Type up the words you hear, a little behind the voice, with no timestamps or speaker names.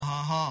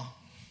Aha.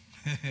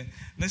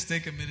 Let's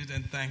take a minute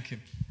and thank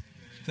Him.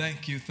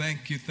 Thank you,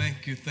 thank you,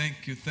 thank you,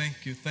 thank you,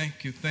 thank you,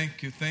 thank you,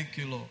 thank you, thank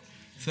you, Lord.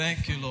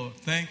 Thank you, Lord.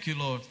 Thank you,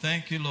 Lord.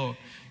 Thank you, Lord.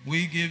 We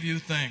give you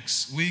thanks.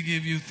 We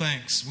give you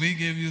thanks. We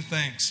give you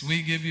thanks.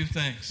 We give you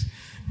thanks.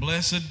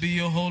 Blessed be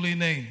your holy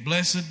name.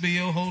 Blessed be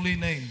your holy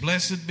name.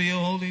 Blessed be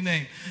your holy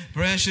name.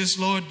 Precious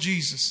Lord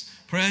Jesus.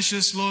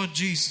 Precious Lord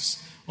Jesus.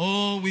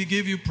 Oh, we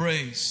give you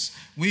praise.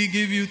 We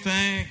give you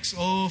thanks.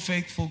 Oh,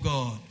 faithful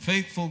God.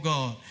 Faithful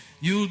God.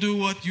 You'll do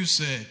what you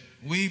said.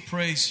 We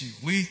praise you.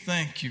 We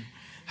thank you.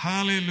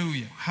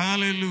 Hallelujah.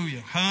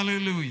 Hallelujah.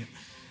 Hallelujah.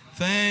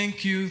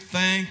 Thank you,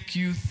 thank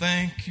you,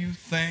 thank you,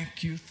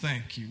 thank you,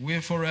 thank you.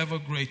 We're forever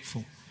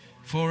grateful.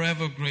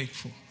 Forever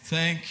grateful.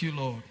 Thank you,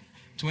 Lord.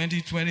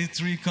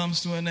 2023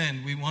 comes to an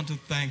end. We want to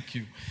thank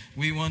you.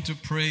 We want to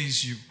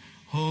praise you,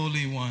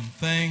 Holy One.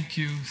 Thank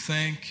you,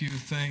 thank you,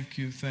 thank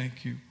you,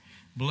 thank you.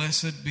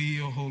 Blessed be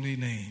your holy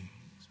name.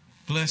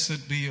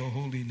 Blessed be your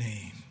holy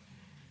name.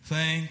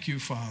 Thank you,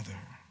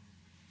 Father.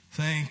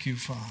 Thank you,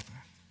 Father.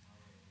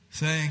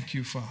 Thank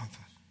you,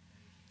 Father.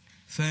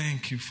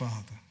 Thank you,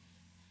 Father.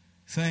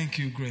 Thank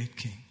you, great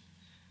King.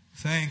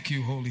 Thank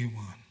you, Holy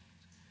One.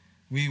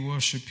 We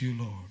worship you,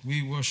 Lord.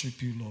 We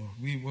worship you, Lord.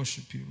 We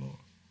worship you,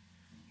 Lord.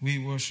 We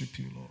worship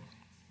you, Lord.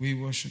 We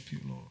worship you,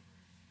 Lord.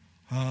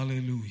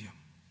 Hallelujah.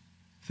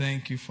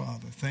 Thank you,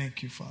 Father.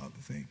 Thank you, Father.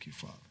 Thank you,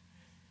 Father.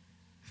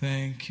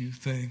 Thank you,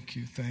 thank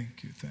you,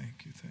 thank you,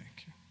 thank you,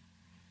 thank you.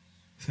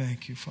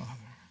 Thank you,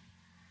 Father.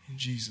 In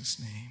Jesus'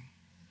 name.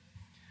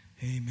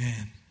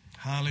 Amen.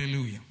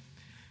 Hallelujah.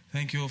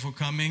 Thank you all for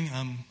coming.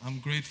 I'm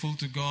grateful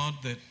to God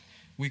that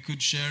we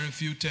could share a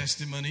few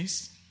testimonies.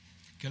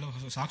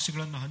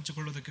 ಸಾಕ್ಷಿಗಳನ್ನು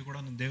ಹಂಚಿಕೊಳ್ಳೋದಕ್ಕೆ ಕೂಡ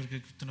ನಾನು ದೇವರಿಗೆ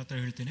ಕೃತಜ್ಞತೆ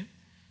ಹೇಳ್ತೀನಿ.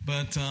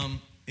 But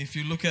if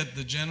you look at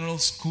the general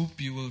scoop,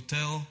 you will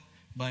tell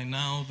by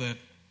now that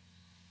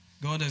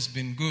God has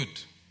been good.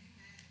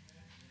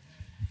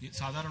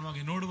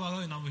 ಸಾಧಾರಣವಾಗಿ ನೋಡುವಾಗ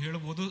ನಾವು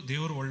ಹೇಳಬಹುದು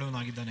ದೇವರು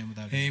ಒಳ್ಳೆಯವನಾಗಿದ್ದಾನೆ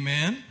ಎಂಬುದಾಗಿ.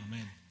 Amen.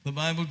 Amen. The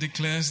Bible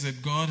declares that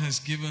God has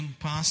given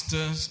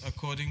pastors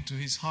according to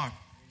his heart.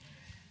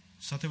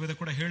 ಸತ್ಯವೇದ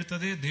ಕೂಡ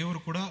ಹೇಳ್ತದೆ ದೇವರು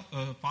ಕೂಡ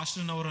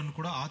ಪಾಸ್ಟರ್ನವರನ್ನು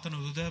ಕೂಡ ಆತನ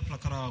ಹೃದಯ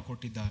ಪ್ರಕಾರ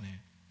ಕೊಟ್ಟಿದ್ದಾನೆ.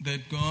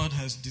 That God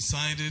has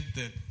decided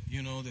that,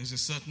 there's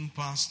a certain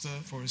pastor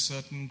for a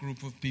certain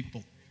group of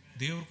people.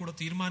 ದೇವರು ಕೂಡ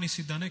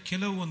ತೀರ್ಮಾನಿಸಿದ್ದಾನೆ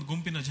ಕೆಲವು ಒಂದು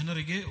ಗುಂಪಿನ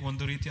ಜನರಿಗೆ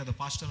ಒಂದು ರೀತಿಯಾದ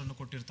ಪಾಸ್ಟರ್ ಅನ್ನು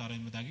ಕೊಟ್ಟಿರ್ತಾರೆ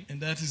ಎಂಬುದಾಗಿ. And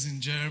that is in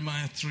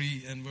Jeremiah 3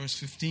 and verse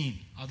 15.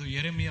 ಅದು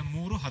ಯೆರೆಮೀಯ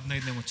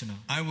 3:15ನೇ ವಚನ.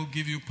 I will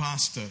give you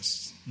pastors.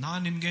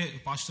 ನಾನು ನಿಮಗೆ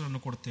ಪಾಸ್ಟರ್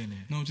ಅನ್ನು ಕೊಡ್ತೇನೆ.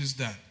 Notice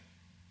that.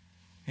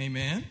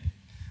 Amen.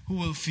 Who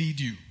will feed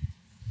you?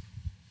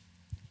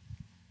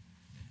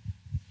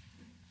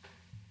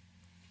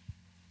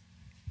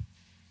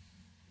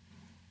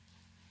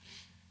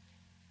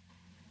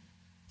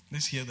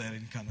 Let's hear that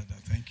in Kannada.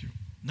 Thank you.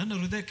 ನನ್ನ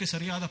ಹೃದಯಕ್ಕೆ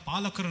ಸರಿಯಾದ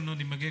ಪಾಲಕರನ್ನು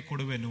ನಿಮಗೆ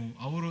ಕೊಡುವೆನು,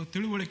 ಅವರು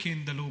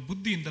ತಿಳುವಳಿಕೆಯಿಂದಲೂ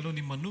ಬುದ್ಧಿಯಿಂದಲೂ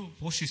ನಿಮ್ಮನ್ನು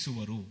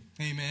ಪೋಷಿಸುವರು.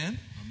 Amen.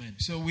 Amen.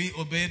 So we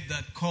obeyed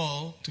that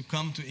call to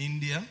come to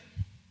India.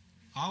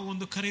 ಆ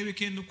ಒಂದು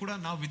ಕರೆಯುವಿಕೆಯನ್ನು ಕೂಡ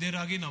ನಾವು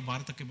ವಿಧೇಯರಾಗಿ ನಾವು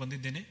ಭಾರತಕ್ಕೆ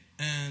ಬಂದಿದ್ದೇನೆ.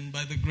 And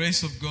by the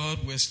grace of God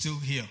we're still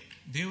here.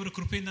 ದೇವರ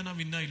ಕೃಪೆಯಿಂದ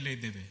ನಾವು ಇನ್ನೂ ಇಲ್ಲೇ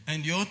ಇದ್ದೇವೆ.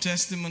 And your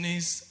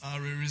testimonies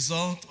are a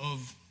result of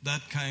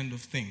that kind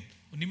of thing.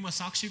 ನಿಮ್ಮ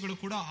ಸಾಕ್ಷಿಗಳು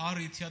ಕೂಡ ಆ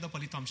ರೀತಿಯಾದ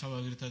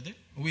ಫಲಿತಾಂಶವಾಗಿರುತ್ತದೆ.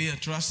 We are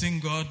trusting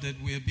God that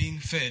we are being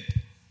fed.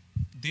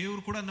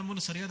 ದೇವರು ಕೂಡ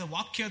ನಮ್ಮನ್ನು ಸರಿಯಾದ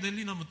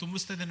ವಾಕ್ಯದಲ್ಲಿ ನಮ್ಮ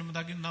ತುಂಬಿಸ್ತಾ ಇದೆ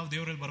ಎಂಬುದಾಗಿ ನಾವು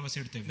ದೇವರಲ್ಲಿ ಭರವಸೆ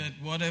ಇಡ್ತೇವೆ. That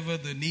whatever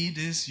the need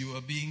is, you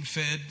are being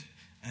fed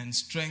and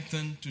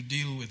strengthened to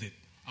deal with it.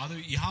 ಅದು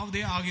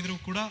ಯಾವುದೇ ಆಗಿದ್ರೂ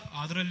ಕೂಡ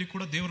ಅದರಲ್ಲಿ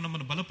ಕೂಡ ದೇವರು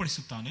ನಮ್ಮನ್ನು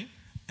ಬಲಪಡಿಸುತ್ತಾನೆ.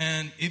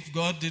 And if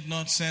God did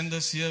not send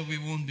us here, we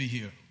won't be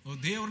here.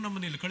 ದೇವರು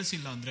ನಮ್ಮನ್ನು ಇಲ್ಲಿ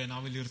ಕಳಿಸಿಲ್ಲ ಅಂದ್ರೆ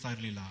ನಾವಿಲ್ಲಿ ಇರ್ತಾ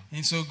ಇರಲಿಲ್ಲ.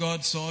 And so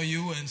God saw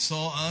you and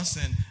saw us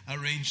and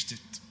arranged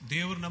it.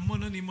 ದೇವರು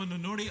ನಮ್ಮನ್ನು ನಿಮ್ಮನ್ನು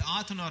ನೋಡಿ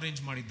ಆತನು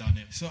ಅರೇಂಜ್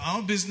ಮಾಡಿದ್ದಾನೆ. So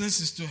our business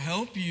is to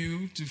help you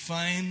to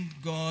find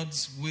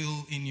God's will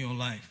in your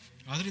life.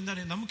 ಅದರಿಂದ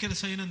ನಮ್ಮ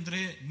ಕೆಲಸ ಏನಂದ್ರೆ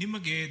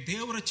ನಿಮಗೆ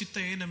ದೇವರ ಚಿತ್ತ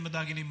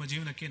ಏನೆಂಬುದಾಗಿ ನಿಮ್ಮ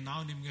ಜೀವನಕ್ಕೆ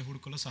ನಾವು ನಿಮಗೆ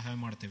ಹುಡುಕಲು ಸಹಾಯ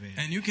ಮಾಡ್ತೇವೆ.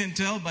 And you can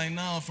tell by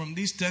now from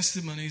these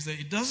testimonies that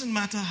it doesn't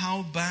matter how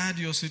bad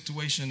your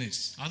situation is.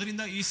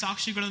 ಅದರಿಂದ ಈ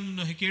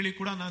ಸಾಕ್ಷಿಗಳನ್ನು ಕೇಳಿ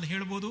ಕೂಡ ನಾನು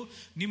ಹೇಳ್ಬೋದು,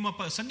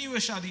 ನಿಮ್ಮ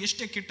ಸನ್ನಿವೇಶ ಅದು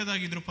ಎಷ್ಟೇ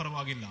ಕೆಟ್ಟದಾಗಿದ್ರೂ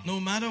ಪರವಾಗಿಲ್ಲ. No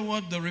matter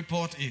what the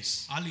report is.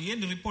 ಅಲ್ಲಿ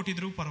ಏನು ರಿಪೋರ್ಟ್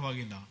ಇದ್ರೂ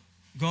ಪರವಾಗಿಲ್ಲ.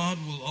 God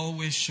will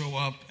always show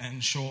up and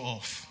show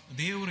off.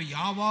 ದೇವರು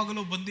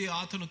ಯಾವಾಗಲೂ ಬಂದು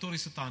ಆತನು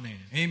ತೋರಿಸುತ್ತಾನೆ.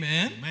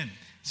 Amen. Amen.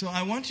 So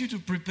I want you to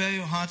prepare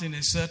your heart in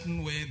a certain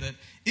way that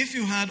if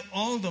you had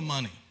all the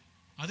money,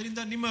 ಅದರಿಂದ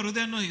ನಿಮ್ಮ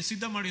ಹೃದಯವನ್ನು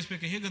ಸಿದ್ಧ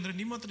ಮಾಡಿಸಬೇಕು. ಹೇಗಂದ್ರೆ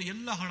ನಿಮ್ಮ ಹತ್ರ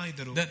ಎಲ್ಲ ಹಣ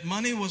ಇದ್ದರು, that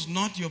money was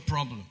not your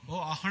problem,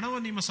 ಆ ಹಣವ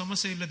ನಿಮ್ಮ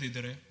ಸಮಸ್ಯೆ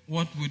ಇಲ್ಲದಿದ್ದರೆ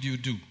what would you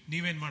do?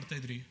 ನೀವೇನ್ ಮಾಡ್ತಾ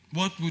ಇದ್ರಿ?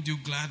 What would you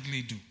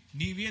gladly do?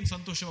 ನೀವೇನ್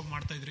ಸಂತೋಷವಾಗಿ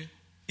ಮಾಡ್ತಾ ಇದ್ರಿ?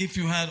 If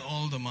you had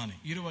all the money.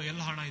 ಇರುವ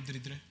ಎಲ್ಲ ಹಣ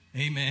ಇದ್ರಿದ್ರೆ.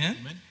 Amen.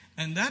 Amen.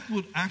 And that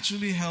would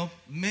actually help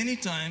many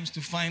times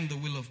to find the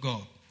will of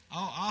God.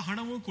 ಆ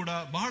ಹಣವು ಕೂಡ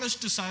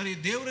ಬಹಳಷ್ಟು ಸಾರಿ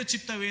ದೇವರ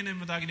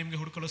ಚಿತ್ತವೇನೆಂಬುದಾಗಿ ನಿಮಗೆ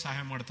ಹುಡುಕಲು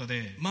ಸಹಾಯ ಮಾಡುತ್ತದೆ.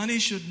 Money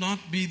should not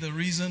be the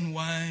reason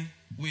why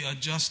we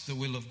adjust the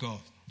will of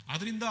God.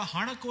 ಅದರಿಂದ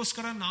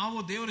ಹಣಕ್ಕೋಸ್ಕರ ನಾವು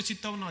ದೇವರ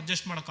ಚಿತ್ತವನ್ನು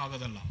ಅಡ್ಜಸ್ಟ್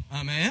ಮಾಡಕ್ಕಾಗೋದಲ್ಲ.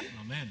 Amen.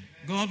 Amen.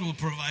 God will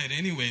provide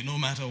anyway, no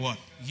matter what.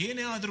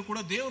 ಏನೇ ಆದ್ರೂ ಕೂಡ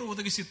ದೇವರು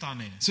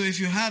ಒದಗಿಸುತ್ತಾನೆ. So if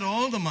you had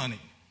all the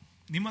money,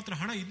 ನಿಮ್ಮ ಹತ್ರ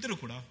ಹಣ ಇದ್ರೂ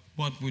ಕೂಡ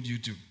what would you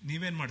do?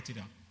 ನೀವೇನ್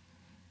ಮಾಡ್ತೀರಾ?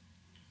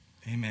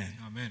 Amen.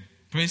 Amen.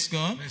 Praise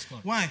God. Praise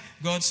God. Why?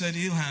 God said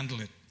He'll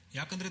handle it.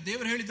 ಯಾಕಂದ್ರೆ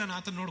ದೇವರು ಹೇಳಿದ್ದಾನೆ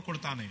ಆತನ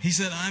ನೋಡ್ಕೊಳ್ತಾನೆ. He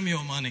said, I'm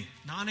your money.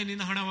 ನಾನೇ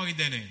ನಿನ್ನ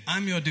ಹಣವಾಗಿದ್ದೇನೆ.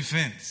 I'm your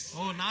defense.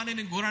 ಓ ನಾನೇ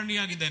ನಿನ್ನ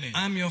ಗುರಾಣಿಯಾಗಿದ್ದೇನೆ.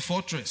 I'm your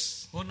fortress.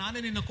 ಓ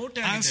ನಾನೇ ನಿನ್ನ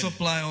ಕೋಟೆ I'll ಆಗಿದ್ದೇನೆ.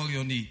 supply all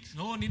your need.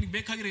 ಓ ನಿನಗೆ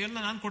ಬೇಕಾಗಿರೋ ಎಲ್ಲ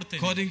ನಾನು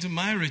ಕೊಡ್ತೇನೆ. According to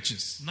my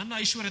riches. ನನ್ನ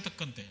ಐಶ್ವರ್ಯ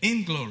ತಕ್ಕಂತೆ. In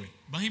glory.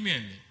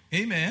 ಮಹಿಮೆಯಲ್ಲಿ.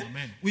 Amen.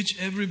 Amen. Which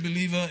every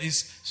believer is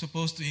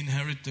supposed to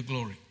inherit the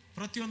glory.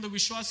 ಪ್ರತಿಯೊಂದು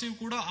ವಿಶ್ವಾಸಿಯೂ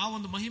ಕೂಡ ಆ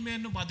ಒಂದು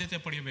ಮಹಿಮೆಯನ್ನು ಬಾಧ್ಯತೆ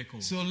ಪಡೆಯಬೇಕು.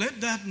 So let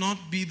that not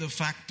be the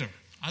factor.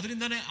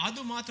 ಅದರಿಂದನೇ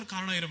ಅದು ಮಾತ್ರ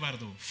ಕಾರಣ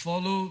ಇರಬಾರದು.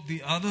 Follow the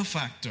other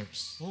factors.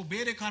 ಓ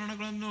ಬೇರೆ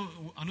ಕಾರಣಗಳನ್ನು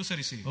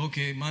ಅನುಸರಿಸಿ.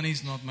 Okay, money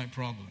is not my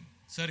problem.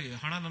 ಸರಿ,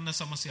 ಹಣ ನನ್ನ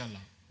ಸಮಸ್ಯೆ ಅಲ್ಲ.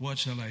 What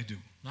shall I do?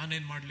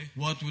 ನಾನೇನ್ ಮಾಡ್ಲಿ?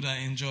 What would I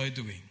enjoy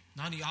doing?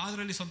 ನಾನು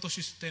ಯಾವ್ದ್ರಲ್ಲಿ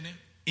ಸಂತೋಷಿಸುತ್ತೇನೆ?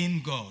 In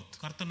God.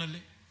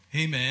 ಕರ್ತನಲ್ಲಿ.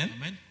 Amen.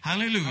 Amen.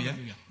 Hallelujah.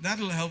 Hallelujah. That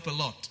will help a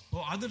lot. ಓ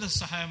ಅದರ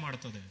ಸಹಾಯ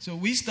ಮಾಡುತ್ತದೆ. So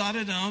we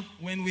started out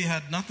when we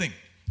had nothing.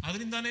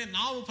 ಅದರಿಂದಾನೇ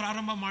ನಾವು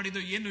ಪ್ರಾರಂಭ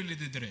ಮಾಡಿದ್ದು ಏನು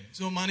ಇಲ್ಲದಿದ್ದರೆ.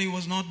 So money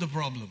was not the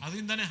problem.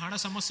 ಅದರಿಂದಾನೇ ಹಣ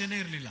ಸಮಸ್ಯೆನೇ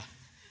ಇರಲಿಲ್ಲ.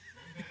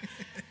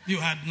 You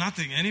had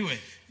nothing anyway.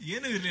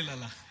 ಏನು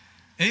ಇರಲಿಲ್ಲಲ್ಲ.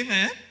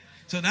 Amen.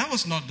 So that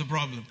was not the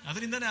problem.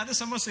 ಅದರಿಂದಾನೇ ಅದು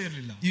ಸಮಸ್ಯೆ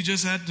ಇರಲಿಲ್ಲ. You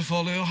just had to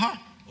follow your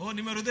heart. ಓ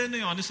ನಿಮ್ಮ ಹೃದಯನ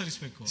ನೀವು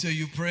ಅನುಸರಿಸಬೇಕು. So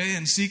you pray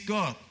and seek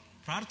God.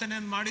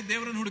 ಪ್ರಾರ್ಥನೆಯನ್ನು ಮಾಡಿ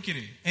ದೇವರನ್ನು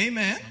ಹುಡುಕಿರಿ.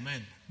 Amen.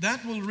 Amen. That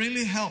will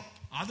really help.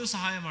 ಅದು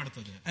ಸಹಾಯ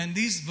ಮಾಡುತ್ತದೆ. And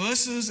these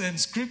verses and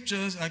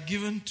scriptures are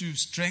given to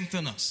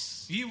strengthen us.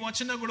 ಈ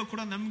ವಚನಗಳು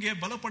ಕೂಡ ನಮಗೆ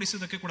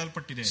ಬಲಪಡಿಸುವುದಕ್ಕೆ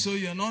ಕೊಡಲ್ಪಟ್ಟಿದೆ. So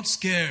you're not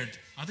scared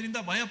ಅದರಿಂದ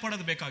ಭಯ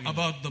ಪಡೋದು ಬೇಕಾಗಿಲ್ಲ.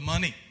 about the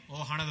money.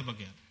 ಓ ಹಣದ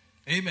ಬಗ್ಗೆ.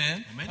 Amen.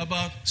 Amen.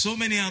 About so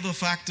many other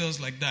factors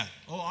like that.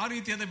 ಓ ಆ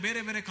ರೀತಿಯಾದ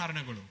ಬೇರೆ ಬೇರೆ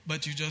ಕಾರಣಗಳು.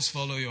 But you just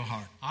follow your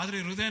heart. ಆದ್ರೆ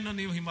ಹೃದಯವನ್ನು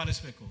ನೀವು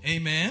ಹಿಂಬಾಲಿಸಬೇಕು.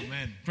 Amen.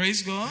 Amen.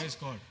 Praise God. Praise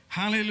God.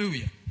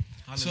 Hallelujah.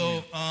 Hallelujah. So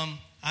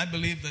I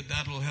believe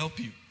that will help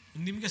you.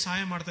 ನಿಮಗೆ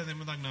ಸಹಾಯ ಮಾಡ್ತದೆ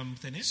ಎಂಬುದಾಗಿ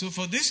ನಂಬುತ್ತೇನೆ. So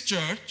for this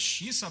church,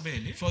 ಈ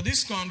ಸಭೆಯಲ್ಲಿ, for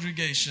this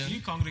congregation, ಈ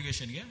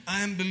ಕಾಂಗ್ರಿಗೇಷನ್ಗೆ I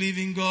am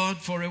believing God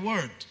for a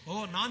word.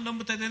 ಓ ನಾನು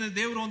ನಂಬುತ್ತಾ ಇದ್ದೇನೆ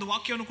ದೇವರು ಒಂದು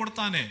ವಾಕ್ಯವನ್ನು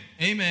ಕೊಡ್ತಾನೆ.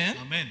 Amen.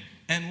 Amen.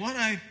 And what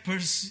I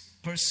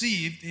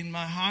perceived in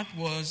my heart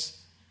was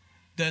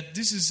that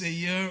this is a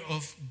year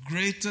of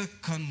greater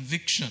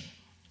conviction.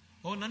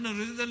 ಓ ನನ್ನ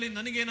ಹೃದಯದಲ್ಲಿ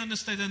ನನಗೇನು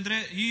ಅನ್ನಿಸ್ತಾ ಇದೆ ಅಂದ್ರೆ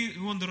ಈ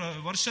ಒಂದು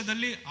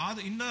ವರ್ಷದಲ್ಲಿ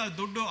ಇನ್ನ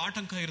ದೊಡ್ಡ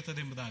ಆತಂಕ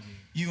ಇರ್ತದೆ ಎಂಬುದಾಗಿ.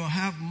 You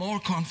have more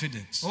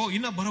confidence. ಓ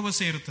ಇನ್ನ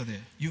ಭರವಸೆ ಇರುತ್ತದೆ.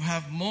 You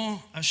have more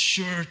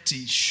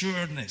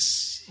sureness.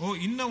 ಓ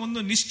ಇನ್ನ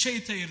ಒಂದು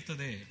ನಿಶ್ಚಯತೆ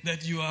ಇರ್ತದೆ.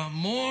 That you are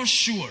more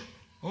sure.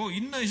 ಓ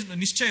ಇನ್ನ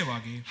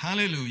ನಿಶ್ಚಯವಾಗಿ.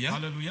 Hallelujah.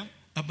 Hallelujah.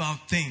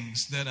 About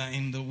things that are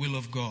in the will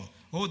of God.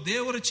 ಓ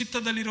ದೇವರ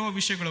ಚಿತ್ತದಲ್ಲಿರುವ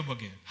ವಿಷಯಗಳ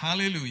ಬಗ್ಗೆ.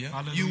 Hallelujah.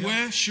 Hallelujah. You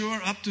were sure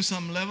up to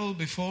some level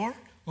before.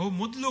 ಓ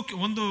ಮೊದಲು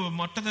ಒಂದು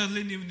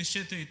ಮಟ್ಟದಲ್ಲಿ ನೀವು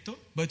ನಿಶ್ಚಯತೆ ಇತ್ತು.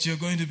 But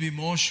you're going to be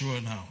more sure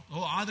now.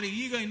 ಓ ಆದ್ರೆ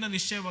ಈಗ ಇನ್ನ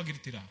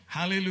ನಿಶ್ಚಯವಾಗಿರ್ತೀರಾ.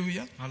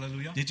 Hallelujah.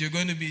 Hallelujah. That you're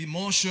going to be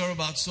more sure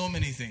about so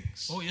many things.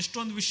 ಓ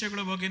ಎಷ್ಟೊಂದು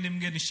ವಿಷಯಗಳ ಬಗ್ಗೆ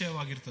ನಿಮಗೆ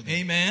ನಿಶ್ಚಯವಾಗಿರ್ತದೆ.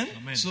 Amen.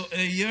 Amen. So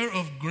a year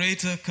of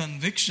greater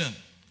conviction.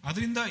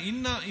 ಅದರಿಂದ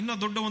ಇನ್ನ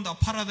ದೊಡ್ಡ ಒಂದು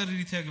ಅಪರಾಧ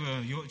ರೀತಿಯಾಗಿ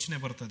ಯೋಚನೆ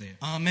ಬರ್ತದೆ.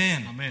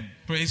 Amen. Amen.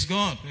 Praise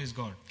God. Praise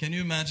God. Can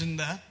you imagine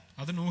that?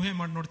 ಅದನ್ನು ಊಹೆ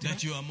ಮಾಡಿ ನೋಡ್ತೀರಾ?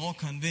 That you are more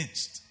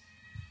convinced.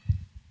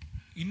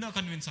 ಇನ್ನ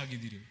ಕನ್ವಿನ್ಸ್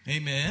ಆಗಿದ್ದೀರಿ.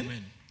 Amen.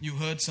 Amen. You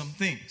heard some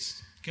things.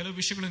 ಕೆಲವು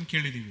ವಿಷಯಗಳನ್ನು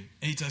ಕೇಳಿದೀವಿ.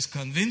 It has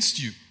convinced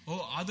you. ಓ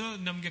ಅದು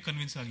ನಮಗೆ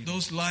ಕನ್ವಿನ್ಸ್ ಆಗಿದೆ.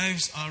 Those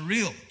lives are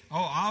real.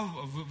 ಓ ಆ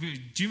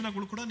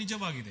ಜೀವನಗಳು ಕೂಡ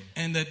ನಿಜವಾಗಿದೆ.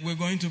 And that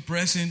we're going to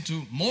press into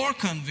more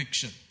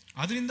conviction.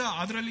 ಅದರಿಂದ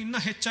ಅದರಲ್ಲಿ ಇನ್ನ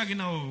ಹೆಚ್ಚಾಗಿ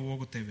ನಾವು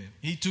ಹೋಗುತ್ತೇವೆ.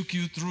 He took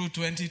you through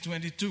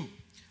 2022.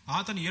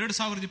 ಆತನು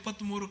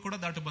 2023 ಕೂಡ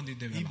ದಾಟಿ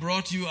ಬಂದಿದ್ದೇವೆ. He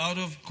brought you out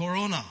of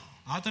corona.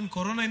 ಆತನು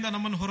ಕೊರೋನಾದಿಂದ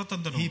ನಮ್ಮನ್ನು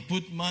ಹೊರತಂದನು. He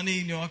put money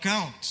in your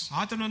account.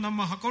 ಆತನು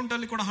ನಮ್ಮ ಅಕೌಂಟ್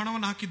ಅಲ್ಲಿ ಕೂಡ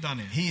ಹಣವನ್ನು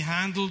ಹಾಕಿದ್ದಾನೆ. He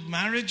handled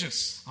marriages.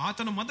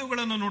 ಆತನು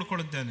ಮದುವೆಗಳನ್ನು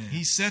ನೋಡಿಕೊಳ್ಳುತ್ತಾನೆ.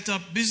 He set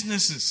up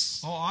businesses.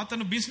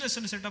 ಆತನು ಬಿಸಿನೆಸ್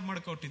ಅನ್ನು setup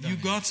ಮಾಡಿಕೊಟ್ಟಿದ್ದಾನೆ. You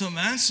got some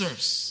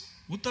answers.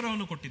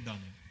 ಉತ್ತರವನ್ನು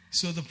ಕೊಟ್ಟಿದ್ದಾನೆ.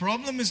 So the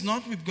problem is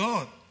not with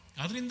God.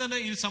 ಅದರಿಂದನೇ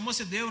ಈ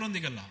ಸಮಸ್ಯೆ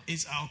ದೇವರೊಂದಿಗಲ್ಲ.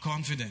 It's our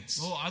confidence.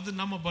 ಓ ಅದು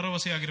ನಮ್ಮ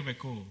ಭರವಸೆ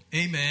ಆಗಿರಬೇಕು.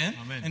 Amen.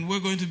 Amen. And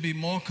we're going to be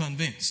more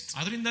convinced.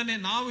 ಅದರಿಂದನೇ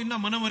ನಾವು ಇನ್ನ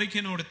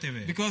ಮನವರಿಕೆ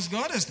ನೋಡುತ್ತೇವೆ. Because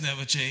God has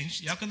never changed.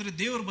 ಯಾಕಂದ್ರೆ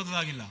ದೇವರು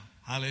ಬದಲಾಗಿಲ್ಲ.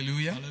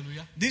 Hallelujah.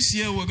 Hallelujah. This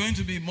year we're going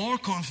to be more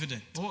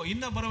confident. ಓ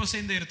ಇನ್ನ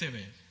ಭರವಸೆಯಿಂದ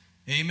ಇರ್ತೇವೆ.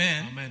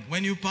 Amen. Amen.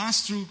 When you pass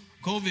through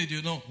COVID,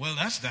 you know, well,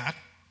 that's that.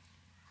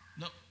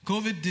 No.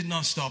 COVID did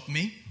not stop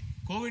me.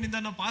 Covid ಇಂದ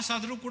ನಾವು pass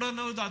ಆದ್ರೂ ಕೂಡ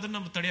ನಾವು ಅದನ್ನ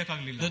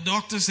ತಡೆಯಕ್ಕಾಗಲಿಲ್ಲ. The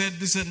doctor said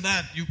this and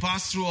that. You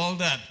passed through all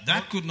that.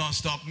 That could not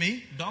stop me.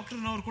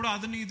 ಡಾಕ್ಟರ್ನವರು ಕೂಡ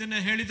ಇದನ್ನ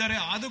ಹೇಳಿದ್ದಾರೆ,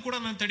 ಅದು ಕೂಡ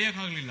ನಾನು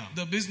ತಡೆಯಕ್ಕಾಗಲಿಲ್ಲ.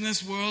 The business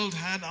world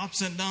had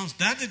ups and downs.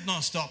 That did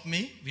not stop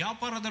me.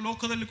 ವ್ಯಾಪಾರದ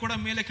ಲೋಕದಲ್ಲಿ ಕೂಡ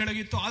ಮೇಲೆ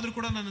ಕೆಳಗಿತ್ತು, ಆದ್ರೂ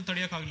ಕೂಡ ನಾನು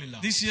ತಡೆಯಕ್ಕಾಗಲಿಲ್ಲ.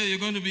 This year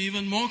you're going to be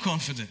even more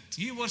confident.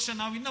 ಈ ವರ್ಷ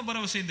ನಾವು ಇನ್ನ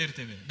ಭರವಸೆಯಿಂದ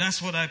ಇರ್ತೇವೆ.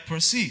 That's what I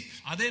perceive.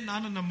 ಅದೇ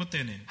ನಾನು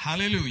ನಂಬುತ್ತೇನೆ.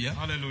 Hallelujah.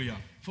 Hallelujah.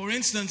 For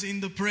instance, in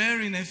the prayer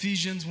in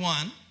Ephesians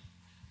 1,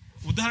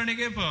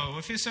 ಉದಾಹರಣೆಗೆ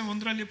ಎಫೆಸ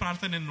 1ರಲ್ಲಿ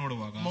ಪ್ರಾರ್ಥನೆಯನ್ನು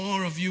ನೋಡುವಾಗ,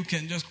 more of you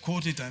can just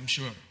quote it, I'm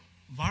sure.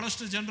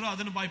 ಬಹಳಷ್ಟು ಜನರು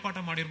ಅದನ್ನು ಬಾಯ್ಪಾಠ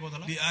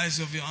ಮಾಡಿರಬಹುದಲ್ಲ. The eyes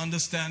of your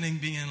understanding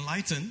being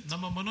enlightened.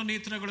 ನಮ್ಮ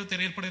ಮನೋನೇತ್ರಗಳು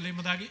ತೆರೆಯಲ್ಪಡಲಿ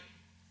ಎಂಬುದಾಗಿ.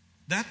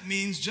 That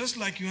means just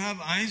like you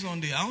have eyes on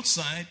the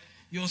outside,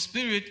 your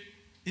spirit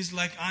is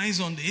like eyes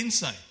on the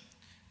inside.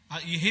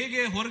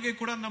 ಹೇಗೆ ಹೊರಗೆ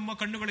ಕೂಡ ನಮ್ಮ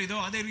ಕಣ್ಣುಗಳಿದೋ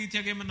ಅದೇ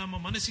ರೀತಿಯಾಗಿ ನಮ್ಮ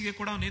ಮನಸ್ಸಿಗೆ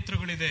ಕೂಡ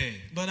ನೇತ್ರಗಳಿದೆ.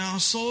 But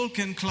our soul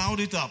can cloud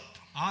it up.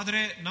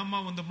 ಆದ್ರೆ ನಮ್ಮ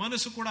ಒಂದು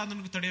ಮನಸ್ಸು ಕೂಡ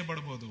ಅದನ್ನು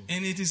ತಡೆಯಬಡಬಹುದು.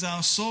 And it is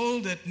our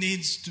soul that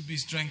needs to be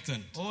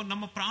strengthened.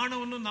 ನಮ್ಮ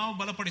ಪ್ರಾಣವನ್ನು ನಾವು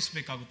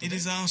ಬಲಪಡಿಸಬೇಕಾಗುತ್ತದೆ. It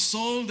is our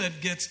soul that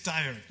gets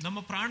tired.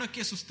 ನಮ್ಮ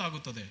ಪ್ರಾಣಕ್ಕೆ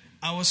ಸುಸ್ತಾಗುತ್ತದೆ.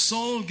 Our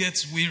soul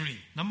gets weary.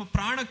 ನಮ್ಮ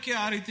ಪ್ರಾಣಕ್ಕೆ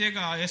ಆ ರೀತಿಯಾಗಿ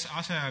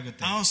ಆಸೆ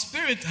ಆಗುತ್ತೆ. Our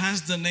spirit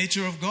has the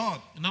nature of God.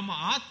 ನಮ್ಮ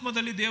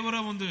ಆತ್ಮದಲ್ಲಿ ದೇವರ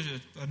ಒಂದು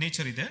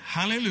ನೇಚರ್ ಇದೆ.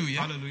 Hallelujah.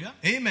 Hallelujah.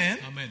 Amen.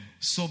 Amen.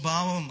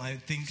 Swabhavam, I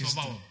think is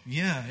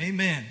yeah,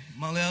 amen.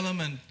 Malayalam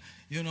and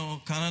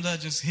Kannada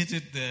just hit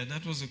it there.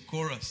 That was a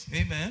chorus.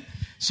 Amen.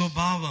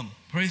 Swabhavam.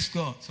 Praise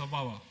God.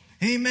 Swabhava.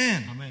 Amen.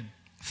 Amen.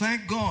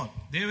 Thank God.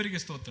 ದೇವರಿಗೆ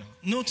ಸ್ತೋತ್ರ.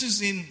 Notice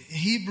in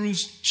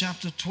Hebrews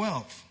chapter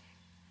 12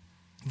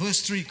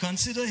 verse 3,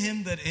 consider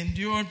him that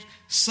endured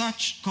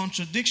such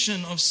contradiction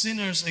of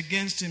sinners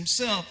against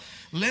himself,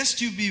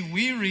 lest you be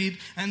wearied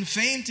and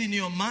faint in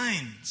your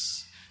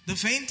minds. The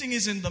fainting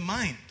is in the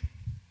mind.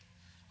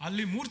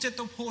 ಅಲ್ಲಿ ಮೂರ್ಛೆ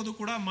ತಪ್ಪುವುದು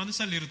ಕೂಡ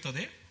ಮನಸ್ಸಲ್ಲಿ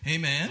ಇರುತ್ತದೆ.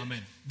 Amen.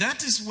 Amen. That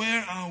is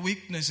where our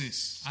weakness is.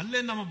 ಅಲ್ಲೇ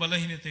ನಮ್ಮ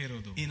ಬಲಹೀನತೆ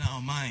ಇರೋದು. In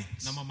our minds.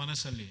 ನಮ್ಮ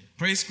ಮನಸ್ಸಲ್ಲಿ.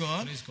 Praise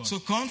God. Praise God. So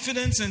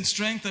confidence and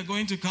strength are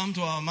going to come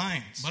to our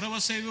minds.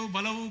 ಭರವಸೆಯು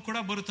ಬಲವೂ ಕೂಡ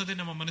ಬರುತ್ತದೆ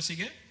ನಮ್ಮ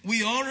ಮನಸ್ಸಿಗೆ. We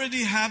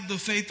already have the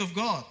faith of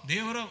God.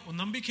 ದೇವರ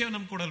ನಂಬಿಕೆಯು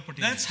ನಮಗೆ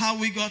ಕೊಡಲ್ಪಟ್ಟಿದೆ. That's how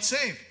we got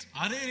saved.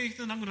 ಅದೇ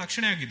ರೀತಿ ನಮಗೆ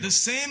ರಕ್ಷಣೆ ಆಗಿದೆ. The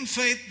same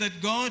faith that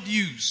God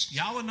used,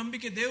 ಯಾವ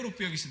ನಂಬಿಕೆ ದೇವರು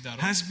ಉಪಯೋಗಿಸಿದ್ದಾರೋ,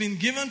 has been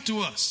given to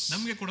us.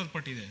 ನಮಗೆ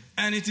ಕೊಡಲ್ಪಟ್ಟಿದೆ.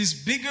 And it is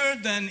bigger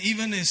than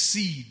even a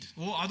seed.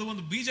 ಅದು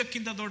ಒಂದು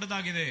ಬೀಜಕ್ಕಿಂತ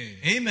ದೊಡ್ಡದಾಗಿದೆ.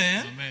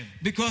 Amen. Amen.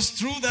 Because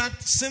through that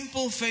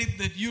simple faith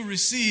that you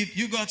received,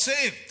 you got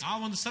saved. ಆ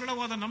ಒಂದು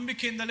ಸರಳವಾದ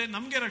ನಂಬಿಕೆಯಿಂದಲೇ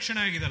ನಮಗೆ ರಕ್ಷಣೆ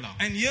ಆಗಿದಲ್ಲ.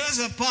 And years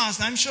have passed.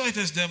 I'm sure it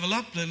has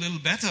developed a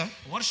little better.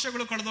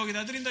 ವರ್ಷಗಳು ಕಳೆದೋಗಿದೆ,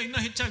 ಅದರಿಂದ ಇನ್ನೂ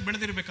ಹೆಚ್ಚಾಗಿ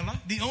ಬೆಳೆದಿರಬೇಕಲ್ಲ.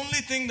 The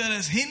only thing that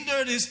has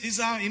hindered is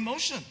our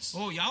emotions.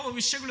 ಯಾವ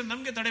ವಿಷಯಗಳು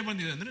ನಮಗೆ ತಡೆ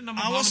ಬಂದಿದೆ ಅಂದ್ರೆ ನಮ್ಮ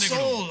our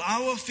soul,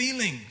 our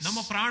feelings, ನಮ್ಮ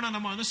ಪ್ರಾಣ,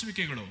 ನಮ್ಮ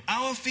ಅನಿಸುವಿಕೆಗಳು,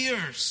 our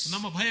fears,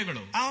 ನಮ್ಮ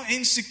ಭಯಗಳು, our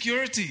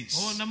insecurities,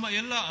 ನಮ್ಮ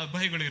ಎಲ್ಲ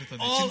ಭಯಗಳು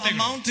ಇರ್ತದೆ, all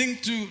amounting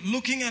to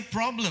looking at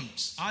problems,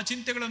 ಆ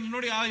ಚಿಂತೆಗಳನ್ನು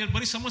ನೋಡಿ ಆ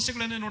ಬರಿ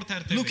ಸಮಸ್ಯೆಗಳನ್ನೇ ನೋಡ್ತಾ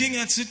ಇರ್ತೇವೆ. looking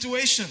at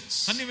situations,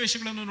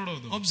 ಸನ್ನಿವೇಶಗಳನ್ನು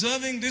ನೋಡೋದು,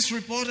 observing this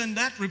report and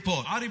that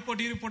report, ಆ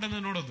ರಿಪೋರ್ಟ್ ಈ ರಿಪೋರ್ಟ್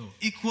ಅನ್ನು ನೋಡೋದು,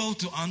 equal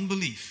to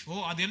unbelief.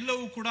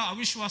 ಅದೆಲ್ಲವೂ ಕೂಡ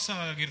ಅವಿಶ್ವಾಸ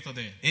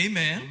ಆಗಿರ್ತದೆ.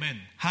 Amen. Amen.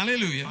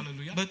 Hallelujah.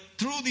 Hallelujah. But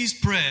through these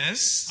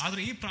prayers,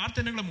 ಆದ್ರೆ ಈ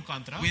ಪ್ರಾರ್ಥನೆಗಳ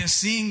ಮುಖಾಂತರ we are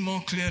seeing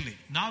more clearly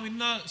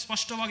ನಾವಿನ್ನ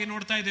ಸ್ಪಷ್ಟವಾಗಿ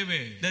ನೋಡ್ತಾ ಇದ್ದೇವೆ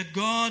that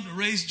God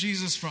raised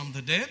Jesus from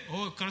the dead,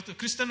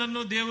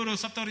 ಕ್ರಿಸ್ತನನ್ನು ದೇವರು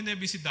ಸತ್ತವರಿಂದ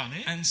ಎಬ್ಬಿಸಿದ್ದಾನೆ,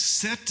 and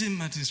set him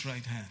at his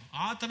right hand.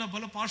 ಆತನ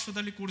ಬಲ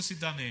ಪಾರ್ಶ್ವದಲ್ಲಿ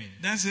ಕೂಡಿಸಿದ್ದಾನೆ.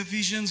 That's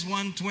Ephesians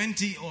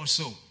 1:20 or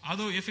so.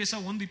 ಅದು ಎಫೆಸ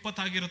 1:20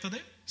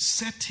 ಆಗಿರುತ್ತದೆ.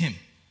 Set him.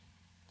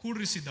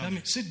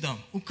 ಕೂಡಿಸಿದ್ದಾನೆ. Sit down.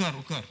 Ukar.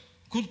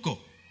 Kudko.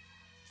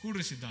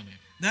 ಕೂಡಿಸಿದ್ದಾನೆ.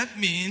 That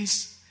means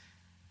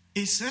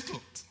it's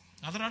settled.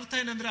 ಅದರ ಅರ್ಥ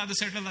ಏನಂದ್ರೆ ಅದು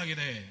ಸೆಟಲ್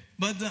ಆಗಿದೆ.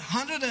 But the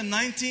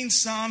 119th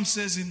Psalm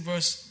says in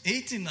verse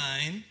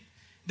 89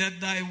 that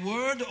thy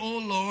word, O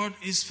Lord,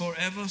 is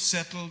forever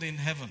settled in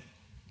heaven.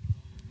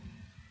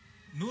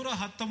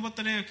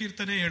 119ನೇ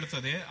ಕೀರ್ತನೆ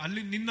ಹೇಳ್ತದೆ,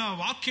 ಅಲ್ಲಿ ನಿನ್ನ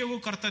ವಾಕ್ಯವು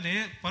ಕರ್ತನೆ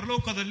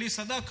ಪರಲೋಕದಲ್ಲಿ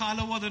ಸದಾ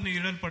ಕಾಲವೂ ಅದನ್ನು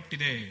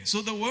ಇಡಲ್ಪಟ್ಟಿದೆ. So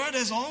the word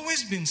has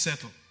always been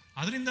settled.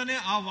 ಅದರಿಂದನೇ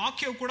ಆ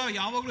ವಾಕ್ಯವು ಕೂಡ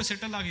ಯಾವಾಗಲೂ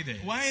ಸೆಟಲ್ ಆಗಿದೆ.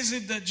 Why is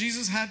it that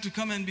Jesus had to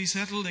come and be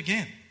settled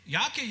again?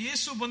 ಯಾಕೆ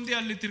ಯೇಸು ಬಂದು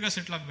ಅಲ್ಲಿ ತಿರ್ಗಾ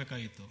ಸೆಟಲ್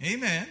ಆಗಬೇಕಾಗಿತ್ತು?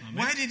 Amen.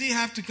 Why did he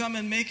have to come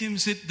and make him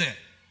sit there?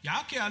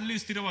 ಯಾಕೆ ಅಲ್ಲಿ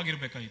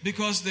ಸ್ಥಿರವಾಗಿರಬೇಕಾಗಿತ್ತು?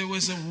 Because there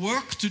was a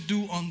work to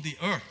do on the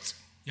earth.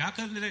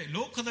 ಯಾಕಂದ್ರೆ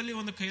ಲೋಕದಲ್ಲಿ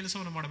ಒಂದು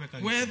ಕೆಲಸವನ್ನು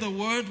ಮಾಡಬೇಕಾಗಿತ್ತು. Where the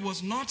word was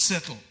not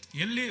settled.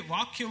 ಎಲ್ಲಿ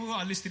ವಾಕ್ಯವು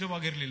ಅಲ್ಲಿ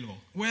ಸ್ಥಿರವಾಗಿರಲಿಲ್ವೋ.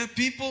 Where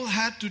people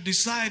had to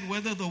decide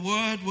whether the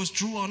word was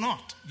true or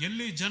not.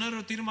 ಎಲ್ಲಿ ಜನರು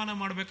ತೀರ್ಮಾನ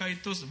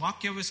ಮಾಡಬೇಕಾಗಿತ್ತು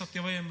ವಾಕ್ಯವೇ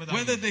ಸತ್ಯವೇ ಎಂಬುದಾಗಿ.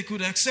 Whether they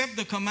could accept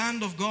the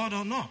command of God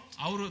or not.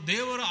 ಅವರು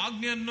ದೇವರ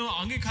ಆಜ್ಞೆಯನ್ನು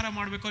ಅಂಗೀಕಾರ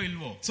ಮಾಡಬೇಕೋ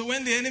ಇಲ್ವೋ. So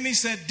when the enemy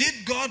said, did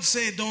God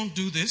say don't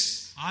do this?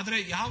 ಆದ್ರೆ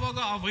ಯಾವಾಗ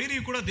ಆ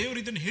ವೈರಿ ಕೂಡ ದೇವರು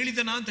ಇದನ್ನು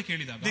ಹೇಳಿದನಾ ಅಂತ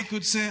ಕೇಳಿದಾಗ they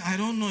could say, I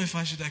don't know if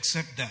I should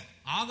accept that.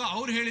 ಆಗ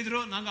ಅವ್ರು ಹೇಳಿದ್ರು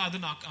ನಂಗೆ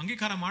ಅದನ್ನ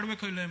ಅಂಗೀಕಾರ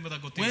ಮಾಡಬೇಕೋ ಇಲ್ಲ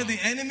ಎಂಬುದಾಗಿ ಗೊತ್ತಿಲ್ಲ. Where the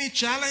enemy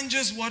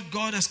challenges what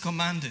God has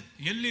commanded.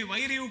 ಎಲ್ಲಿ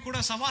ವೈರಿಯು ಕೂಡ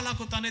ಸವಾಲು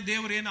ಹಾಕುತ್ತಾನೆ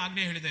ದೇವರು ಏನು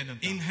ಆಜ್ಞೆ ಹೇಳಿದೆ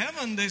ಅಂತ. In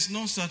heaven there's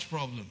no such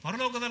problem.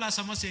 ಪರಲೋಕದಲ್ಲಿ ಆ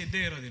ಸಮಸ್ಯೆ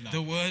ಇದ್ದೇ ಇರೋದಿಲ್ಲ.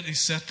 The word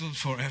is settled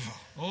forever.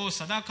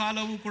 ಸದಾ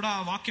ಕಾಲವೂ ಕೂಡ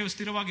ವಾಕ್ಯವು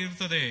ಸ್ಥಿರವಾಗಿ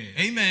ಇರುತ್ತದೆ.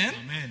 Amen.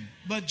 Amen.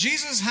 But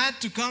Jesus had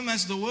to come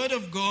as the word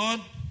of God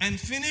and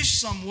finish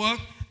some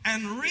work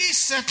and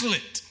resettle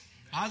it.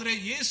 ಆದ್ರೆ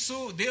ಯೇಸು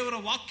ದೇವರ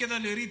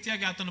ವಾಕ್ಯದಲ್ಲಿ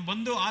ರೀತಿಯಾಗಿ ಆತನು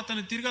ಬಂದು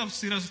ಆತನ ತಿರ್ಗಾ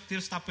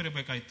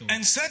ಸ್ಥಾಪಿಸಬೇಕಾಯಿತು.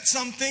 And set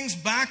some things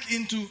back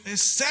into a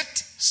set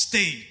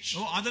stage.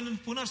 ಅದನ್ನು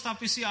ಪುನರ್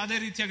ಸ್ಥಾಪಿಸಿ ಅದೇ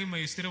ರೀತಿಯಾಗಿ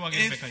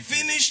ಸ್ಥಿರವಾಗಿರಬೇಕಾಯಿತು. A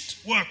finished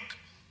work.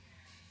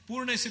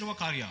 ಪೂರ್ಣೈಸಿರುವ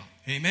ಕಾರ್ಯ.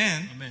 Amen.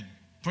 Amen.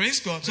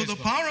 Praise God. So the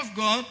power of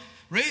God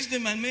raised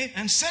him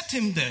and set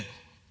him there.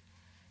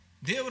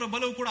 ದೇವರ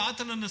ಬಲವು ಕೂಡ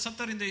ಆತನನ್ನು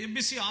ಸತ್ತರಿಂದ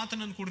ಎಬ್ಬಿಸಿ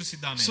ಆತನನ್ನು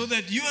ಕೂಡಿಸಿದ್ದಾನೆ. So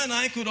that you and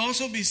I could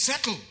also be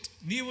settled.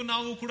 ನೀವು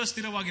ನಾವು ಕೂಡ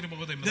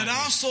ಸ್ಥಿರವಾಗಿರಬಹುದು. That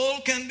our soul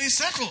can be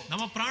settled.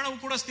 ನಮ್ಮ ಪ್ರಾಣವು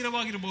ಕೂಡ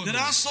ಸ್ಥಿರವಾಗಿರಬಹುದು. That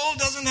our soul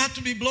doesn't have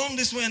to be blown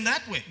this way and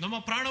that way. ನಮ್ಮ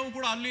ಪ್ರಾಣವು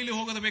ಕೂಡ ಅಲ್ಲಿ ಇಲ್ಲಿ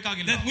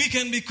ಹೋಗಬೇಕಾಗಿಲ್ಲ. That we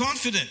can be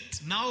confident.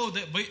 ನಾವು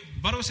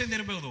ಭರವಸೆಯಿಂದ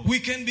ಇರಬಹುದು. We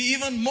can be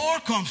even more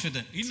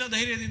confident. ಇನ್ನ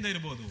ಧೈರ್ಯದಿಂದ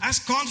ಇರಬಹುದು. As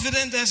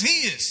confident as he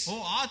is.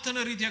 ಆತನ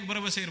ರೀತಿಯಾಗಿ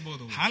ಭರವಸೆ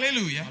ಇರಬಹುದು.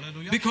 Hallelujah.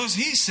 Because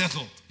he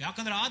settled.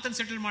 ಯಾಕಂದ್ರೆ ಆತನ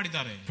ಸೆಟಲ್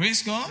ಮಾಡಿದ್ದಾರೆ.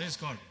 Praise God. Praise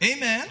God.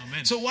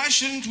 Amen. So why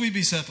shouldn't we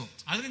be settled?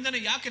 ಅದರಿಂದನೇ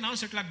ಯಾಕೆ ನಾವು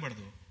ಸೆಟಲ್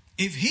ಆಗಬಾರದು?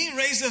 If he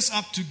raised us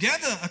up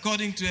together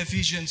according to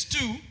Ephesians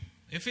 2,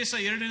 ಎಫೆಸ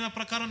 2ನ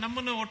ಪ್ರಕಾರ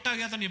ನಮ್ಮನ್ನು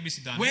ಒಟ್ಟಾಗಿ ಆತನು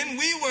ಎಬ್ಬಿಸಿದ್ದಾನೆ. When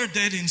we were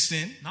dead in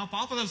sin, ನಾವು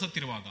ಪಾಪದಲ್ಲಿ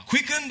ಸತ್ತಿರುವಾಗ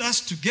quickened us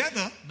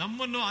together.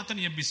 ನಮ್ಮನ್ನು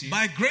ಆತನು ಎಬ್ಬಿಸಿ,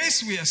 By grace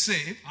we are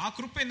saved. ಆ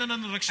ಕೃಪೆಯಿಂದ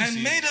ನನ್ನನ್ನು ರಕ್ಷಿಸಿ,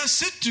 And made us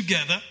sit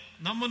together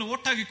ನಮ್ಮನ್ನು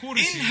ಒಟ್ಟಾಗಿ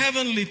ಕೂಡಿಸಿ in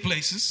heavenly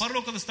places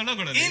ಪರಲೋಕದ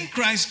ಸ್ಥಳಗಳಲ್ಲಿ in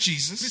Christ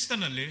Jesus.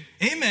 ಕ್ರಿಸ್ತನಲ್ಲಿ.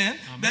 Amen.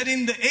 That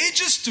in the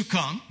ages to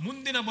come,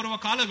 ಮುಂದಿನ ಬರುವ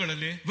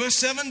ಕಾಲಗಳಲ್ಲಿ, verse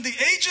 7, the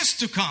ages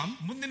to come,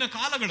 ಮುಂದಿನ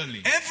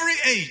ಕಾಲಗಳಲ್ಲಿ, every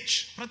age,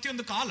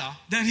 ಪ್ರತಿಯೊಂದು ಕಾಲ,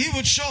 that he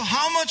would show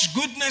how much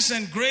goodness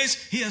and grace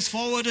he has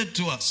forwarded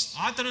to us.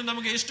 ಆತನು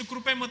ನಮಗೆ ಎಷ್ಟು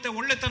ಕೃಪೆ ಮತ್ತೆ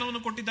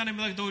ಒಳ್ಳೆತನವನ್ನು ಕೊಟ್ಟಿದ್ದಾನೆ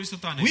ಎಂಬುದಾಗಿ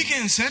ತೋರಿಸುತ್ತಾನೆ. We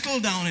can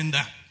settle down in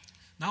that.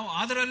 ನಾವು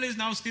ಅದರಲ್ಲಿ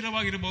ನಾವು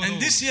ಸ್ಥಿರವಾಗಿರಬಹುದು.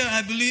 And this year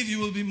I believe you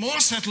will be more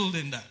settled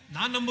in that.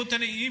 ನಾನು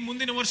ನಂಬುತ್ತೇನೆ ಈ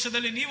ಮುಂದಿನ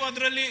ವರ್ಷದಲ್ಲಿ ನೀವು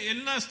ಅದರಲ್ಲಿ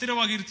ಎಲ್ಲ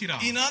ಸ್ಥಿರವಾಗಿರ್ತೀರಾ.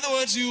 In other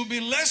words, you will be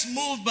less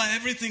moved by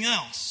everything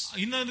else.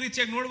 ಇನ್ನೊಂದು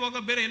ರೀತಿಯಾಗಿ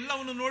ನೋಡುವಾಗ ಬೇರೆ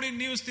ಎಲ್ಲವನ್ನು ನೋಡಿ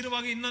ನೀವು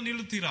ಸ್ಥಿರವಾಗಿ ಇನ್ನ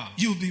ನಿಲ್ಲುತ್ತೀರಾ.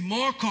 You will be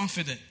more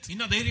confident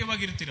ಇನ್ನ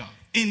ಧೈರ್ಯವಾಗಿರ್ತೀರಾ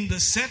in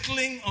the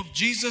settling of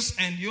Jesus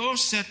and your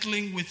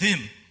settling with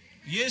him.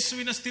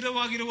 ಯೇಸುವಿನ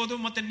ಸ್ಥಿರವಾಗಿರುವುದು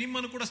ಮತ್ತೆ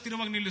ನಿಮ್ಮನ್ನು ಕೂಡ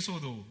ಸ್ಥಿರವಾಗಿ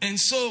ನಿಲ್ಲಿಸುವುದು. And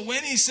so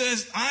when he says,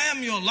 I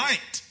am your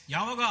light,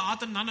 ಯಾವಾಗ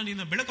ಆತನು ನಾನು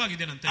ನಿನ್ನ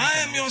ಬೆಳಕಾಗಿದ್ದೇನಂತೆ, I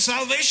am your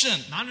salvation,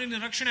 ನಾನು ನಿನ್ನ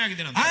ರಕ್ಷಣೆ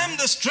ಆಗಿದ್ದೇನಂತೆ, I am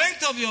the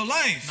strength of your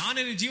life, ನಾನೇ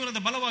ನಿನ್ನ ಜೀವನದ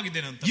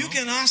ಬಲವಾಗಿದ್ದೇನಂತೆ, you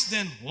can ask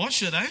then, what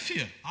should I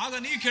fear? ಆಗ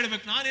ನೀವು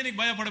ಕೇಳಬೇಕು, ನಾನೇನಿಗೆ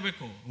ಭಯ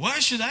ಪಡಬೇಕು, why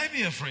should I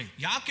be afraid?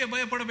 ಯಾಕೆ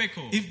ಭಯ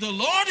ಪಡಬೇಕು? If the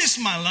Lord is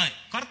my light,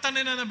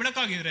 ಕರ್ತನೇ ನನ್ನ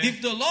ಬೆಳಕಾಗಿದ್ರೆ, if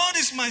the Lord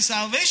is my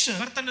salvation,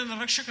 ಕರ್ತನೇ ನನ್ನ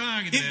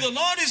ರಕ್ಷಕನಾಗಿದ್ರೆ, if the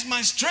Lord is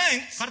my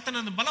strength, ಕರ್ತನೇ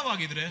ನನ್ನ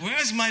ಬಲವಾಗಿದ್ರೆ, where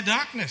is my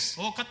darkness?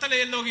 ಓ ಕತ್ತಲೆ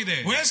ಎಲ್ಲೋಗಿದೆ,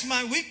 where is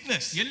my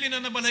weakness? ಎಲ್ಲಿ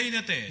ನನ್ನ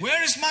ಬಲಹೀನತೆ,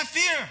 where is my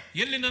fear?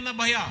 ಎಲ್ಲಿ ನನ್ನ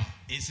ಭಯ?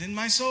 It's in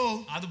my soul.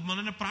 ಅದು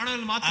ನನ್ನ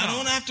ಪ್ರಾಣದಲ್ಲಿ ಮಾತ್ರ. I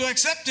don't have to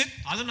accept it.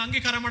 ಅದನ್ನು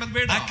ಅಂಗೀಕಾರ ಮಾಡೋದು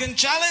ಬೇಡ. I can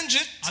challenge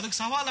it. ಅದಕ್ಕೆ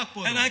ಸವಾಲು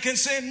ಹಾಕಬಹುದು. And I can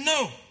say no.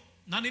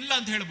 ನಾನು ಇಲ್ಲ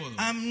ಅಂತ ಹೇಳ್ಬೋದು.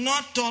 I'm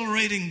not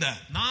tolerating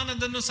that. ನಾನು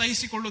ಅದನ್ನು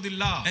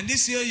ಸಹಿಸಿಕೊಳ್ಳುವುದಿಲ್ಲ. And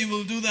this year you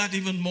will do that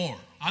even more.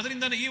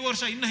 ಅದರಿಂದ ಈ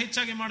ವರ್ಷ ಇನ್ನ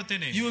ಹೆಚ್ಚಾಗಿ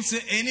ಮಾಡ್ತೇನೆ. You will say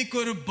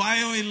enikuru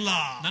bayo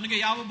illa. ನನಗೆ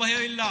ಯಾವ ಭಯ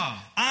ಇಲ್ಲ.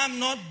 I'm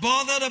not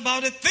bothered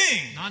about a thing.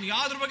 ನಾನು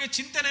ಯಾವ್ದ್ರ ಬಗ್ಗೆ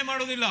ಚಿಂತನೆ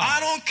ಮಾಡೋದಿಲ್ಲ. I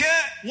don't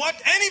care what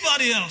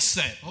anybody else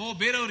said. ಓ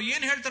ಬೇರೆಯವರು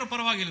ಏನು ಹೇಳ್ತಾರೋ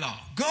ಪರವಾಗಿಲ್ಲ.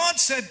 God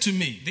said to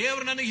me,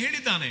 ದೇವರು ನನಗೆ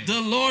ಹೇಳಿದ್ದಾನೆ,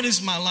 the Lord is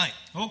my light.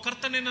 ಓ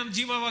ಕರ್ತನೇ ನನ್ನ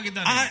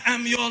ಜೀವವಾಗಿದ್ದಾನೆ. I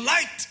am your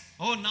light.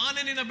 ಓ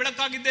ನಾನೇ ನಿನ್ನ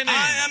ಬೆಳಕಾಗಿದ್ದೇನೆ.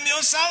 I am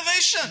your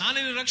salvation. ನಾನೇ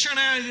ನಿನ್ನ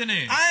ರಕ್ಷಣೆ ಆಗಿದ್ದೇನೆ.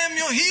 I am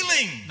your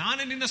healing.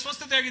 ನಾನೇ ನಿನ್ನ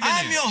ಸ್ವಸ್ಥತೆ ಆಗಿದ್ದೇನೆ.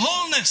 I am your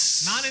wholeness.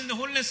 ನಾನೇ ನಿನ್ನ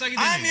wholeness I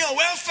ಆಗಿದ್ದೇನೆ. am your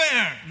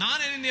welfare.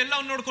 ನಾನೇ ನಿನ್ನ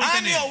ಎಲ್ಲವನ್ನು I am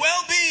ನೋಡ್ಕೊಳ್ತೇನೆ. your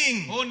well-being.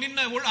 ಓ ನಿನ್ನ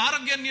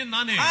ಆರೋಗ್ಯ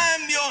ನಾನೇ. I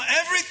am your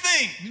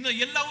everything. ನಿನ್ನ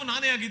ಎಲ್ಲವೂ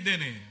ನಾನೇ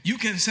ಆಗಿದ್ದೇನೆ. You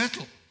can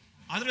settle.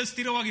 ಅದರಲ್ಲಿ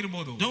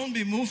ಸ್ಥಿರವಾಗಿರಬಹುದು. Don't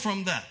be moved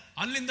from that.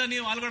 ಅಲ್ಲಿಂದ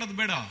ನೀವು ಅಲುಗಾಡೋದು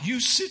ಬೇಡ. You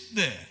sit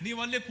there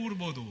ನೀವು ಅಲ್ಲೇ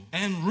ಕೂರ್ಬಹುದು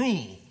and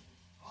rule.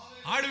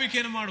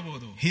 ಆಳ್ವಿಕೆಯನ್ನು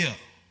ಮಾಡಬಹುದು Here.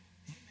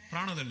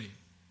 ಪ್ರಾಣದಲ್ಲಿ.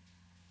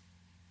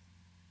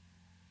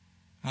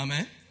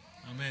 Amen.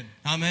 Amen.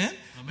 Amen.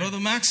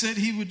 Brother Max said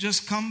he would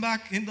just come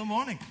back in the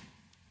morning.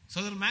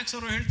 ಸೋದರ ಮ್ಯಾಕ್ಸ್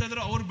ಅವರು ಹೇಳ್ತಾ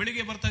ಇದ್ರು, ಅವರು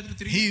ಬೆಳಿಗ್ಗೆ ಬರ್ತಾ ಇದ್ರು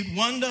ತಿರುಗಿ. He'd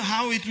wonder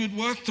how it would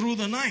work through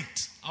the night.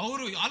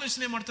 ಅವರು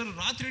ಆಲೋಚನೆ ಮಾಡ್ತಾರೆ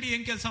ರಾತ್ರಿ ಇಡೀ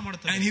ಹೆಂಗ್ ಕೆಲಸ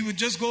ಮಾಡ್ತಾರೆ. And he would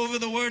just go over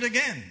the word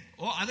again.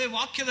 ಓ ಅದೇ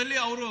ವಾಕ್ಯದಲ್ಲಿ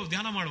ಅವರು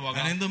ಧ್ಯಾನ ಮಾಡುವಾಗ.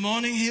 And in the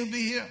morning he'll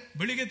be here.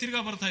 ಬೆಳಿಗ್ಗೆ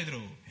ತಿರ್ಗಾ ಬರ್ತಾ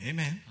ಇದ್ರು.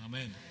 Amen.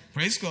 Amen.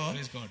 Praise God.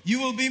 Praise God. You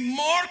will be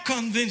more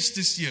convinced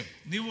this year.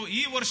 ನೀವು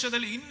ಈ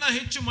ವರ್ಷದಲ್ಲಿ ಇನ್ನ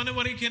ಹೆಚ್ಚು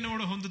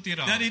ಮನವರಿಕೆಯನ್ನು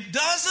ಹೊಂದುತ್ತೀರಾ. That it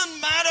doesn't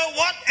matter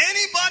what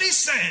anybody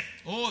said.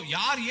 ಓ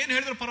ಯಾರು ಏನ್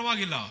ಹೇಳಿದ್ರು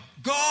ಪರವಾಗಿಲ್ಲ.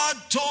 God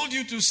told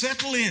you to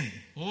settle in.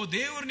 ಓ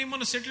ದೇವರು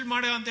ನಿಮ್ಮನ್ನು ಸೆಟಲ್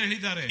ಮಾಡ ಅಂತ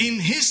ಹೇಳಿದ್ದಾರೆ. In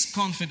his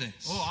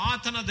confidence. ಓ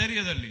ಆತನ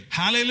ಧೈರ್ಯದಲ್ಲಿ.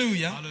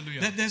 Hallelujah.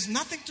 Hallelujah. That there's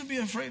nothing to be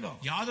afraid of.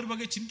 ಯಾವ್ದ್ರ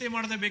ಬಗ್ಗೆ ಚಿಂತೆ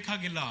ಮಾಡದೆ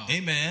ಬೇಕಾಗಿಲ್ಲ.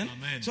 Amen.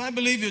 Amen. So I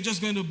believe you're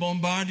just going to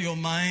bombard your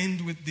mind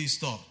with these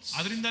thoughts.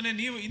 ಅದರಿಂದನೇ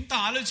ನೀವು ಇಂತ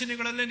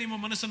ಆಲೋಚನೆಗಳಲ್ಲೇ ನಿಮ್ಮ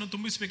ಮನಸ್ಸನ್ನು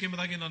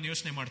ತುಂಬಿಸಬೇಕೆಂಬುದಾಗಿ ನಾನು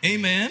ಯೋಚನೆ ಮಾಡ್ತೇನೆ.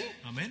 Amen.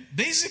 Amen.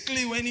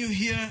 Basically when you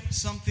hear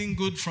something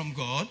good from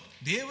God,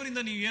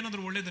 ದೇವರಿಂದ ನೀವು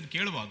ಏನಾದರೂ ಒಳ್ಳೆಯದನ್ನು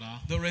ಕೇಳುವಾಗ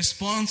the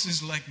response is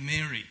like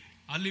Mary.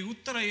 ಅಲ್ಲಿ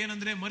ಉತ್ತರ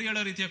ಏನಂದ್ರೆ ಮರಿಯಳ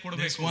ರೀತಿಯ There's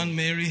ಕೊಡಬೇಕು. one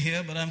Mary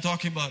here, but I'm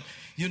talking about,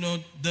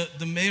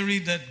 the Mary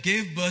that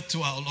gave birth to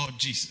our Lord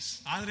Jesus.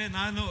 ಆದ್ರೆ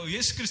ನಾನು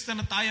ಯೇಸು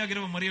ಕ್ರಿಸ್ತನ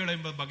ತಾಯಿಯಾಗಿರುವ ಮರಿಯಳ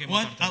ಎಂಬ ಬಗ್ಗೆ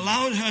What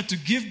allowed her to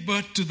give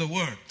birth to the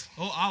word?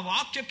 ಓ ಆ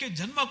ವಾಕ್ಯಕ್ಕೆ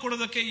ಜನ್ಮ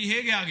ಕೊಡೋದಕ್ಕೆ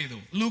ಹೇಗೆ ಆಗಿದು?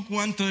 Luke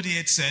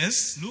 1:38 says,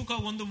 ಲೂಕ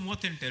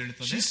 1:38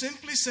 ಹೇಳ್ತದೆ, she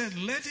simply said,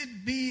 let it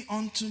be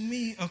unto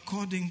me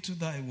according to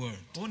thy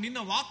word. ಓ ನಿನ್ನ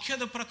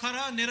ವಾಕ್ಯದ ಪ್ರಕಾರ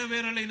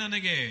ನೆರವೇರಲಿ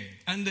ನನಗೆ.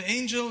 And the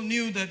angel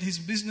knew that his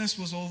business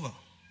was over.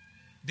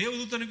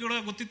 ದೇವದೂತನಿಗೆ ಕೂಡ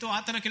ಗೊತ್ತಿತ್ತು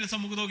ಆತನ ಕೆಲಸ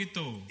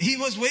ಮುಗಿದೋಗಿತ್ತು. He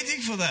was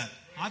waiting for that.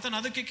 ಆತನ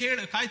ಅದಕ್ಕೆ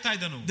ಕಾಯ್ತಾ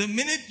ಇದ್ದನು. The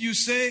minute you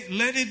say,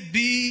 let it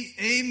be,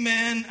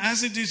 amen, as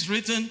it is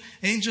written,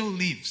 angel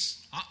leaves.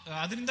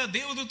 ಅದರಿಂದ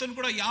ದೇವದೂತನು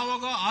ಕೂಡ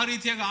ಯಾವಾಗ ಆ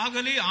ರೀತಿಯಾಗಿ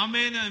ಆಗಲಿ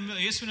ಆಮೇಲೆ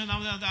ಯೇಸುವಿನ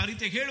ನಾಮದಲ್ಲಿ ಆ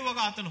ರೀತಿಯಾಗಿ ಹೇಳುವಾಗ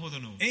ಆತನು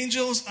ಹೋದನು.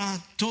 Angels are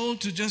told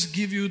to just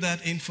give you that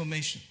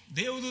information.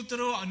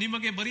 ದೇವದೂತರು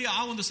ನಿಮಗೆ ಬರೀ ಆ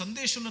ಒಂದು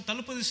ಸಂದೇಶವನ್ನು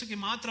ತಲುಪಿಸಕ್ಕೆ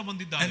ಮಾತ್ರ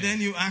ಬಂದಿದ್ದಾರೆ. And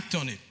then you act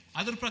on it.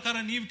 ಅದರ ಪ್ರಕಾರ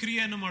ನೀವು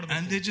ಕ್ರಿಯೆಯನ್ನು ಮಾಡಬೇಕು.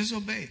 And they just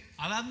obey.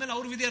 ಅದಾದ್ಮೇಲೆ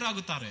ಅವರು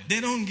ವಿಧೇಯರಾಗುತ್ತಾರೆ. They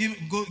don't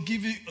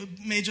give you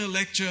major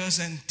lectures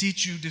and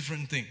teach you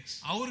different things.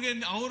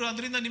 ಅವರು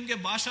ಅದರಿಂದ ನಿಮಗೆ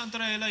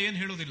ಭಾಷಾಂತರ ಎಲ್ಲ ಏನು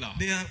ಹೇಳೋದಿಲ್ಲ.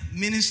 They are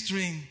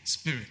ministering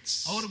spirits.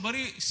 ಅವರು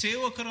ಬರೀ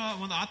ಸೇವಕರ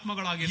ಒಂದು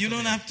ಆತ್ಮಗಳಾಗಿದ್ದಾರೆ. You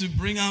don't have to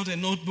bring out a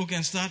notebook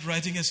and start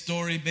writing a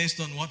story based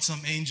on what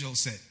some angel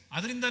said.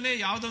 ಅದರಿಂದನೇ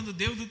ಯಾವುದೋ ಒಂದು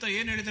ದೇವದೂತ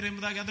ಏನ್ ಹೇಳಿದ್ದಾರೆ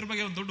ಎಂಬುದಾಗಿ ಅದ್ರ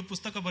ಬಗ್ಗೆ ಒಂದು ದೊಡ್ಡ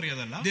ಪುಸ್ತಕ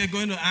ಬರೆಯೋದಲ್ಲ. They are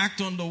going to act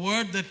on the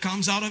word that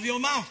comes out of your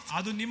mouth.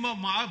 ಅದು ನಿಮ್ಮ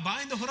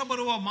ಬಾಯಿಂದ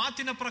ಹೊರಬರುವ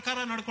ಮಾತಿನ ಪ್ರಕಾರ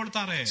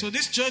ನಡ್ಕೊಳ್ತಾರೆ. So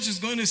this church is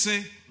going to say,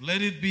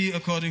 let it be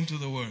according to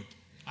the word.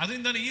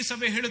 ಅದರಿಂದನೇ ಈ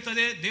ಸಭೆ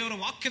ಹೇಳುತ್ತದೆ ದೇವರ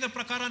ವಾಕ್ಯದ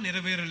ಪ್ರಕಾರ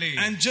ನೆರವೇರಲಿ.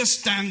 And just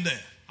stand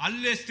there.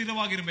 ಅಲ್ಲೇ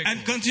ಸ್ಥಿರವಾಗಿರಬೇಕು.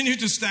 And continue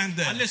to stand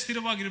there. ಅಲ್ಲೇ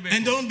ಸ್ಥಿರವಾಗಿರಬೇಕು.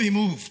 And don't be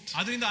moved.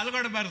 ಅದರಿಂದ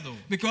ಅಲುಗಾಡಬಾರದು.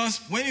 Because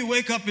when you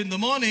wake up in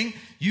the morning,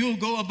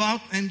 you'll go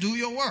about and do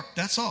your work.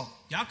 That's all.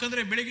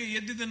 ಯಾಕಂದ್ರೆ ಬೆಳಿಗ್ಗೆ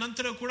ಎದ್ದಿದ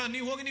ನಂತರ ಕೂಡ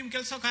ನೀವು ಹೋಗಿ ನಿಮ್ಮ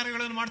ಕೆಲಸ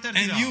ಕಾರ್ಯಗಳನ್ನು ಮಾಡ್ತಾ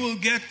ಇರ್ತೀರಾ. And you will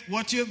get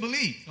what you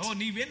believe.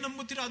 ನೀವೇನ್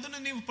ನಂಬುತ್ತೀರಾ ಅದನ್ನ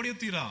ನೀವು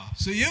ಪಡೆಯುತ್ತೀರಾ.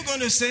 So you're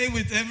going to say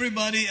with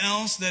everybody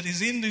else that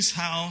is in this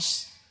house,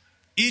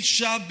 it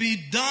shall be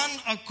done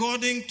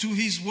according to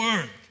his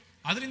word.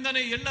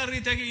 ಅದರಿಂದಾನೇ ಎಲ್ಲ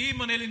ರೀತಿಯಾಗಿ ಈ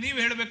ಮನೆಯಲ್ಲಿ ನೀವು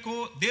ಹೇಳಬೇಕು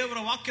ದೇವರ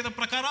ವಾಕ್ಯದ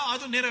ಪ್ರಕಾರ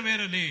ಅದು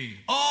ನೆರವೇರಲಿ.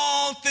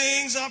 All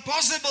things are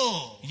possible.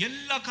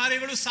 ಎಲ್ಲ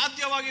ಕಾರ್ಯಗಳು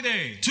ಸಾಧ್ಯವಾಗಿದೆ.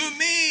 To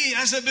me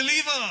as a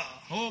believer.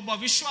 ಒಬ್ಬ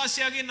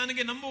ವಿಶ್ವಾಸಿಯಾಗಿ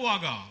ನನಗೆ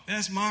ನಂಬುವಾಗ.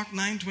 That's Mark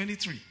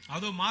 9:23.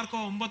 ಅದು Mark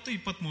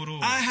 9:23.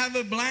 I have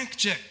a blank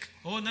check.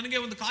 ನನಗೆ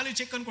ಒಂದು ಖಾಲಿ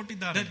ಚೆಕ್ ಅನ್ನು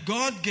ಕೊಟ್ಟಿದ್ದಾರೆ. That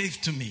God gave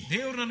to me.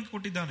 ದೇವರು ನನಗೆ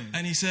ಕೊಟ್ಟಿದ್ದಾನೆ.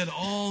 And he said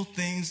all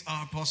things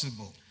are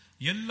possible.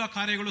 ಎಲ್ಲ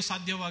ಕಾರ್ಯಗಳು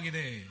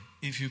ಸಾಧ್ಯವಾಗಿದೆ.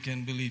 If you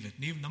can believe it.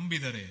 ನೀವು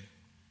ನಂಬಿದರೆ.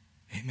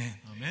 Amen.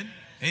 Amen.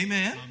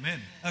 Amen. Amen.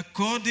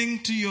 According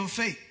to your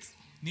faith.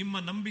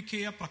 ನಿಮ್ಮ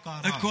ನಂಬಿಕೆಯ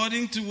ಪ್ರಕಾರ.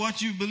 According to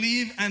what you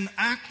believe and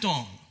act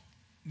on.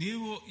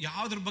 ನೀವು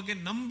ಯಾವುದರ ಬಗ್ಗೆ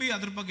ನಂಬಿ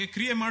ಅದರ ಬಗ್ಗೆ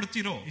ಕ್ರಿಯೆ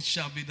ಮಾಡುತ್ತೀರೋ. It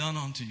shall be done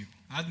unto you.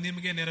 ಅದು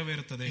ನಿಮಗೆ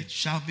ನೆರವೇರುತ್ತದೆ. It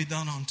shall be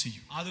done unto you.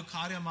 ಅದು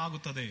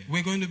ಕಾರ್ಯವಾಗುತ್ತದೆ.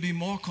 We're going to be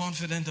more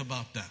confident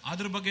about that.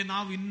 ಅದರ ಬಗ್ಗೆ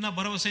ನಾವು ಇನ್ನ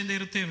ಭರವಸೆಯಿಂದ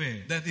ಇರುತ್ತೇವೆ.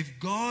 That if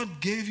God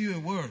gave you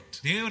a word,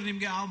 ದೇವರು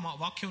ನಿಮಗೆ ಆ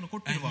ವಾಕ್ಯವನ್ನು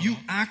ಕೊಟ್ಟಿರುವಾಗ, and you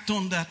act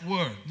on that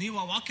word, ನೀವು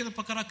ಆ ವಾಕ್ಯದ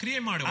ಪ್ರಕಾರ ಕ್ರಿಯೆ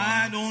ಮಾಡುವಾಗ,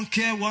 I don't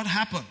care what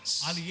happens.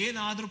 ಅಲ್ಲಿ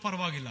ಏನಾದರೂ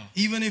ಪರವಾಗಿಲ್ಲ.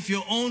 Even if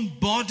your own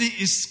body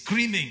is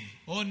screaming,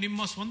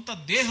 ನಿಮ್ಮ ಸ್ವಂತ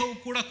ದೇಹವು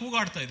ಕೂಡ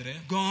ಕೂಗಾಡ್ತಾ ಇದ್ರೆ,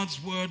 God's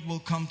word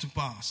will come to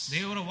pass.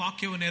 ದೇವರ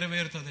ವಾಕ್ಯವು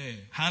ನೆರವೇರುತ್ತದೆ.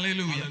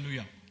 Hallelujah.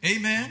 Hallelujah.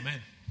 Amen.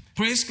 Amen.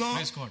 Praise God.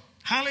 Praise God.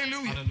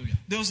 Hallelujah. Hallelujah.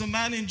 There was a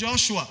man in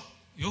Joshua.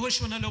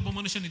 ಯೆಹೋಶುವನಲ್ಲಿ ಒಬ್ಬ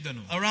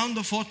ಮನುಷ್ಯನಿದ್ದನು. Around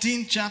the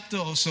 14th chapter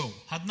or so.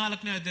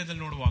 14ನೇ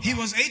ಅಧ್ಯಾಯದಲ್ಲಿ ನೋಡುವಾಗ, he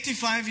was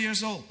 85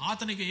 years old.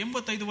 ಆತನಿಗೆ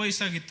 85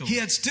 ವಯಸ್ಸಾಗಿತ್ತು. He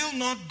had still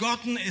not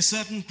gotten a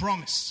certain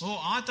promise.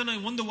 ಆತನ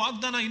ಒಂದು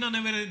ವಾಗ್ದಾನ ಇನ್ನೂ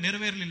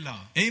ನೆರವೇರಲಿಲ್ಲ.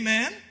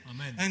 Amen.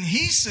 Amen. And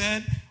he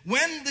said,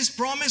 when this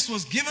promise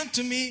was given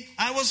to me,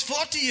 I was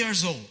 40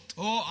 years old.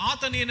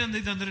 ಆತನ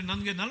ಏನಂದಿದ್ದಂದ್ರೆ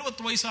ನನಗೆ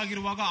 40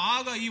 ವಯಸ್ಸಾಗಿರುವಾಗ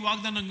ಆಗ ಈ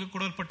ವಾಗ್ದಾನ ನನಗೆ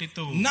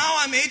ಕೊಡಲ್ಪಟ್ಟಿತ್ತು. Now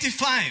I'm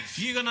 85.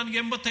 ಈಗ ನನಗೆ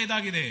 85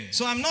 ಆಗಿದೆ.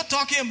 So I'm not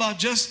talking about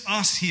just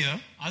us here.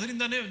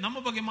 ಅದರಿಂದನೇ ನಮ್ಮ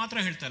ಬಗ್ಗೆ ಮಾತ್ರ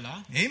ಹೇಳ್ತಾ ಇಲ್ಲ.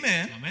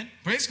 Amen. Amen.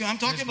 Praise God.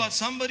 I'm talking about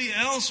somebody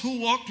else who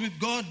walked with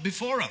God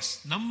before us.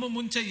 ನಮ್ಮ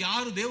ಮುಂಚೆ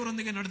ಯಾರು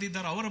ದೇವರೊಂದಿಗೆ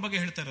ನಡೆದಿದ್ದಾರೋ ಅವರ ಬಗ್ಗೆ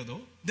ಹೇಳ್ತಾ ಇರೋದು.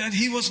 That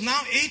he was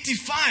now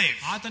 85.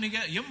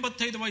 ಆತನಿಗೆ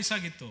 85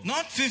 ವಯಸ್ಸಾಗಿತ್ತು.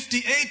 Not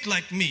 58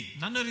 like me.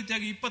 ನನ್ನ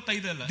ರೀತಿಯಾಗಿ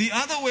 25 ಅಲ್ಲ. The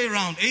other way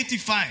around,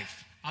 85.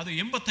 ಅದು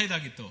 85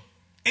 ಆಗಿತ್ತು.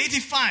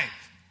 85.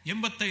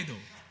 85.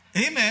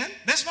 Amen.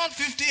 That's not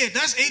 58.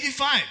 That's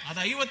 85.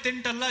 ಅದು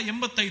 58 ಅಲ್ಲ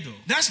 85.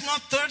 That's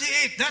not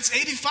 38. That's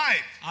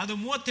 85. ಅದು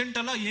 38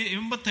 ಅಲ್ಲ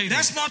 85.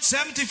 That's not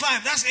 75.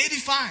 That's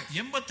 85.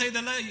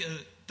 85 ಅಲ್ಲ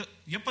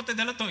 75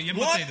 ಅಲ್ಲ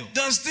 85. What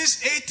does this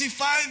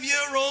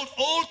 85-year-old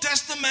Old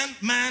Testament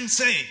man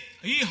say?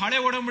 ಈ ಹಳೆ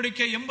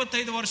ಒಡಂಬಡಿಕೆ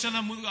 85 ವರ್ಷದ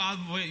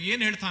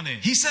ಏನ್ ಹೇಳ್ತಾನೆ?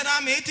 He said,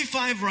 I'm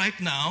 85 right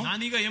now.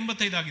 ನಾನೀಗ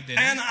 85 ಆಗಿದ್ದೇನೆ.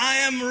 And I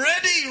am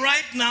ready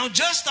right now,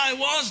 just I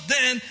was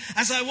then,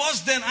 as I was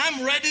then, I'm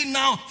ready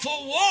now for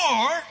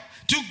war,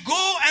 to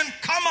go and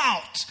come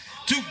out,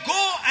 to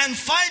go and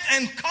fight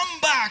and come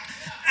back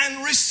and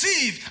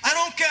receive. I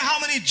don't care how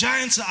many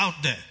giants are out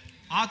there.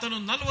 ಆತನು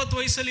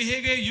 40 ವಯಸ್ಸಲ್ಲಿ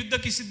ಹೇಗೆ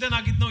ಯುದ್ಧಕ್ಕೆ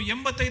ಸಿದ್ಧನಾಗಿದ್ನೋ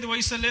 85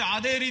 ವಯಸ್ಸಲ್ಲಿ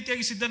ಅದೇ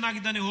ರೀತಿಯಾಗಿ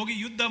ಸಿದ್ಧನಾಗಿದ್ದಾನೆ ಹೋಗಿ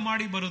ಯುದ್ಧ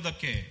ಮಾಡಿ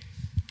ಬರುವುದಕ್ಕೆ.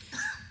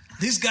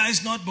 This guy is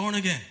not born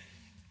again.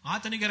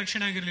 ಆತನಿಗೆ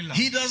ರಕ್ಷಣೆ ಆಗಿರಲಿಲ್ಲ.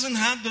 He doesn't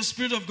have the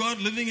Spirit of God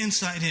living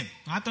inside him.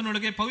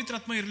 ಆತನೊಳಗೆ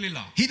ಪವಿತ್ರಾತ್ಮ ಇರಲಿಲ್ಲ.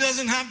 He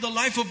doesn't have the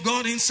life of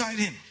God inside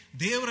him.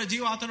 ದೇವರ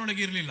ಜೀವ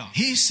ಆತನೊಳಗೆ ಇರಲಿಲ್ಲ.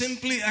 He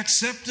simply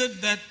accepted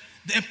that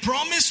a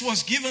promise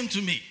was given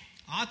to me.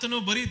 ಆತನು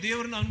ಬರೀ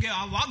ದೇವರು ನನಗೆ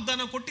ಆ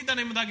ವಾಗ್ದಾನ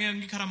ಕೊಟ್ಟಿದ್ದಾನೆ ಎಂಬುದಾಗಿ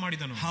ಅಂಗೀಕಾರ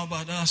ಮಾಡಿದನು. How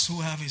about us who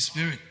have his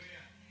spirit?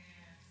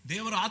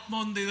 ದೇವರ ಆತ್ಮ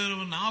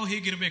ಹೊಂದಿದವರು ನಾವು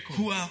ಹೇಗಿರಬೇಕು?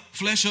 Who are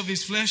flesh of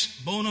his flesh,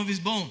 bone of his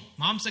bone.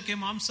 ಮಾಂಸಕ್ಕೆ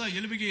ಮಾಂಸ,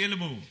 ಎಲುಬಿಗೆ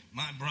ಎಲುಬು.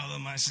 My brother,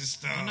 my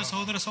sister. ನನ್ನ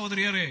ಸಹೋದರ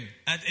ಸಹೋದರಿಯರೇ,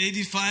 at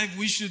 85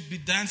 we should be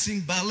dancing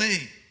ballet.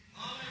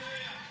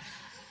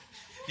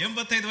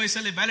 85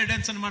 ವಯಸ್ಸಲ್ಲಿ ಬ್ಯಾಲೆ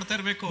ಡ್ಯಾನ್ಸ್ ಅನ್ನು ಮಾಡ್ತಾ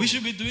ಇರಬೇಕು. We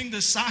should be doing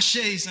the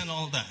sachets and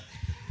all that.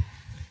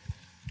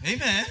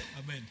 Amen.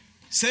 Amen.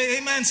 Say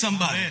amen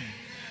somebody. Amen.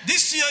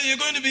 This year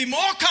you're going to be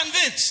more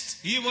convinced.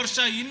 ಈ ವರ್ಷ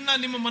ಇನ್ನ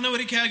ನಿಮ್ಮ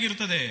ಮನವರಿಕೆ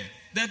ಆಗಿರುತ್ತದೆ.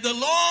 That the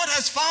Lord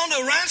has found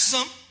a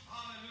ransom.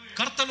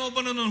 ಕರ್ತನು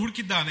ಒಬ್ಬನನ್ನು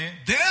ಹುಡುಕಿದ್ದಾನೆ.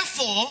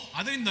 Therefore,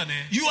 ಅದರಿಂದನೇ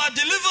you are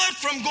delivered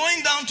from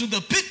going down to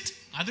the pit.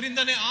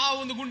 ಅದರಿಂದನೇ ಆ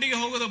ಒಂದು ಗುಂಡಿಗೆ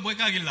ಹೋಗೋದು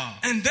ಬೇಕಾಗಿಲ್ಲ.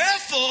 And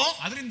therefore,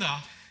 ಅದರಿಂದ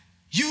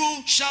you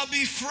shall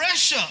be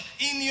fresher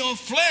in your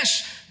flesh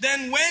than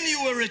when you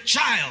were a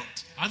child.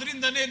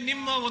 ಅದರಿಂದನೇ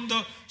ನಿಮ್ಮ ಒಂದು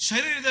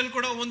ಶರೀರದಲ್ಲಿ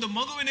ಕೂಡ ಒಂದು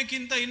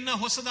ಮಗುವಿನಕ್ಕಿಂತ ಇನ್ನ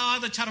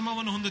ಹೊಸದಾದ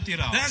ಚರ್ಮವನ್ನು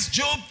ಹೊಂದುತ್ತೀರಾ. That's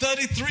Job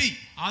 33.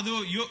 ಅದು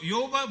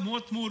ಯೋಬ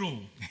 33.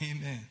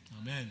 Amen.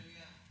 Amen.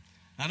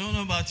 I don't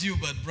know about you,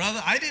 but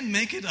brother, I didn't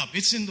make it up.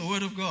 It's in the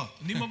Word of God.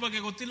 ನಿಮ್ಮ ಬಗ್ಗೆ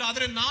ಗೊತ್ತಿಲ್ಲ,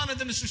 ಆದ್ರೆ ನಾನು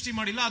ಅದನ್ನು ಸೃಷ್ಟಿ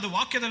ಮಾಡಿಲ್ಲ, ಅದು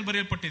ವಾಕ್ಯದಲ್ಲಿ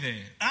ಬರೆಯಲ್ಪಟ್ಟಿದೆ.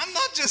 I'm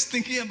not just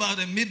thinking about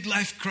a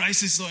midlife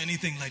crisis or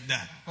anything like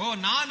that.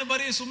 ನಾನು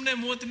ಬರೀ ಸುಮ್ಮನೆ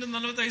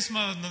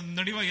 30-40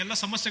 ನಡೆಯುವ ಎಲ್ಲ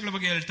ಸಮಸ್ಯೆಗಳ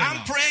ಬಗ್ಗೆ ಹೇಳ್ತಾ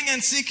ಇಲ್ಲ. I'm praying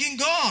and seeking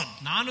God.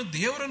 ನಾನು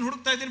ದೇವರನ್ನು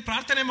ಹುಡುಕ್ತಾ ಇದ್ದೀನಿ,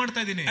 ಪ್ರಾರ್ಥನೆ ಮಾಡ್ತಾ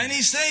ಇದ್ದೀನಿ. And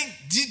he's saying,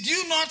 did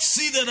you not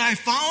see that I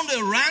found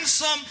a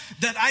ransom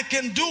that I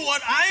can do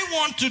what I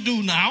want to do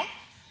now?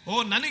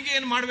 ನನಗೆ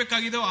ಏನ್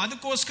ಮಾಡ್ಬೇಕಾಗಿದೋ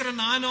ಅದಕ್ಕೋಸ್ಕರ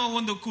ನಾನು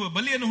ಒಂದು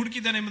ಬಲಿಯನ್ನು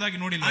ಹುಡುಕಿದ್ದೇನೆ ಎಂಬುದಾಗಿ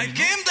ನೋಡಿಲ್ಲ. I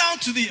came down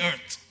to the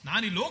earth.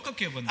 ನಾನು ಈ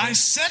ಲೋಕಕ್ಕೆ ಬಂದೆ. I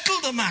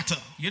settled the matter.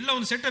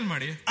 ಎಲ್ಲವನ್ನು ಸೆಟಲ್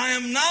ಮಾಡಿ I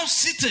am now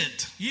seated.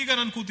 ಈಗ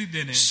ನಾನು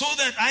ಕೂತಿದ್ದೇನೆ. So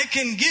that I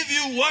can give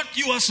you what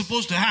you are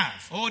supposed to have.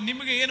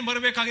 ನಿಮಗೆ ಏನು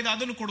ಬರಬೇಕಾಗಿದೆ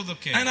ಅದನ್ನು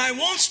ಕೊಡೋದಕ್ಕೆ. And I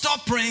won't stop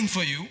praying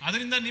for you.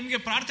 ಅದರಿಂದ ನಿಮಗೆ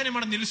ಪ್ರಾರ್ಥನೆ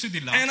ಮಾಡೋದು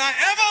ನಿಲ್ಲಿಸುವುದಿಲ್ಲ. And I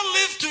ever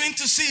live to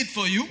intercede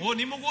for you.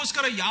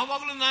 ನಿಮಗೋಸ್ಕರ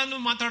ಯಾವಾಗಲೂ ನಾನು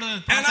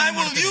ಮಾತಾಡೋದು. And I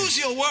will use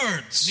your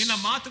words. ನಿನ್ನ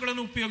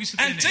ಮಾತುಗಳನ್ನು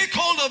ಉಪಯೋಗಿಸುತ್ತೇನೆ. And take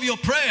hold of your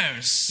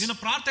prayers. ನಿನ್ನ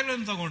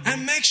ಪ್ರಾರ್ಥನೆಗಳನ್ನು ತಗೊಂಡು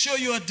and make sure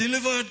you are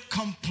delivered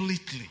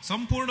completely.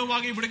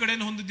 ಸಂಪೂರ್ಣವಾಗಿ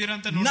ಬಿಡುಗಡೆಯನ್ನು ಹೊಂದಿದ್ದೀರಾ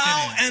ಅಂತ ನೋಡ್ತೇನೆ.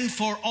 Now and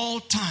for all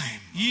time.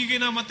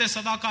 ಈಗಿನ ಮತ್ತೆ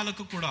ಸದಾ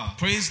ಕಾಲಕ್ಕೂ ಕೂಡ.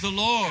 Praise the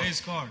Lord.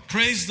 Praise God.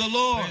 Praise the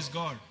Lord. Praise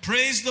God.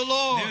 Praise the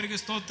Lord. ದೇವರಿಗೆ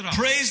ಸ್ತೋತ್ರ.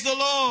 Praise the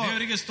Lord.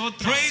 ದೇವರಿಗೆ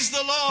ಸ್ತೋತ್ರ. Praise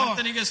the Lord.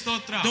 ಕರ್ತನಿಗೆ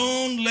ಸ್ತೋತ್ರ.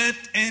 Don't let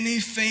any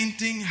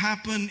fainting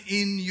happen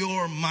in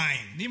your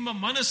mind. ನಿಮ್ಮ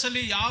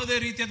ಮನಸ್ಸಲ್ಲಿ ಯಾವುದೇ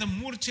ರೀತಿಯಾದ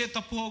ಮೂರ್ಛೆ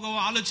ತಪ್ಪು ಹೋಗುವ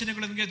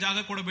ಆಲೋಚನೆಗಳಿಗೆ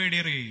ಜಾಗ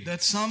ಕೊಡಬೇಡಿರಿ.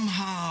 That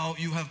somehow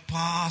you have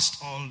passed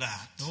all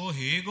that.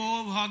 ಹೇಗೋ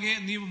ಹಾಗೆ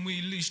ನೀವು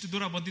ಇಲ್ಲಿ ಇಷ್ಟು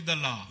ದೂರ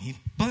ಬಂದಿದ್ದಲ್ಲ.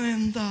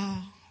 ಇಪ್ಪಂದ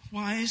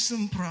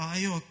ವಯಸ್ಸು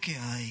ಪ್ರಾಯಕ್ಕೆ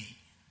ಆಯಿ.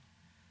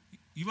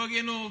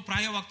 ಇವಾಗೇನು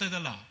ಪ್ರಾಯವಾಗ್ತಾ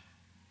ಇದಲ್ಲ.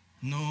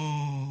 ನೋ,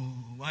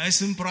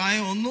 ವಯಸ್ಸಿನ ಪ್ರಾಯ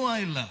ಒಂದೂ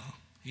ಆಗಿಲ್ಲ.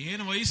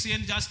 ಏನು ವಯಸ್ಸು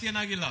ಏನು ಜಾಸ್ತಿ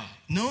ಏನಾಗಿಲ್ಲ.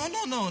 No.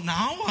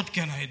 Now what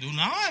can I do?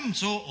 Now I'm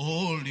so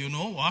old, you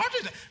know. What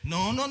is that?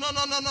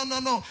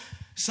 No.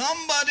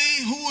 Somebody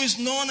who is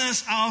known as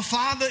our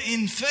father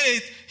in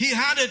faith, he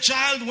had a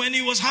child when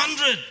he was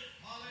 100.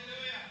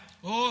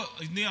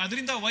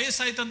 ಅದರಿಂದ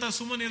ವಯಸ್ಸಾಯ್ತಂತ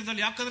ಸುಮ್ಮನೆ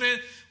ಇರದಲ್ಲಿ. ಯಾಕಂದ್ರೆ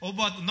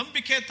ಒಬ್ಬ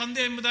ನಂಬಿಕೆ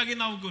ತಂದೆ ಎಂಬುದಾಗಿ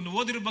ನಾವು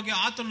ಓದಿರೋ ಬಗ್ಗೆ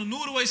ಆತನು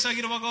 100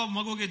 ವಯಸ್ಸಾಗಿರುವಾಗ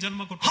ಮಗುವಿಗೆ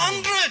ಜನ್ಮ ಕೊಟ್ಟ.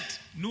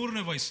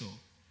 100ನೇ ವಯಸ್ಸು.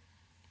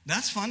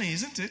 That's funny,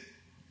 isn't it?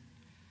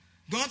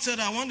 God said,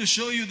 I want to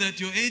show you that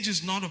your age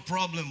is not a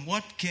problem.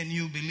 What can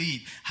you believe?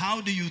 How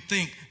do you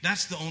think?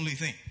 That's the only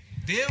thing.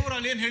 ದೇವರು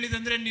ಅಲ್ಲಿ ಏನ್ ಹೇಳಿದೆ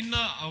ಅಂದ್ರೆ ನಿನ್ನ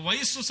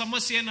ವಯಸ್ಸು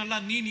ಸಮಸ್ಯೆ ಏನಲ್ಲ,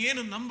 ನೀನ್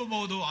ಏನು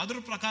ನಂಬಬಹುದು ಅದ್ರ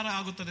ಪ್ರಕಾರ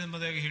ಆಗುತ್ತದೆ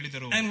ಎಂಬುದಾಗಿ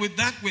ಹೇಳಿದರು. And with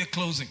that we are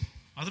closing.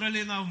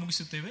 ಅದರಲ್ಲಿ ನಾವು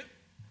ಮುಗಿಸುತ್ತೇವೆ.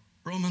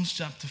 Romans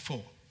chapter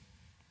 4.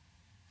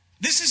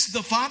 This is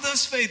the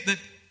Father's faith that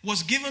was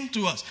given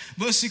to us.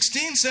 Verse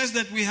 16 says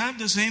that we have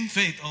the same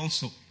faith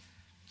also.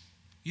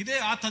 ಇದೇ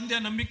ಆ ತಂದೆಯ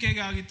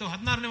ನಂಬಿಕೆಗೆ ಆಗಿತ್ತು.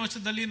 16ನೇ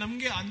ವರ್ಷದಲ್ಲಿ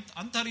ನಮಗೆ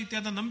ಅಂತ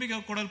ರೀತಿಯಾದ ನಂಬಿಕೆ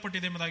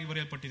ಕೊಡಲ್ಪಟ್ಟಿದೆ ಎಂಬುದಾಗಿ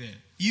ಬರೆಯಲ್ಪಟ್ಟಿದೆ.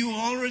 You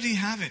already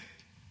have it.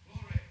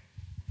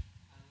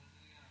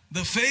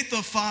 The faith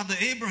of Father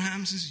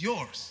Abraham's is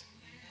yours.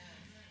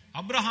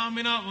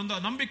 ಅಬ್ರಹಾಮಿನ ಒಂದು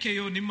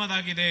ನಂಬಿಕೆಯು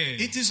ನಿಮ್ಮದಾಗಿದೆ.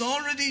 It is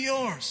already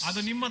yours. ಅದು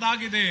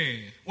ನಿಮ್ಮದಾಗಿದೆ.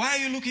 Why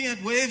are you looking at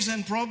waves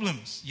and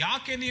problems?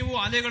 ಯಾಕೆ ನೀವು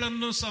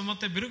ಅಲೆಗಳನ್ನು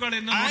ಮತ್ತೆ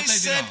ಬಿರುಗಾಳಿಯನ್ನು ನೋಡ್ತಾ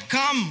ಇದ್ದೀರಾ? I said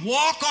come,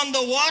 walk on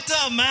the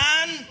water,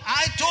 man.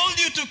 I told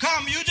you to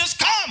come. You just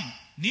come.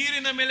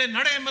 ನೀರಿನ ಮೇಲೆ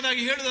ನಡೆ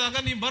ಎಂಬುದಾಗಿ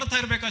ಹೇಳಿದಾಗ ನೀವು ಬರ್ತಾ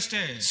ಇರಬೇಕಷ್ಟೇ.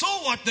 So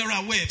what, there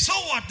are waves. So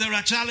what, there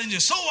are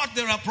challenges. So what,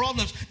 there are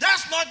problems.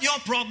 That's not your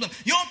problem.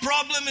 Your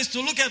problem is to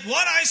look at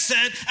what I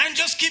said and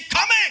just keep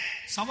coming.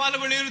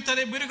 ಸವಾಲುಗಳು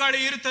ಇರುತ್ತದೆ, ಬಿರುಗಾಳಿ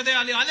ಇರುತ್ತದೆ,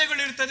 ಅಲ್ಲಿ ಅಲೆಗಳು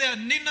ಇರುತ್ತದೆ.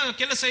 ನಿನ್ನ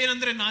ಕೆಲಸ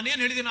ಏನಂದ್ರೆ ನಾನೇನ್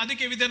ಹೇಳಿದ್ದೀನಿ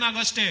ಅದಕ್ಕೆ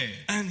ವಿಧೇಯನಾಗಷ್ಟೇ.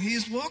 And he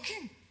is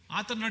walking.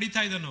 ಆತ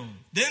ನಡೀತಾ ಇದ್ದನು.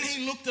 Then he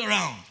looked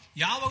around.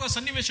 ಯಾವಾಗ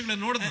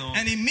ಸನ್ನಿವೇಶಗಳನ್ನು ನೋಡಿದ್ನು,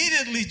 and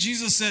immediately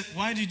Jesus said,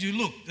 why did you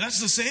look? That's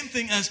the same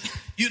thing as,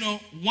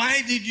 why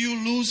did you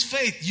lose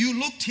faith? You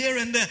looked here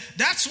and there.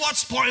 That's what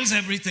spoils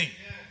everything.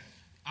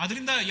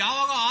 ಅದರಿಂದ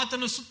ಯಾವಾಗ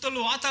ಆತನು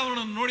ಸುತ್ತಲೂ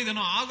ವಾತಾವರಣ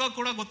ನೋಡಿದನೋ ಆಗ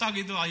ಕೂಡ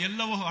ಗೊತ್ತಾಗಿದ್ದು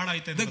ಎಲ್ಲವೂ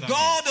ಹಾಳಾಯಿತು. The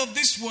God of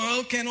this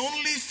world can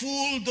only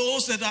fool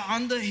those that are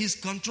under his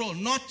control,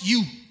 not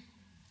you.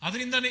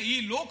 ಅದರಿಂದನೇ ಈ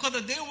ಲೋಕದ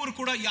ದೇವರು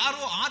ಕೂಡ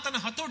ಯಾರು ಆತನ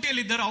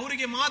ಹತೋಟಿಯಲ್ಲಿದ್ದಾರೆ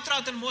ಅವರಿಗೆ ಮಾತ್ರ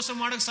ಆತನ ಮೋಸ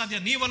ಮಾಡಕ್ಕೆ ಸಾಧ್ಯ,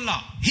 ನೀವಲ್ಲ.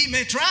 He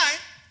may try.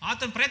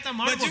 ಆತನ ಪ್ರಯತ್ನ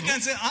ಮಾಡಬಹುದು. But you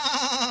can say,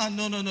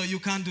 no, you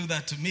can't do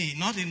that to me.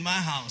 Not in my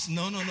house.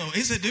 No.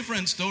 It's a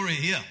different story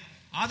here.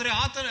 ಆದ್ರೆ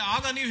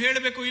ಆಗ ನೀವು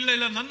ಹೇಳಬೇಕು,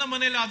 ಇಲ್ಲ ನನ್ನ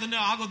ಮನೆಯಲ್ಲಿ ಅದನ್ನ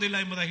ಆಗೋದಿಲ್ಲ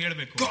ಎಂಬುದಾಗಿ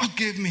ಹೇಳಬೇಕು. God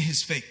gave me his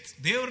faith.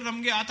 ದೇವರು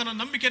ನಮಗೆ ಆತನ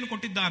ನಂಬಿಕೆಯನ್ನು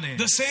ಕೊಟ್ಟಿದ್ದಾನೆ.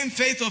 The same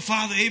faith of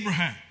Father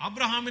Abraham.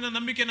 ಅಬ್ರಹಾಮಿನ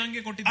ನಂಬಿಕೆ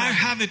ನನಗೆ ಕೊಟ್ಟಿದ್ದಾನೆ. I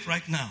have it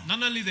right now.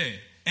 ನನ್ನಲ್ಲಿದೆ.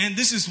 And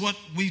this is what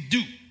we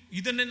do.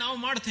 ಇದನ್ನೇ ನಾವು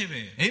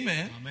ಮಾಡ್ತೇವೆ.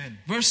 Amen. Amen.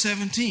 Verse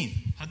 17.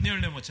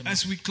 17ನೇ ವಚನ.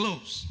 As we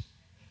close.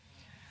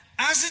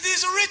 As it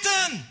is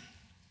written.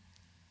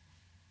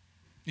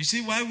 You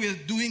see why we are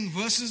doing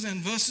verses and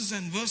verses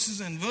and verses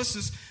and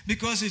verses?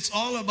 Because it's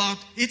all about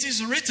it is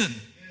written.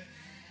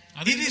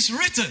 It is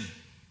written.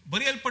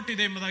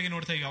 ಬರೆಯಲ್ಪಟ್ಟಿದೆ ಎಂಬುದಾಗಿ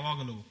ನೋಡ್ತಾ ಈಗ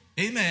ಯಾವಾಗಲೂ.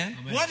 Amen.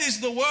 What is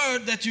the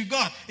word that you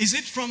got? Is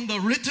it from the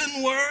written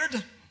word?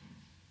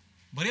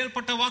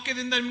 ಬರೆಯಲ್ಪಟ್ಟ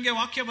ವಾಕ್ಯದಿಂದ ನಿಮಗೆ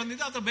ವಾಕ್ಯ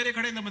ಬಂದಿದೆ ಅಥವಾ ಬೇರೆ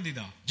ಕಡೆಯಿಂದ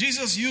ಬಂದಿದೆ?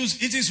 Jesus used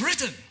it is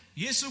written.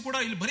 ಯೇಸು ಕೂಡ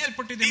ಇಲ್ಲಿ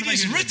ಬರೆಯಲ್ಪಟ್ಟಿದೆ. It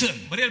is written.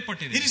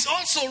 ಬರೆಯಲ್ಪಟ್ಟಿದೆ. It is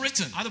also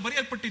written. ಅದು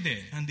ಬರೆಯಲ್ಪಟ್ಟಿದೆ.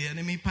 And the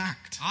enemy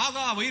packed. ಆಗ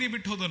ವೈರಿ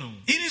ಬಿಟ್ಟು ಹೋದನು.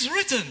 It is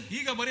written.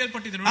 ಈಗ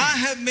ಬರೆಯಲ್ಪಟ್ಟಿದೆ ನೋಡಿ. I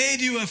have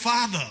made you a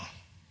father.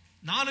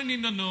 ನಾನು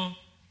ನಿನ್ನನ್ನು.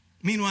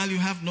 Meanwhile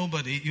you have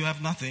nobody, you have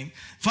nothing.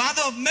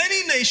 Father of many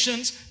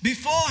nations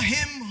before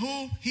him who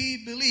he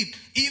believed.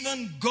 Even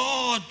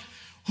God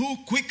who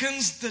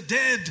quickens the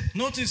dead.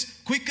 Notice,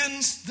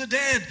 quickens the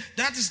dead.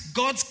 That is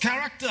God's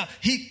character.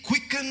 He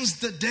quickens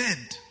the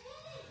dead.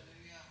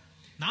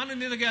 ನಾನು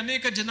ನಿನಗೆ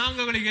ಅನೇಕ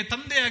ಜನಾಂಗಗಳಿಗೆ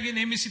ತಂದೆಯಾಗಿ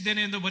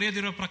ನೇಮಿಸಿದ್ದೇನೆ ಎಂದು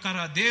ಬರೆಯದಿರುವ ಪ್ರಕಾರ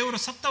ದೇವರು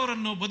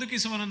ಸತ್ತವರನ್ನು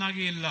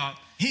ಬದುಕಿಸುವವನಾಗಿ ಇಲ್ಲ.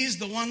 He is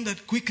the one that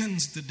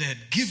quickens the dead,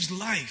 gives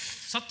life.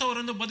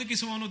 ಸತ್ತವರನ್ನು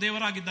ಬದುಕಿಸುವವನು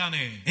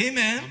ದೇವರಾಗಿದ್ದಾನೆ.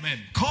 Amen.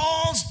 Amen.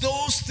 Calls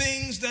those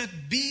things that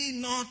be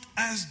not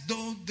as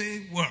though they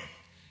were.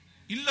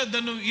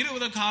 ಇಲ್ಲದನ್ನು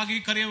ಇರುವುದಕ್ಕಾಗಿ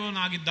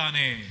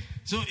ಕರೆಯುವವನಾಗಿದ್ದಾನೆ.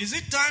 So is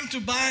it time to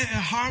buy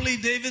a Harley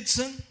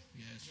Davidson?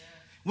 Yes.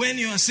 When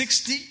you are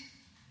 60?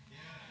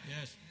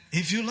 Yes.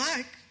 If you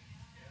like.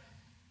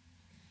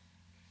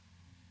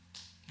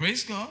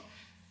 Praise God.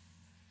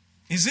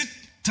 Is it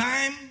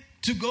time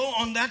to go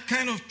on that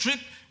kind of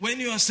trip when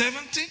you are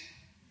 70?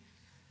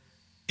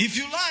 If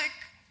you like.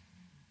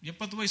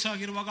 70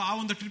 ವಯಸ್ಸಾಗಿರುವಾಗ ಆ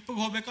ಒಂದು ಟ್ರಿಪ್ಗೆ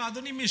ಹೋಗಬೇಕಾ,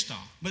 ಅದು ನಿಮ್ಮ ಇಷ್ಟ.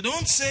 But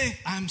don't say,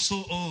 I'm so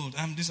old,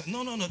 I'm this.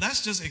 No,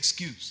 that's just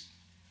excuse.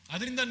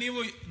 ಅದರಿಂದ ನೀವು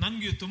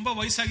ನನ್ಗೆ ತುಂಬಾ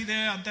ವಯಸ್ಸಾಗಿದೆ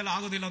ಅಂತೆಲ್ಲ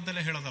ಆಗೋದಿಲ್ಲ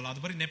ಅಂತೆಲ್ಲ ಹೇಳೋದಲ್ಲ,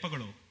 ಅದು ಬರೀ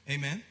ನೆಪಗಳು.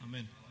 Amen.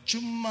 Amen.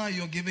 Chumma,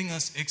 you're giving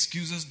us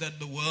excuses that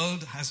the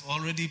world has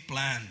already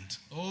planned.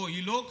 ಈ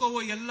ಲೋಕವು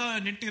ಎಲ್ಲ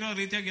ನೆಟ್ಟಿರೋ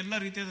ರೀತಿಯಾಗಿ ಎಲ್ಲ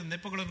ರೀತಿಯಾದ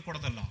ನೆಪಗಳನ್ನು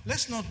ಕೊಡೋದಲ್ಲ.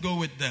 Let's not go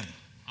with them.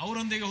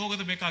 ಅವರೊಂದಿಗೆ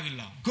ಹೋಗೋದು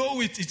ಬೇಕಾಗಿಲ್ಲ. Go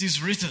with it is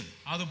written.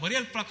 ಅದು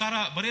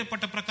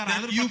ಬರೆಯಲ್ಪಟ್ಟ ಪ್ರಕಾರ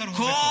ಅದರ You ಪ್ರಕಾರ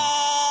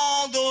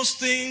call those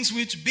things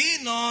which be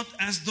not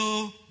as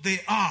though they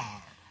are.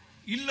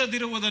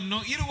 ಇಲ್ಲದಿರುವುದನ್ನು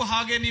ಇರುವ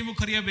ಹಾಗೆ ನೀವು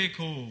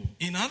ಕರೆಯಬೇಕು.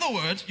 In other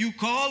words, you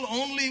call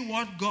only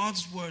what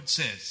God's word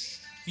says.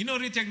 ಇನ್ನೋ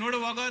ರೀತಿಯಾಗಿ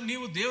ನೋಡುವಾಗ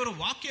ನೀವು ದೇವರ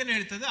ವಾಕ್ಯನ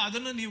ಹೇಳ್ತದೆ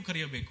ಅದನ್ನು ನೀವು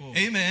ಕರೆಯಬೇಕು.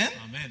 Amen.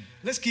 Amen.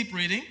 Let's keep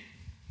reading.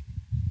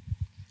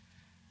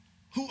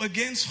 Who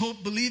against hope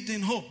believed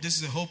in hope. This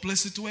is a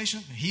hopeless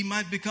situation. He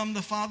might become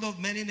the father of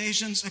many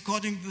nations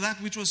according to that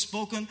which was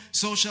spoken.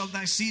 So shall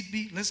thy seed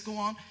be. Let's go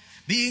on.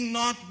 Being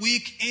not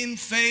weak in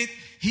faith,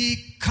 he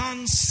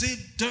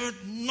considered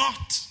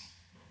not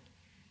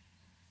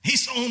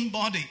his own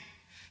body.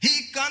 He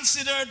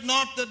considered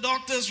not the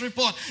doctor's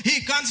report. He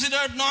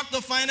considered not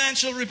the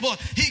financial report.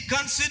 He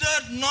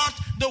considered not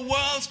the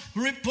world's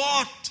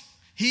report.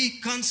 He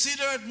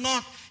considered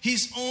not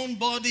his own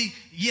body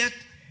yet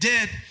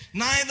dead.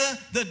 Neither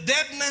the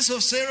deadness of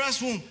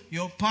Sarah's womb.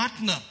 Your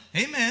partner.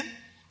 Amen.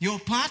 Your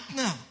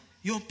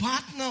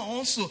partner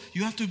also.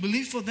 You have to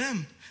believe for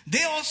them.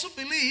 They also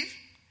believe.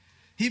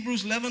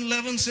 Hebrews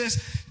 11:11 says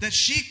that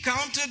she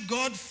counted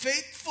God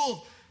faithful.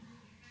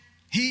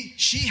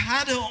 She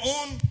had her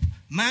own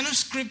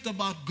manuscript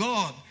about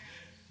God.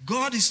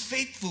 God is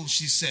faithful,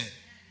 she said.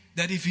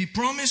 That if he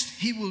promised,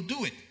 he will do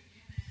it.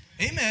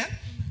 Amen.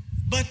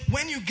 But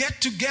when you get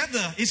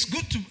together, it's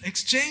good to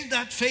exchange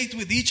that faith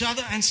with each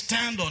other and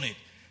stand on it.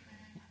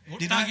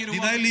 Did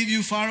I leave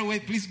you far away?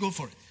 Please go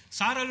for it.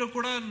 ಸಾರಲು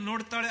ಕೂಡ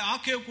ನೋಡ್ತಾಳೆ,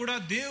 ಆಕೆಯು ಕೂಡ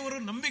ದೇವರು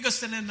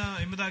ನಂಬಿಗಸ್ತನೆನ್ನ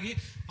ಎಂಬುದಾಗಿ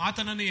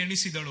ಆತನನ್ನು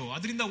ಎಣಿಸಿದಳು.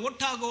 ಅದರಿಂದ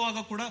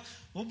ಒಟ್ಟಾಗುವಾಗ ಕೂಡ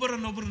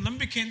ಒಬ್ಬರನ್ನೊಬ್ಬರು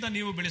ನಂಬಿಕೆಯಿಂದ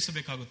ನೀವು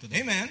ಬೆಳೆಸಬೇಕಾಗುತ್ತದೆ.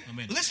 Amen.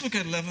 Amen. Let's look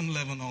at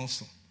 11:11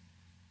 also.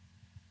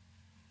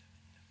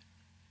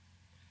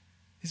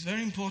 It's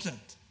very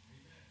important.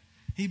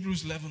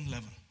 Hebrews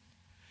 11:11.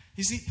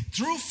 You see,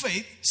 through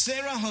faith,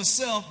 Sarah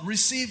herself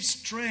received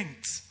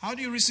strength. How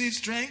do you receive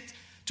strength?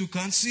 To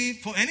conceive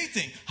for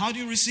anything. How do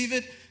you receive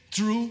it?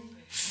 Through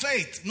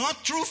faith. Not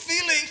through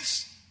feelings.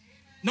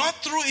 Not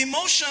through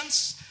emotions.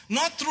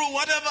 Not through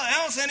whatever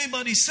else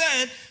anybody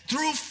said.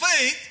 Through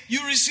faith, you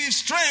receive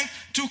strength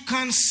to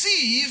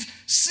conceive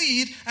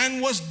seed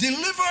and was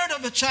delivered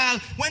of a child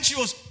when she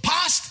was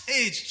past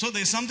age. So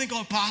there's something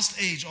called past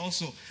age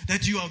also.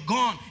 That you are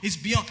gone. It's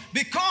beyond.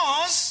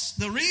 Because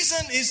the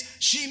reason is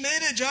she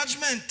made a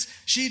judgment.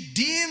 She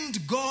deemed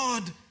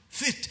God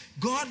fit.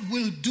 God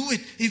will do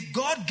it. If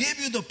God gave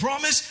you the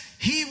promise,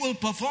 he will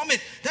perform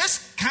it. That's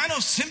kind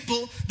of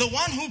simple. The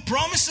one who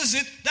promises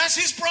it, that's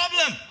his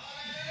problem.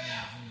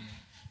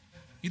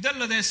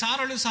 ಇದಲ್ಲದೆ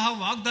ಸಾರಳು ಸಹ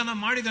ವಾಗ್ದಾನ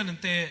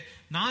ಮಾಡಿದನಂತೆ,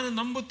 ನಾನು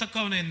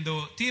ನಂಬುತ್ತಕ್ಕವನೆಂದು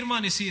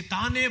ತೀರ್ಮಾನಿಸಿ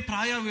ತಾನೇ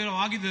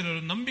ಪ್ರಾಯವಾಗಿದ್ದರೂ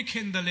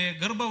ನಂಬಿಕೆಯಿಂದಲೇ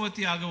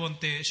ಗರ್ಭವತಿ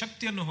ಆಗುವಂತೆ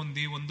ಶಕ್ತಿಯನ್ನು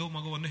ಹೊಂದಿ ಒಂದು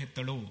ಮಗುವನ್ನು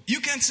ಹೆತ್ತಳು. You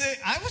can say,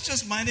 I was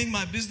just minding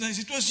my business.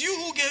 It was you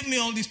who gave me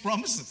all these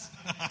promises.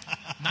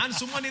 ನಾನು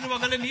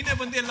ಸುಮ್ಮನಿರುವಾಗಲೇ ನೀನೇ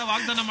ಬಂದು ಎಲ್ಲ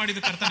ವಾಗ್ದಾನ ಮಾಡಿದ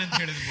ಕರ್ತನೆ ಅಂತ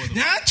ಹೇಳಿರ್ಬೋದು.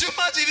 ഞാൻ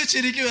ചുമ്മാ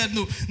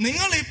ജീവിച്ചിരിക്കുവായിരുന്നു,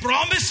 നിങ്ങൾ ഈ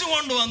പ്രോമിസ്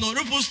കൊണ്ടുവന്നു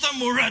ഒരു പുസ്തകം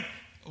മുഴുവൻ.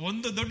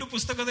 ಒಂದು ದೊಡ್ಡ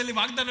ಪುಸ್ತಕದಲ್ಲಿ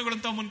ವಾಗ್ದಾನಗಳು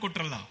ಅಂತ ಅಮ್ಮನ್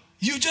ಕೊಟ್ರಲ್ಲ.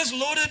 You just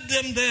loaded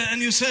them there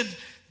and you said,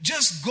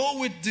 just go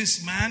with this,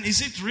 man. Is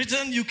it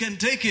written? You can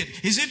take it.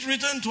 Is it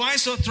written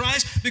twice or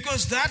thrice?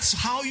 Because that's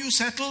how you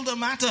settle the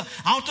matter.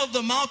 Out of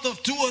the mouth of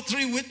 2 or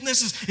 3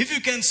 witnesses. If you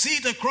can see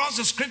it across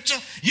the scripture,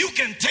 you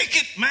can take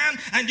it, man,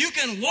 and you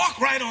can walk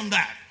right on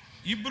that.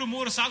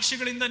 2-3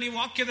 ಸಾಕ್ಷಿಗಳಿಂದ ನೀವು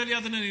ವಾಕ್ಯದಲ್ಲಿ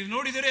ಅದನ್ನು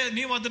ನೋಡಿದರೆ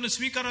ನೀವು ಅದನ್ನು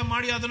ಸ್ವೀಕಾರ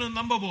ಮಾಡಿ ಅದನ್ನು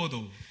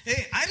ನಂಬಬಹುದು. Hey,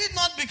 I did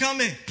not become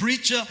a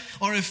preacher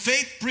or a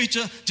faith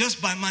preacher just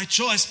by my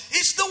choice.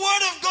 It's the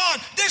word of God.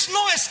 There's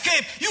no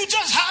escape. You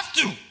just have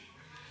to.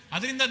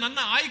 ಅದರಿಂದ ನನ್ನ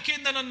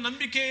ಆಯ್ಕೆಯಿಂದ ನನ್ನ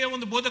ನಂಬಿಕೆಯ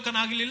ಒಂದು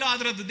ಬೋಧಕನಾಗಲಿಲ್ಲ,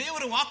 ಆದರೆ ಅದು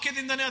ದೇವರ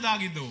ವಾಕ್ಯದಿಂದನೇ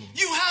ಅದಾಗಿದ್ದು.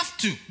 You have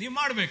to. ನೀವು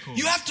ಮಾಡಬೇಕು.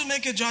 You have to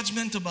make a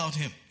judgment about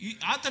him.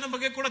 ಆತನ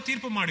ಬಗ್ಗೆ ಕೂಡ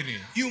ತೀರ್ಪು ಮಾಡಿರಿ.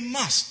 You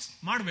must.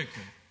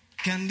 ಮಾಡಬೇಕು.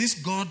 Can this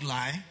God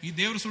lie? ಈ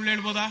ದೇವರು ಸುಳ್ಳು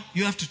ಹೇಳ್ಬೋದಾ?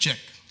 You have to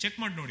check. Check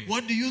ಮಾಡಿ ನೋಡಿ.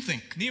 What do you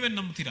think? ನೀವೇನ್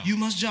ನಂಬ್ತೀರಾ? You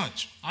must judge.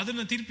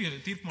 ಅದನ್ನ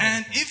ತೀರ್ಪು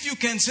And if you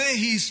can say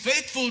he is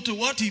faithful to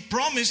what he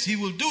promised, he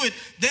will do it,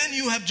 then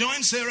you have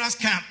joined Sarah's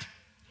camp.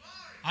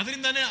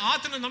 ಅದರಿಂದಾನೇ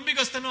ಆತನ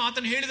ನಂಬಿಗಸ್ತನು,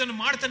 ಆತನು ಹೇಳಿದನು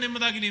ಮಾಡ್ತಾನೆ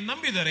ಎಂಬುದಾಗಿ ನೀವು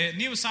ನಂಬಿದರೆ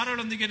ನೀವು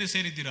ಸಾರಳೊಂದಿಗೆ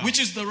ಸೇರಿದ್ದೀರಾ. Which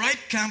is the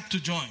right camp to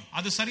join.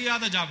 ಅದು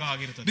ಸರಿಯಾದ ಜಾಗ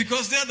ಆಗಿರುತ್ತದೆ.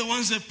 Because they are the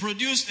ones that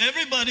produced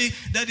everybody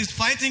that is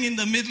fighting in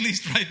the Middle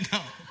East right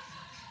now.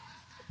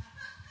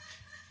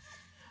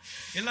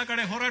 ಎಲ್ಲ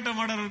ಕಡೆ ಹೋರಾಟ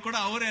ಮಾಡೋರು ಕೂಡ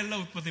ಅವರೇ ಎಲ್ಲ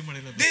ಉತ್ಪತ್ತಿ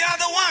ಮಾಡಿರೋದು. They are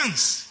the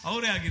ones.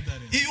 ಅವರೇ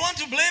ಆಗಿದ್ದಾರೆ. If you want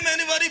to blame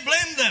anybody,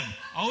 blame them.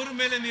 ಅವರ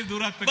ಮೇಲೆ ನೀವು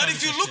ದೂರ ಹಾಕಬೇಕು. But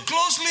if you look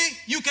closely,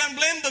 you can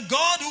blame the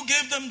God who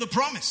gave them the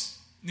promise.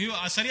 ನೀವು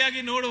ಸರಿಯಾಗಿ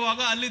ನೋಡುವಾಗ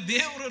ಅಲ್ಲಿ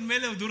ದೇವರ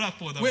ಮೇಲೆ ದೂರ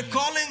ಹಾಕಬಹುದು. We're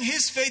calling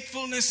his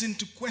faithfulness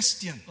into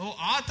question.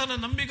 ಆತನ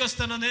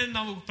ನಂಬಿಗಸ್ತನನ್ನೇ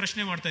ನಾವು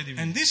ಪ್ರಶ್ನೆ ಮಾಡ್ತಾ ಇದ್ದೀವಿ.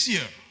 And this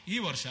year, ಈ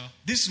ವರ್ಷ,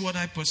 this is what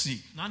I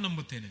perceive. ನಾನು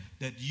ನಂಬುತ್ತೇನೆ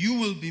that you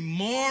will be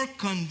more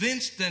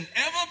convinced than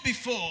ever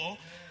before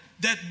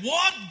that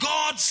what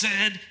God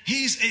said he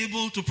is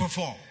able to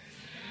perform.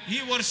 ಈ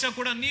ವರ್ಷ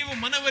ಕೂಡ ನೀವು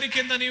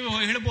ಮನವರಿಕೆಯಿಂದ ನೀವು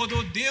ಹೇಳಬಹುದು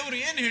ದೇವರು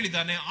ಏನು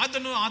ಹೇಳಿದ್ದಾನೆ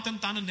ಅದನ್ನು ಆತನು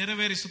ತಾನು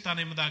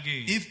ನೆರವೇರಿಸುತ್ತಾನೆ ಎಂಬುದಾಗಿ.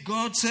 If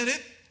God said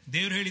it,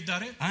 ದೇವರು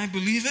ಹೇಳಿದ್ದಾರೆ, I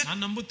believe it,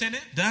 ನಾನು ನಂಬುತ್ತೇನೆ,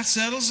 that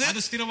settles it,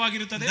 ಅದು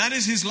ಸ್ಥಿರವಾಗಿರುತ್ತದೆ, that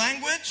is his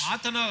language,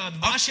 ಆತನ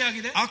ಭಾಷೆ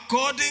ಆಗಿದೆ,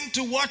 according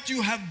to what you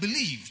have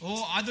believed,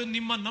 ಅದು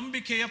ನಿಮ್ಮ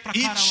ನಂಬಿಕೆಯ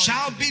ಪ್ರಕಾರ it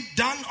shall be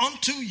done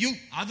unto you,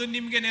 ಅದು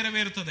ನಿಮಗೆ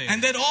ನೆರವೇರುತ್ತದೆ.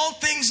 and that all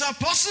things are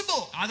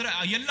possible ಆದರೆ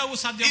ಎಲ್ಲವೂ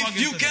if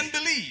ಸಾಧ್ಯವಾಗಿರುತ್ತದೆ you can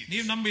believe.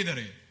 ನೀವು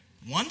ನಂಬಿದರೆ.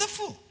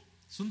 Wonderful,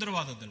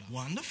 ಸುಂದರವಾದದ್ದಲ್ಲ,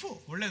 wonderful,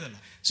 ಒಳ್ಳೆಯದಲ್ಲ.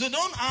 So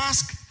don't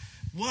ask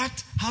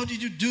how did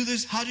you do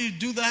this, how did you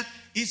do that.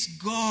 It's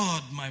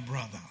God, my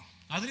brother.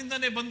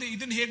 ಅದರಿಂದಾನೇ ಬಂದು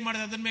ಇದನ್ನ ಹೇಗೆ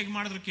ಮಾಡಿದ ಅದನ್ನ ಹೇಗೆ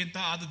ಮಾಡೋದಕ್ಕಿಂತ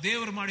ಅದು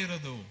ದೇವರು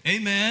ಮಾಡಿರೋದು.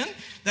 Amen.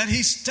 That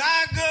he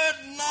staggered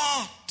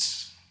not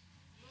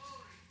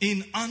in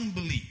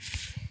unbelief.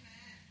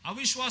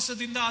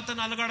 ಅವಿಶ್ವಾಸದಿಂದ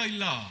ಆತನ ಅಲಗಾಡ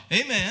ಇಲ್ಲ.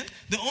 Amen.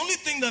 The only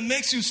thing that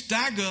makes you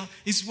stagger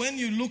is when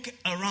you look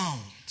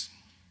around.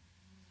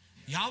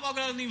 ಯಾವಾಗ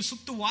ನೀವು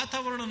ಸುತ್ತು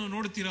ವಾತಾವರಣ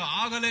ನೋಡ್ತೀರಾ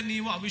ಆಗಲೇ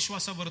ನೀವು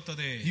ಅವಿಶ್ವಾಸ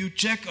ಬರುತ್ತದೆ. You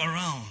check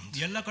around.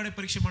 ಎಲ್ಲ ಕಡೆ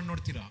ಪರೀಕ್ಷೆ ಮಾಡಿ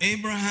ನೋಡ್ತೀರಾ.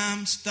 Abraham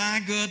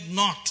staggered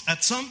not. At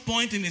some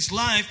point in his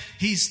life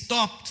he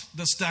stopped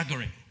the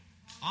staggering.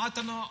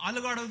 ಆತನು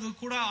ಅಲಗಾಡೋದು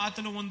ಕೂಡ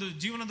ಆತನ ಒಂದು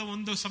ಜೀವನದ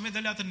ಒಂದು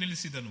ಸಮಯದಲ್ಲಿ ಆತನು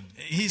ನಿಲ್ಲಿಸಿದನು.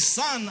 His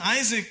son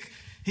Isaac,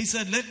 he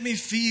said, let me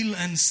feel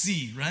and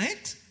see,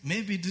 right?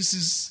 Maybe this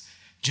is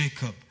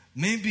Jacob,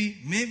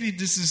 maybe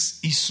this is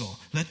Esau,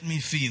 let me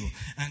feel.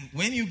 And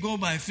when you go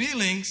by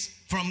feelings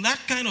from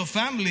that kind of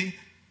family,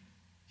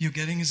 you're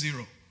getting a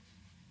zero.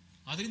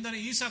 ಅದರಿಂದ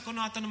ಈಸಾಕನು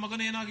ಆತನ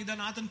ಮಗನ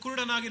ಏನಾಗಿದ್ದಾನೆ, ಆತನ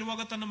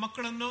ಕುರುಡನಾಗಿರುವಾಗ ತನ್ನ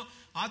ಮಕ್ಕಳನ್ನು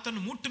ಆತನ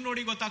ಮುಟ್ಟು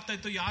ನೋಡಿ ಗೊತ್ತಾಗ್ತಾ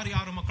ಇತ್ತು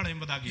ಯಾರು ಮಕ್ಕಳ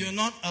ಎಂಬುದಾಗಿ. You're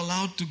not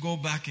allowed to go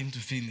back into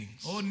feelings.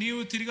 ನೀವು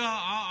ತಿರ್ಗಾ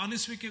ಆ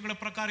ಅನಿಸುವಿಕೆಗಳ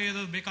ಪ್ರಕಾರ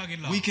ಇರೋದು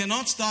ಬೇಕಾಗಿಲ್ಲ. We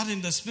cannot start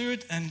in the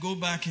spirit and go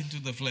back into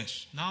the flesh.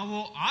 ನಾವು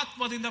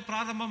ಆತ್ಮದಿಂದ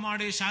ಪ್ರಾರಂಭ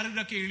ಮಾಡಿ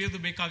ಶಾರೀರಕ್ಕೆ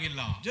ಇಳಿಯೋದು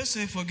ಬೇಕಾಗಿಲ್ಲ. Just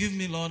say, forgive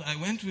me Lord, I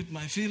went with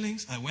my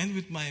feelings, I went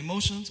with my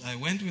emotions, I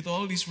went with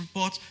all these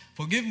reports.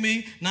 Forgive me.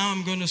 Now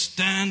I'm going to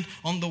stand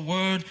on the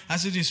word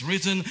as it is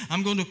written.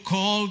 I'm going to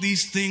call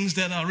these things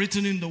that are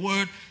written in the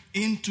word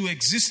into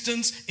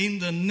existence in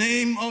the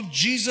name of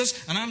Jesus,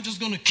 and I'm just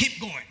going to keep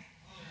going.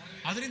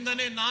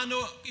 ಅದರಿಂದನೇ ನಾನು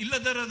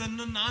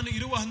ಇಲ್ಲದರದನ್ನು ನಾನು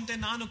ಇರುವಂತೆ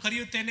ನಾನು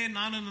ಕರೆಯುತ್ತೇನೆ,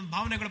 ನಾನು ನನ್ನ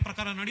ಭಾವನೆಗಳ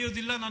ಪ್ರಕಾರ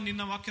ನಡೆಯೋದಿಲ್ಲ, ನಾನು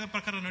ನಿನ್ನ ವಾಕ್ಯದ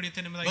ಪ್ರಕಾರ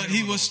ನಡೆಯುತ್ತೇನೆ. But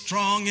he was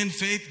strong in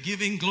faith,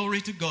 giving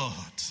glory to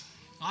God.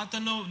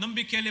 ಆತನು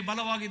ನಂಬಿಕೆಯಲ್ಲಿ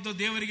ಬಲವಾಗಿದ್ದು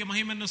ದೇವರಿಗೆ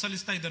ಮಹಿಮೆಯನ್ನು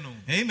ಸಲ್ಲಿಸ್ತಾ ಇದ್ದನು.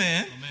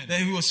 Amen.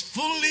 That he was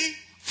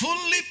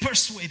fully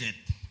persuaded.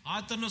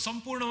 ಆತನು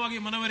ಸಂಪೂರ್ಣವಾಗಿ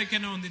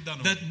ಮನವರಿಕೆಯನ್ನು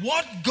ಹೊಂದಿದ್ದನು. That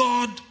what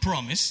God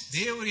promised,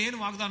 ದೇವರು ಏನು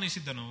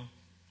ವಾಗ್ದಾನಿಸಿದ್ದನು,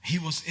 he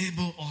was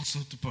able also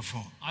to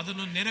perform.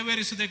 ಅದನ್ನು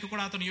ನೆರವೇರಿಸುವುದಕ್ಕೆ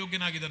ಕೂಡ ಆತನು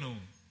ಯೋಗ್ಯನಾಗಿದ್ದನು.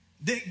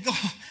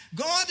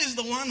 God is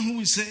the one who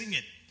is saying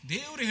it.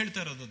 ದೇವರು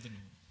ಹೇಳ್ತಾ ಇರೋದು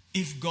ಅದನ್ನು.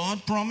 If God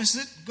promised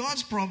it,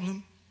 God's problem.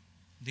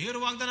 ದೇವರು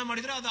ವಾಗ್ದಾನ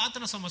ಮಾಡಿದ್ರೆ ಅದು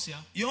ಆತನ ಸಮಸ್ಯೆ.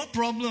 Your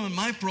problem and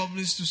my problem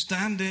is to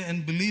stand there and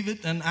believe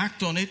it and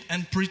act on it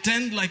and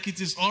pretend like it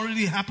is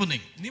already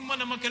happening.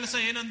 ನಮ್ಮ ಕೆಲಸ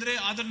ಏನಂದ್ರೆ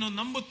ಅದನ್ನು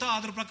ನಂಬುತ್ತಾ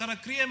ಅದರ ಪ್ರಕಾರ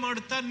ಕ್ರಿಯೆ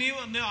ಮಾಡುತ್ತಾ ನೀವು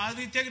ಆ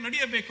ರೀತಿಯಾಗಿ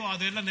ನಡೆಯಬೇಕು,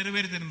 ಅದೆಲ್ಲ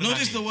ನೆರವೇರಿದೆ.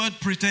 Notice the word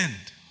pretend.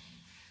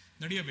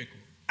 ನಡೆಯಬೇಕು,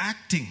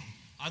 acting.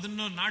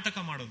 ಅದನ್ನು ನಾಟಕ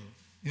ಮಾಡೋದು.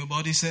 Your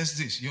body says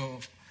this,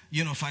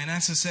 your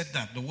finances said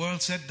that, the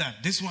world said that,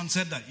 this one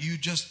said that, you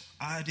just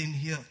add in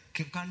here,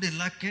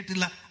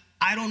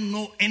 I don't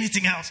know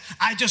anything else,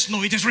 I just know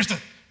it is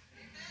written.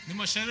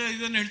 ನಿಮ್ಮ ಶರೀರ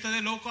ಇದನ್ನು ಹೇಳ್ತದೆ,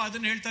 ಲೋಕ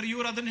ಅದನ್ನು ಹೇಳ್ತಾರೆ,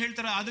 ಇವರು ಅದನ್ನು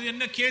ಹೇಳ್ತಾರೆ,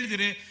 ಅದನ್ನ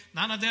ಕೇಳಿದಿರೆ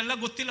ನಾನು ಅದೆಲ್ಲ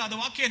ಗೊತ್ತಿಲ್ಲ, ಅದು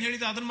ವಾಕ್ಯ ಏನು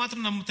ಹೇಳಿದೆ ಅದನ್ನ ಮಾತ್ರ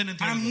ನಂಬುತ್ತೇನೆ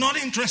ಅಂತ. I'm not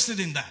interested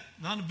in that.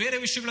 ನಾನು ಬೇರೆ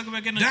ವಿಷಯಗಳ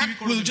ಬಗ್ಗೆ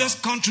that will just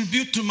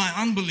contribute to my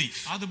unbelief.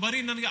 ಅದು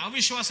ಬರೀ ನನಗೆ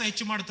ಅವಿಶ್ವಾಸ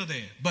ಹೆಚ್ಚು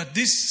ಮಾಡುತ್ತದೆ. But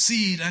this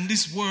seed and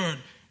this word,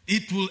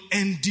 it will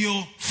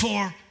endure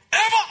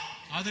forever.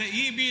 ಆದರೆ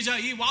ಈ ಬೀಜ,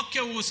 ಈ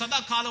ವಾಕ್ಯವು ಸದಾ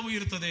ಕಾಲವೂ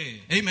ಇರುತ್ತದೆ.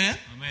 Amen.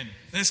 Amen.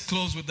 Let's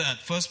close with that.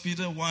 1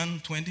 Peter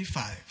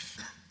 1:25.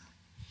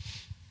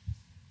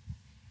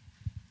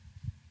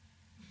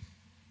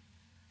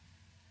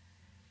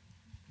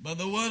 But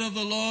the word of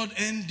the Lord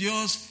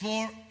endures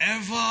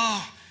forever.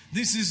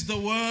 This is the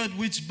word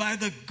which by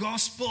the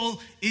gospel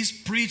is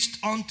preached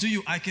unto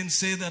you. I can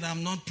say that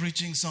I'm not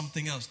preaching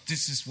something else.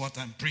 This is what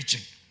I'm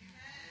preaching.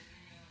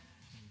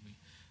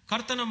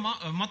 ಕರ್ತನ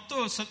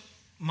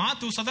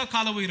ಮಾತು ಸದಾ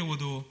ಕಾಲವೂ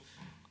ಇರುವುದು.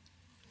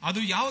 ಅದು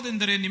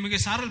ಯಾವುದೆಂದರೆ ನಿಮಗೆ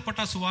ಸಾರಲ್ಪಟ್ಟ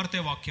ಸುವಾರ್ತೆ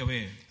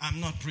ವಾಕ್ಯವೇ. I'm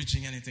not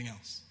preaching anything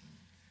else.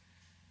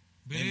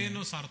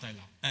 ಬೇರೇನೂ ಸಾರ್ತಾ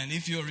ಇಲ್ಲ. And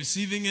if you're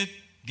receiving it,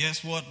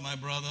 guess what, my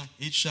brother?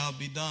 It shall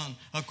be done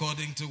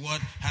according to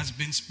what has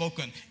been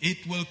spoken. It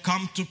will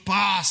come to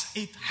pass.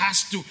 It has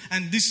to.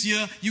 And this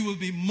year, you will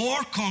be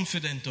more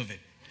confident of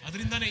it.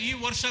 ಅದರಿಂದಾನೆ ಈ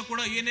ವರ್ಷ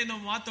ಕೂಡ ಏನೇನು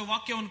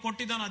ವಾಕ್ಯವನ್ನು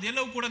ಕೊಟ್ಟಿದ್ದಾನೆ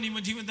ಅದೆಲ್ಲವೂ ಕೂಡ ನಿಮ್ಮ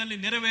ಜೀವನದಲ್ಲಿ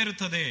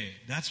ನೆರವೇರುತ್ತದೆ.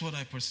 That's what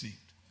I perceived.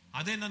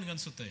 ಅದೇ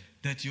ನನಗನ್ಸುತ್ತೆ.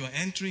 That you are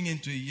entering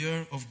into a year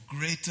of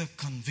greater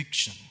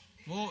conviction.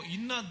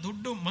 ಇನ್ನ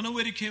ದೊಡ್ಡ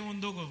ಮನವರಿಕೆ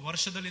ಒಂದು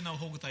ವರ್ಷದಲ್ಲಿ ನಾವು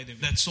ಹೋಗ್ತಾ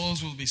ಇದ್ದೇವೆ. That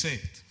souls will be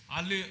saved.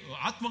 ಅಲ್ಲಿ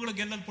ಆತ್ಮಗಳು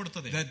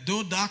ಗೆಲ್ಲಲ್ಪಡುತ್ತದೆ. That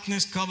though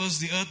darkness covers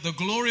the earth, the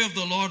glory of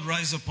the Lord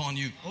rise upon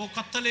you.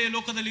 ಕತ್ತಲೆ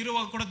ಲೋಕದಲ್ಲಿ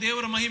ಇರುವಾಗ ಕೂಡ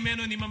ದೇವರ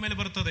ಮಹಿಮೆಯನ್ನು ನಿಮ್ಮ ಮೇಲೆ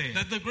ಬರುತ್ತದೆ.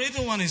 That the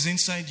greater one is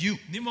inside you.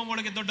 ನಿಮ್ಮ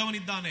ಒಳಗೆ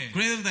ದೊಡ್ಡವನಿದ್ದಾನೆ.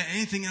 Greater than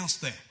anything else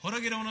there.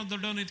 ಹೊರಗಿರುವವನು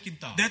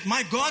ದೊಡ್ಡವನಿಗಿಂತ. That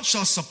my God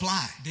shall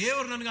supply.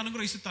 ದೇವರು ನನಗೆ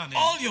ಅನುಗ್ರಹಿಸುತ್ತಾನೆ.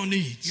 All your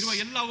needs. ಇರುವ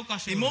ಎಲ್ಲ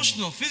ಅವಕಾಶ.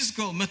 Emotional,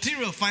 physical,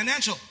 material,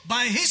 financial,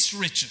 by His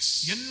riches.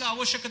 ಎಲ್ಲ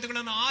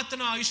ಅವಶ್ಯಕತೆಗಳನ್ನು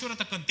ಆತನ ಐಶ್ವರ್ಯ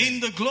ತಕ್ಕಂತೆ. In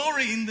the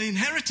glory, in the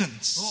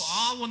inheritance.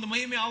 ಆ ಒಂದು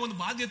ಮಹಿಮೆ ಆ ಒಂದು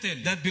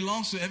ಬಾಧ್ಯತೆಯಲ್ಲಿ. That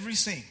belongs to every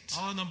saint.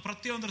 ನಮ್ಮ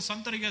ಪ್ರತಿಯೊಂದರ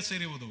ಸಂತರಿಗೆ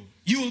ಸೇರುವುದು.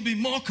 You will be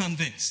more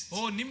convinced.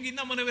 ನಿಮ್ಗೆ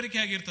ಇನ್ನ ಮನವರಿಕೆ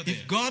ಆಗಿರ್ತದೆ.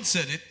 If God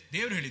said it,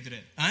 ದೇವರು ಹೇಳಿದ್ರೆ,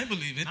 I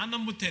believe it. ನಾನು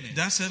ನಂಬುತ್ತೇನೆ.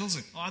 That settles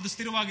it. ಅದು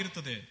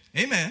ಸ್ಥಿರವಾಗಿರುತ್ತದೆ.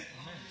 Amen.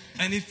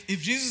 And if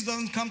Jesus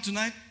doesn't come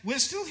tonight,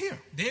 we're still here.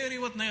 ದೇವರು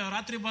ಇವತ್ತು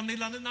ರಾತ್ರಿ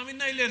ಬಂದಿಲ್ಲ ಅಂದ್ರೆ ನಾವು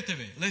ಇನ್ನ ಇಲ್ಲೇ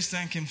ಇರ್ತೇವೆ. Let's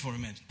thank Him for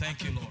a minute.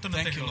 Thank you, Lord.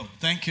 Thank you, Lord.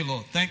 Thank you,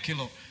 Lord. Thank you,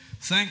 Lord.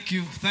 Thank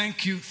you, thank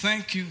you,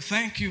 thank you,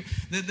 thank you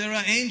that there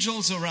are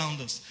angels around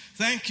us.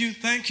 Thank you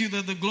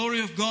that the glory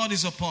of God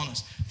is upon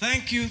us.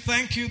 Thank you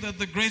that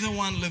the greater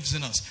one lives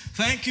in us.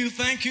 Thank you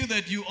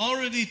that you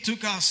already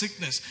took our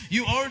sickness.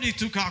 You already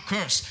took our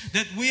curse.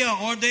 That we are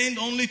ordained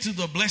only to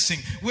the blessing.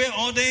 We are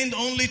ordained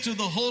only to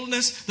the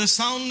wholeness, the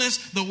soundness,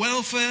 the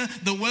welfare,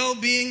 the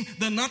well-being,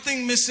 the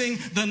nothing missing,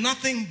 the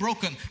nothing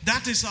broken.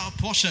 That is our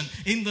portion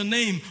in the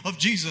name of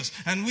Jesus.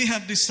 And we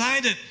have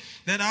decided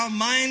that our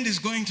mind is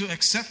going to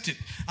accept it.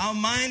 Our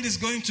mind is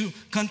going to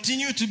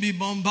continue to be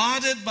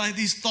bombarded by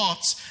these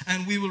thoughts,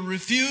 and we will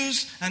refuse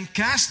and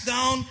cast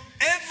down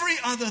every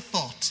other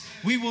thought.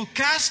 We will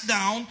cast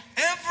down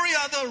every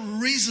other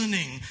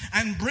reasoning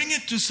and bring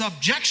it to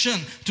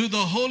subjection to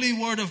the holy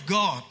word of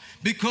God,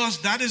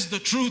 because that is the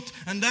truth,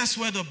 and that's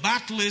where the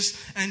battle is,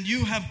 and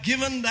you have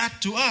given that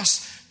to us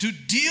to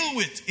deal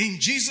with in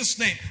Jesus'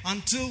 name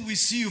until we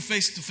see you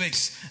face to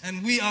face.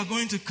 And we are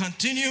going to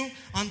continue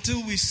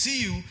until we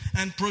see you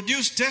and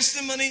produce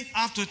testimony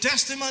after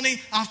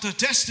testimony after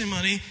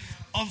testimony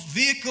of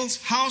vehicles,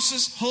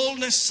 houses,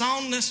 wholeness,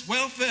 soundness,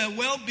 welfare,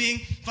 well-being,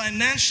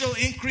 financial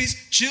increase,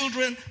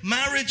 children,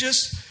 marriages.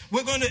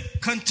 We're going to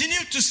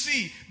continue to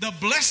see the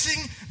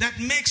blessing that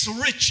makes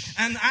rich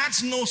and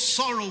adds no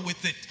sorrow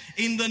with it.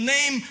 In the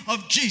name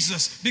of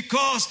Jesus,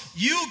 because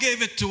you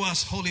gave it to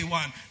us, Holy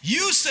One.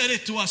 You said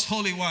it to us,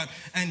 Holy One.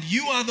 And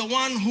you are the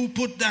one who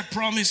put that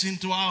promise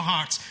into our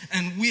hearts.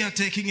 And we are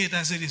taking it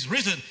as it is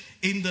written,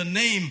 in the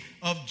name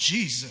of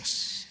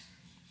Jesus.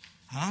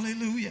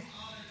 Hallelujah.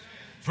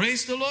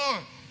 Praise the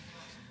Lord.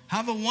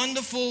 Have a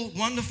wonderful,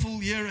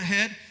 wonderful year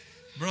ahead.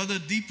 Brother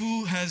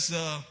Deepu has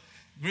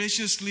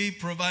graciously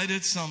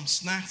provided some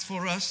snacks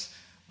for us,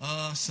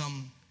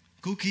 some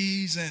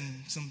cookies and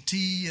some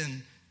tea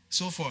and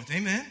so forth.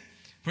 Amen.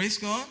 Praise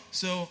God.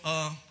 So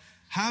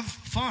have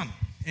fun.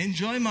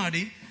 Enjoy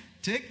Mardi.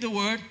 Take the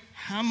word,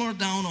 hammer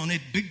down on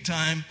it big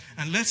time,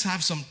 and let's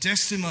have some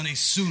testimony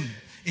soon.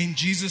 In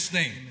Jesus'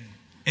 name.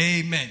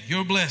 Amen.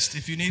 You're blessed.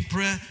 If you need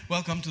prayer,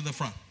 welcome to the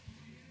front.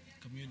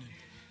 Communion.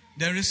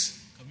 There is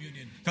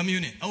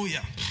communion. Oh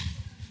yeah.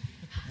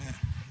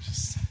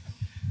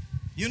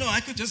 You know,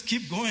 I could just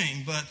keep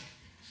going, but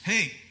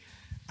hey,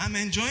 I'm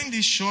enjoying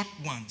these short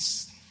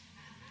ones.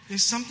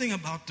 There's something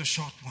about the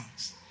short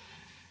ones.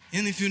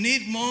 And if you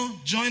need more,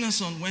 join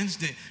us on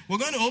Wednesday. We're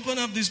going to open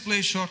up this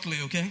place shortly,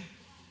 okay?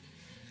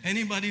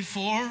 Anybody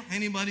for?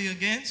 Anybody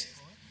against?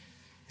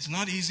 It's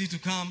not easy to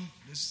come.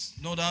 There's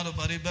no doubt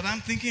about it. But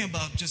I'm thinking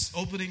about just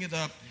opening it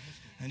up.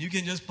 And you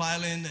can just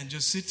pile in and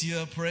just sit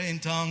here, pray in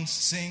tongues,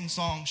 sing,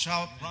 song,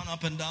 shout, run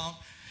up and down,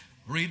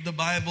 read the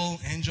Bible,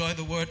 enjoy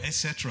the word,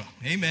 etc.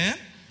 Amen?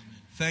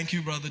 Thank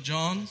you, Brother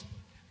John.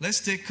 Let's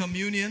take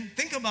communion.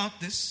 Think about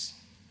this.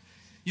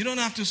 You don't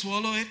have to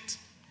swallow it.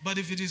 But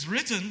if it is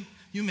written,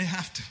 you may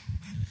have to.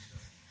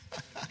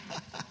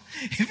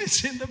 If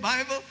it's in the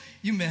Bible,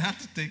 you may have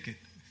to take it.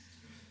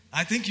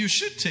 I think you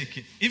should take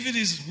it. If it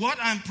is what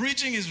I'm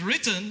preaching is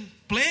written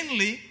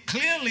plainly,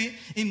 clearly,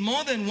 in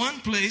more than one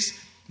place,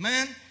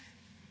 man,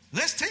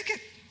 let's take it.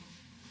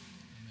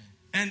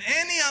 And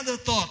any other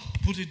thought,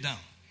 put it down.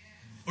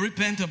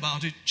 Repent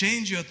about it,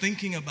 change your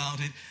thinking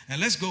about it,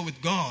 and let's go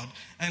with God.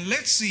 And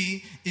let's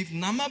see if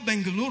Nama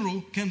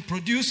Bengaluru can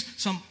produce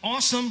some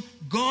awesome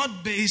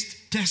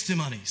God-based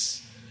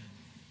testimonies.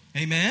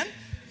 Amen?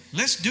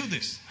 Let's do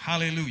this.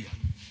 Hallelujah.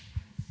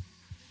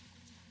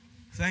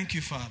 Thank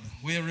you, Father.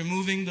 We are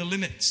removing the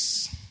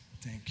limits.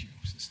 Thank you,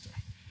 sister.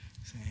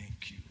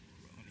 Thank you,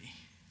 Ronnie.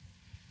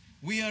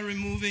 We are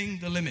removing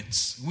the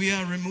limits. We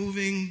are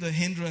removing the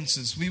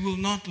hindrances. We will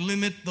not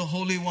limit the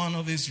Holy One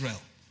of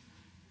Israel.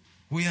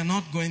 We are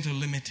not going to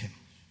limit him.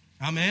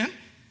 Amen?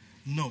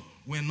 No.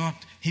 we're not.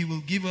 He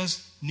will give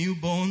us new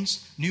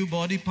bones, new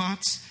body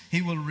parts.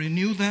 He will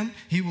renew them.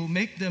 He will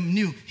make them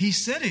new. He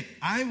said it.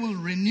 I will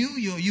renew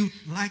your youth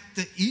like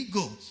the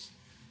eagles.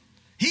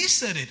 He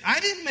said it. I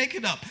didn't make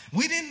it up.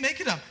 We didn't make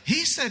it up.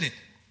 He said it.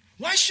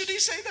 Why should he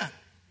say that?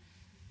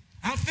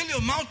 I'll fill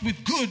your mouth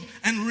with good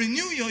and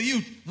renew your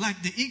youth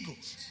like the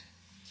eagles.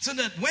 So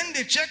that when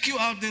they check you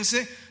out, they'll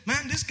say,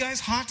 man, this guy's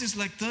heart is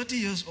like 30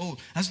 years old,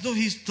 as though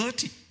he's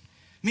 30.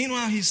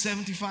 Meanwhile, he's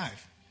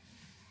 75.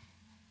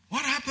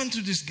 What happened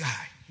to this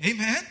guy?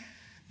 Amen?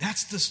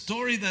 That's the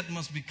story that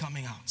must be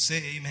coming out.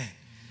 Say amen.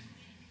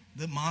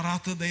 The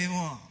Maratha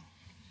Deva.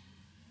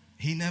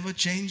 He never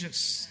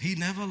changes. He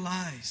never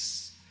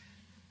lies.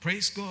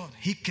 Praise God.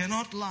 He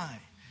cannot lie.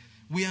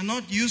 We are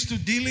not used to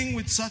dealing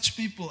with such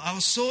people.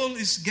 Our soul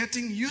is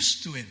getting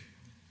used to him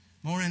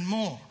more and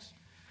more.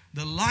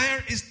 The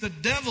liar is the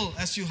devil,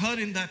 as you heard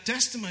in that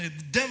testimony.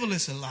 The devil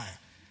is a liar.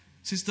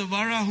 Sister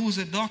Vara, who's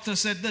a doctor,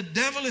 said the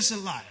devil is a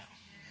liar.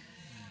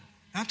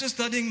 After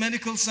studying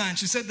medical science,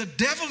 she said the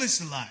devil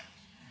is a liar.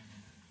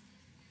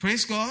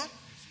 Praise God.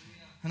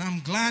 And I'm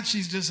glad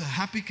she's just a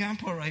happy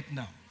camper right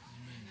now.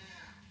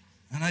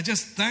 And I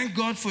just thank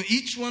God for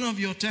each one of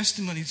your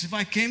testimonies. If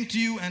I came to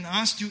you and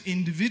asked you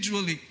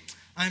individually,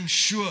 I'm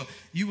sure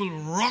you will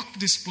rock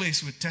this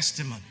place with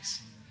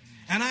testimonies.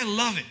 And I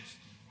love it.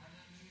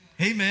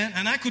 Amen.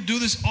 And I could do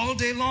this all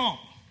day long.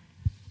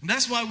 And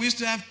that's why we used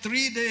to have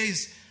 3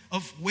 days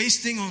of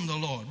wasting on the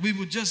Lord. We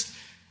would just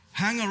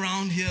hang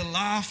around here,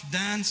 laugh,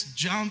 dance,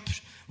 jump,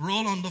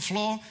 roll on the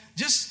floor.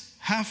 Just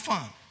have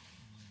fun.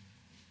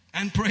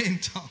 And pray in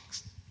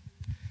tongues.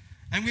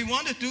 And we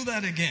want to do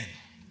that again.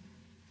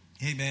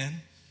 Amen.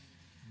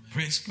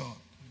 Praise God.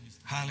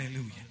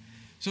 Hallelujah.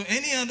 So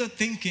any other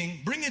thinking,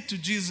 bring it to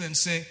Jesus and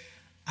say,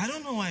 I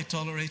don't know why I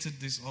tolerated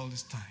this all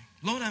this time.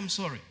 Lord, I'm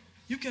sorry.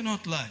 You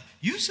cannot lie.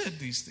 You said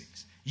these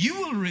things. You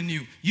will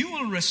renew. You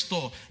will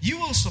restore. You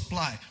will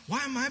supply.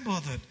 Why am I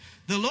bothered?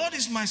 The Lord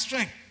is my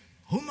strength.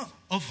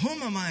 Of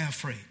whom am I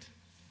afraid?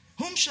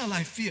 Whom shall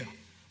I fear?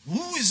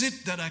 Who is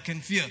it that I can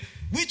fear?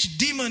 Which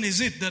demon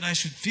is it that I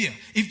should fear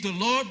if the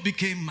Lord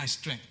became my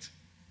strength?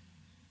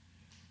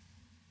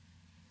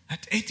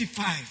 At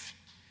 85,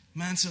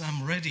 man said,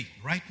 I'm ready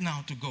right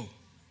now to go.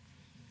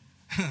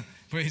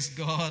 Praise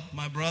God,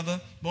 my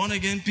brother. Born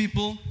again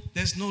people,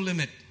 there's no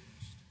limit.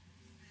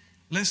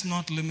 Let's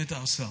not limit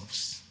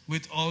ourselves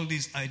with all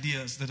these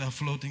ideas that are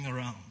floating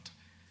around.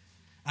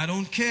 I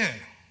don't care.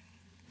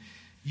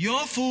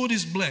 Your food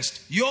is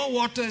blessed. Your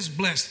water is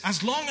blessed.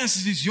 As long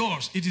as it is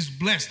yours, it is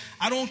blessed.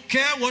 I don't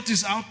care what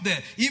is out there.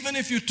 Even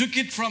if you took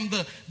it from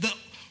the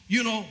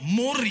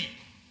Mori.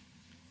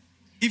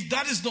 If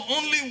that is the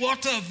only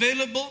water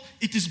available,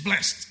 it is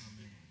blessed.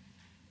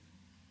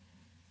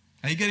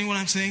 Are you getting what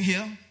I'm saying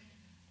here?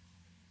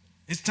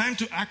 It's time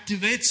to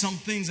activate some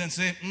things and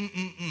say,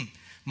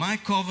 my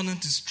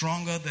covenant is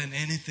stronger than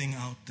anything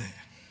out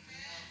there.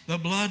 The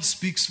blood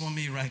speaks for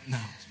me right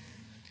now.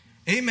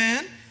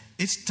 Amen.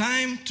 It's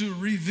time to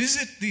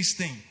revisit these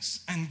things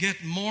and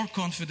get more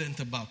confident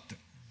about them.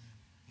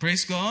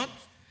 Praise God.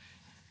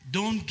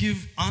 Don't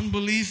give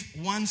unbelief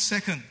 1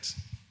 second.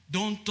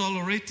 Don't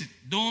tolerate it.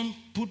 Don't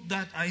put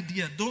that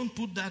idea, don't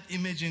put that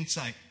image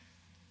inside.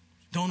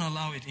 Don't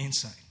allow it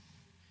inside.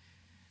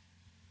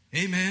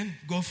 Amen.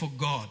 Go for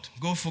God.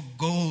 Go for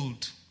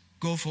gold.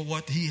 Go for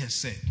what He has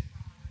said.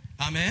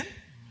 Amen.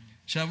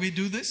 Shall we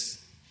do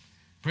this?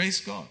 Praise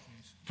God.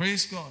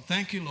 Praise God.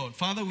 Thank you, Lord.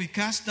 Father, we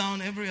cast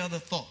down every other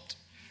thought,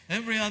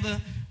 every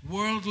other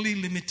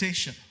worldly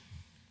limitation.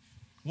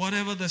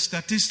 Whatever the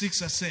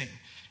statistics are saying,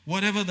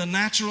 whatever the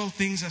natural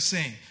things are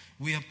saying,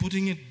 we are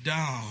putting it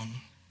down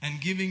and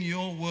giving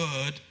your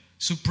word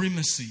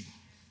supremacy.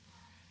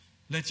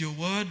 Let your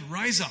word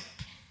rise up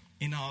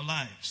in our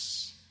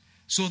lives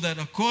so that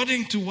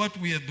according to what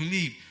we have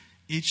believed,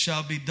 it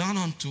shall be done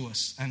unto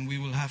us and we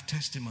will have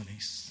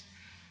testimonies.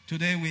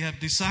 Today we have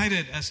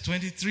decided as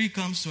 23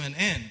 comes to an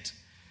end,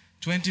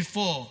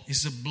 24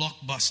 is a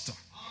blockbuster.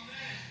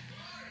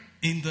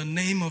 In the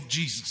name of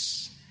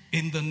Jesus.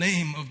 In the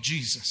name of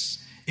Jesus.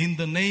 In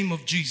the name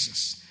of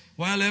Jesus.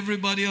 While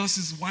everybody else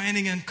is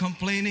whining and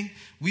complaining,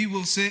 we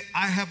will say,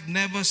 I have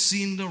never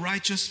seen the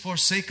righteous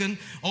forsaken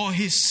or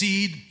his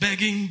seed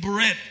begging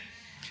bread.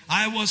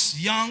 I was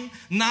young,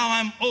 now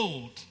I'm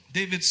old.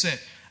 David said,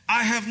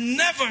 I have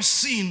never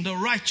seen the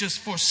righteous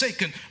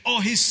forsaken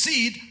or his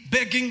seed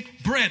begging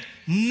bread.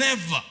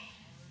 Never.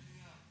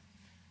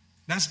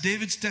 That's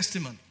David's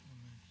testimony.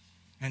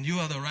 And you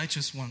are the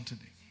righteous one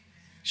today.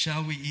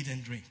 Shall we eat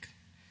and drink?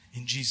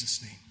 In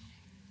Jesus' name.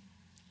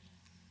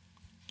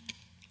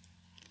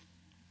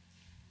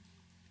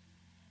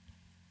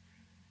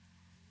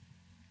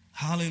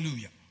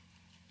 Hallelujah.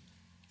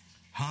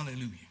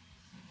 Hallelujah.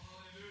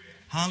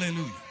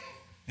 Hallelujah.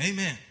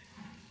 Amen.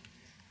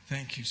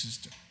 Thank you,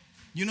 sister.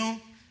 You know,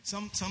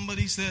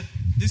 somebody said,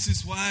 this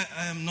is why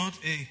I am not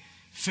a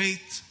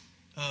faith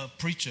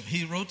preacher.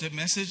 He wrote a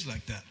message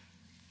like that.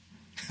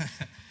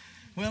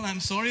 Well, I'm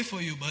sorry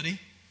for you, buddy.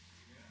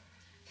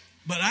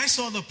 But I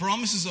saw the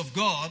promises of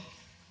God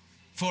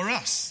for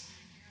us.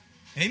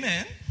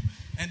 Amen.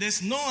 And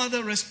there's no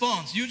other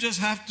response. You just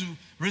have to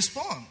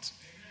respond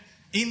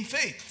in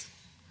faith.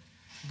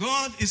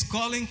 God is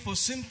calling for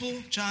simple,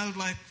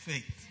 childlike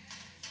faith.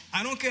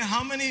 I don't care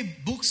how many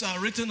books are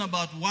written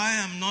about why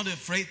I'm not a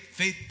faith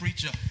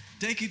preacher.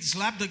 Take it,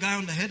 slap the guy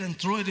on the head and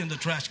throw it in the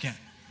trash can.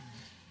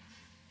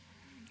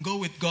 Go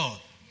with God.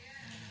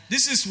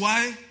 This is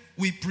why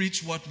we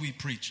preach what we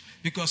preach.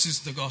 Because it's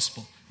the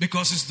gospel.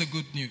 Because it's the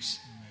good news.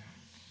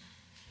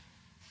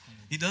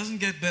 It doesn't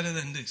get better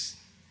than this.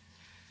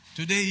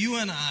 Today you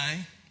and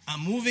I are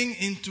moving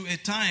into a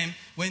time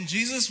when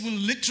Jesus will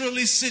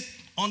literally sit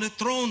on a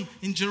throne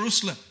in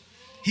Jerusalem.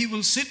 He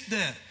will sit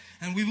there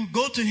and we will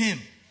go to Him.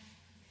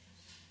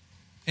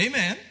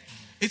 Amen.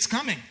 It's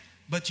coming.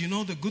 But you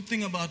know the good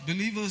thing about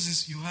believers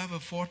is you have a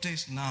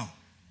foretaste now.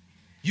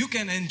 You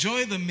can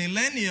enjoy the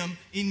millennium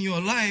in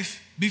your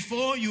life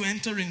before you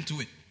enter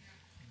into it.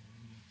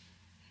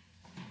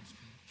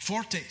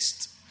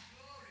 Foretaste.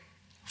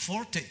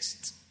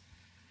 Foretaste.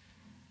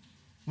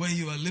 Where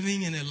you are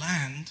living in a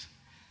land,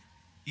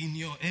 in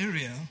your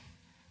area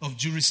of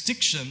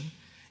jurisdiction,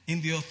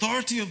 in the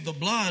authority of the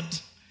blood,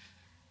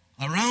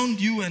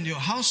 around you and your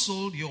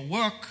household, your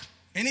work,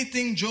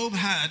 anything Job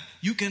had,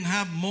 you can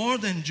have more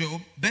than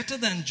Job, better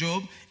than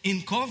Job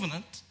in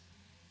covenant.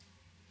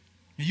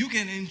 You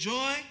can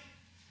enjoy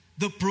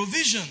the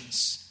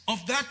provisions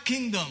of that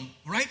kingdom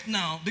right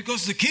now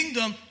because the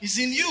kingdom is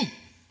in you.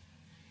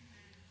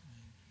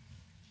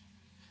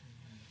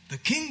 The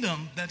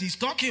kingdom that he's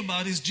talking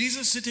about is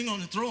Jesus sitting on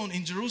the throne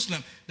in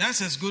Jerusalem.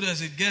 That's as good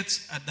as it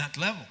gets at that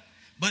level.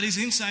 But it's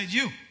inside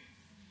you.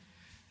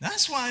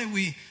 That's why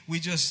we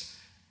just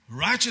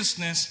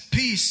righteousness,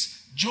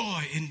 peace,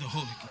 joy in the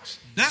Holy Ghost.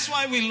 That's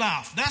why we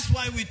laugh. That's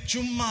why we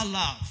chumma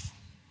laugh.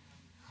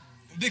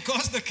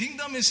 Because the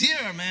kingdom is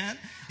here, man.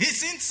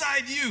 It's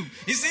inside you.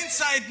 It's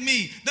inside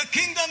me. The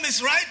kingdom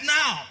is right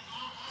now.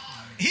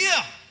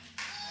 Here.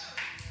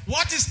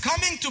 What is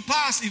coming to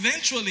pass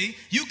eventually,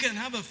 you can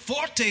have a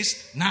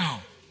foretaste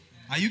now.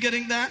 Are you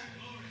getting that?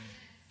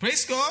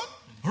 Praise God.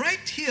 Right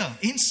here,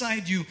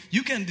 inside you,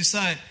 you can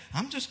decide,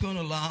 I'm just going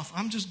to laugh.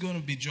 I'm just going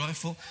to be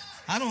joyful.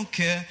 I don't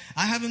care.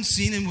 I haven't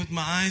seen Him with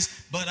my eyes,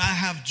 but I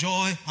have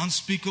joy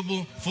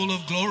unspeakable, full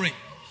of glory.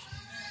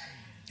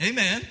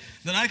 Amen.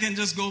 Then I can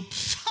just go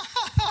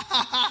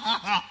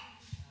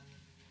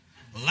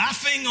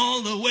laughing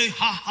all the way.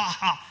 Ha, ha,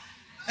 ha.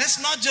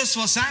 It's not just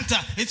for Santa.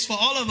 It's for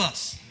all of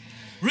us.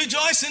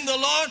 Rejoice in the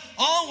Lord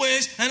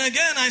always. And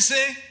again I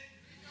say,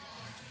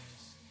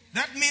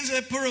 that means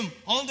a Purim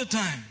all the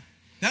time.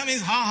 That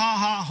means ha ha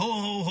ha, ho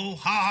ho ho,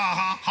 ha ha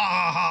ha, ha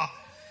ha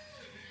ha.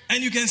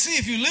 And you can see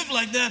if you live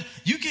like that,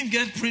 you can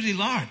get pretty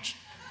large.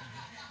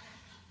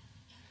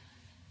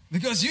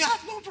 Because you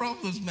have no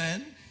problems,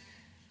 man.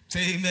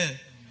 Say amen.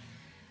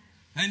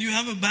 And you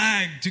have a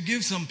bag to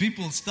give some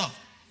people stuff.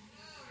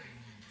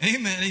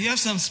 Amen. And you have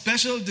some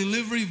special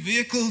delivery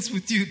vehicles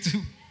with you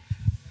too.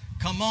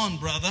 Come on,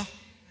 brother.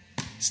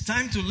 It's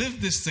time to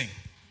live this thing.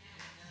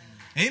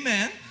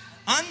 Amen.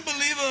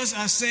 Unbelievers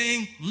are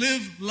saying,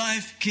 live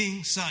life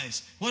king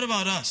size. What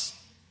about us?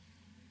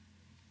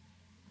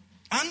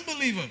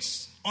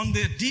 Unbelievers on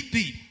their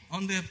DP,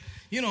 on their,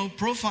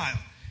 profile,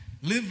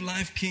 live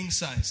life king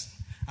size.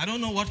 I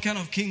don't know what kind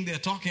of king they're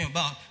talking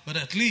about, but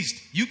at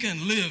least you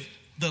can live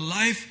the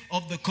life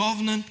of the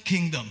covenant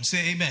kingdom.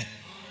 Say amen.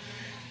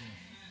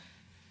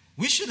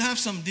 We should have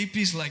some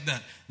DPs like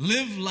that.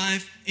 Live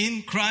life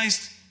in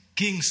Christ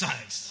king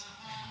size.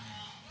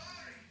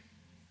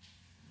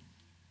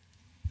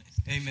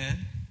 Amen.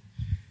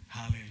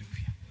 Hallelujah.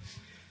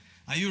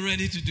 Are you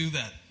ready to do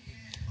that?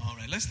 All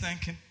right, let's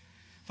thank Him.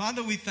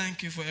 Father, we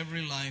thank You for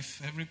every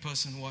life, every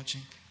person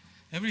watching,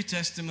 every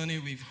testimony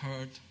we've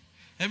heard,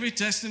 every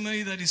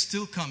testimony that is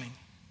still coming.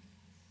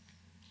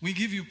 We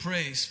give You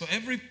praise for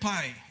every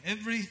pie,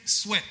 every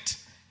sweat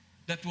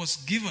that was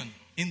given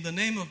in the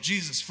name of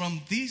Jesus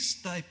from these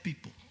Thy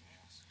people.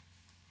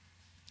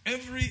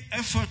 Every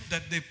effort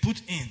that they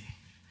put in,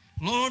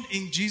 Lord,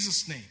 in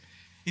Jesus' name,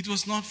 it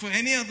was not for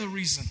any other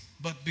reason,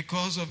 but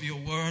because of Your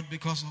word,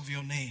 because of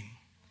Your name.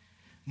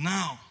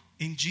 Now,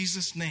 in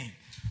Jesus' name,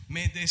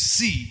 may they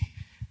see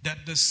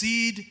that the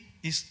seed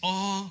is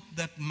all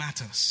that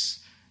matters.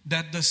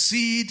 That the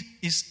seed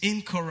is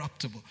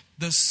incorruptible.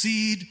 The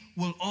seed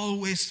will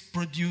always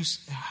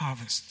produce a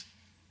harvest.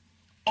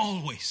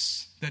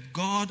 Always. That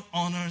God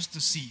honors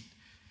the seed.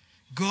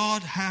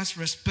 God has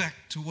respect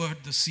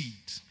toward the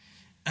seed.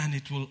 And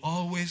it will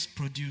always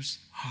produce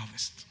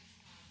harvest.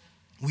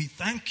 We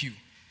thank You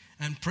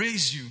and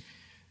praise You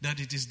that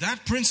it is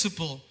that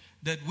principle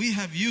that we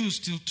have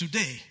used till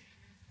today,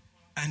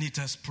 and it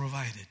has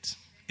provided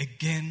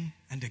again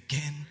and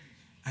again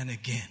and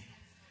again.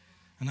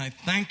 And I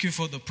thank You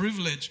for the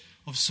privilege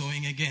of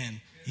sowing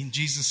again. In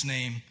Jesus'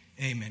 name,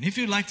 amen. If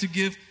you'd like to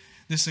give,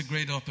 this is a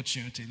great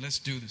opportunity. Let's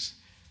do this.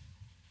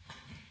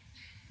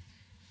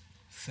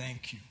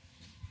 Thank You.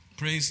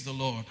 Praise the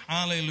Lord.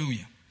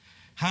 Hallelujah.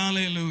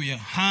 Hallelujah.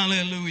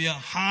 Hallelujah.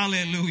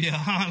 Hallelujah.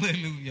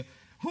 Hallelujah.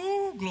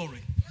 Whoo,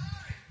 glory.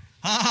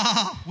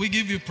 We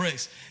give You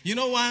praise. You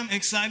know why I'm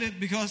excited?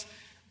 Because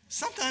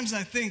Sometimes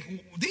I think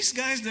these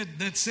guys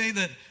that say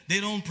that they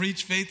don't preach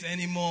faith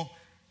anymore,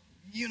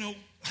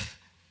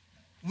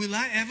 will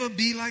I ever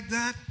be like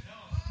that?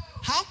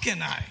 How can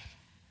I?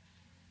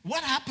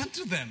 What happened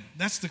to them?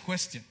 That's the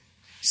question.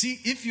 See,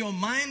 if your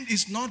mind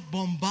is not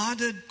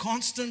bombarded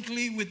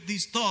constantly with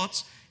these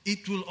thoughts,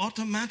 it will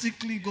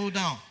automatically go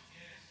down.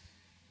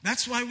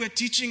 That's why we're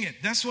teaching it.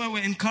 That's why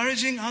we're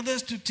encouraging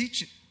others to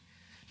teach it.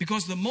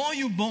 Because the more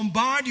you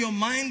bombard your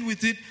mind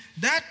with it,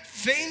 that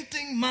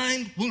fainting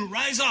mind will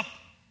rise up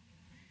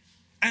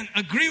and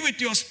agree with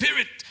your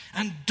spirit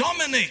and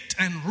dominate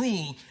and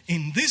rule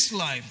in this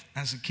life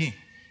as a king.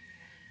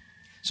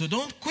 So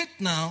don't quit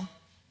now.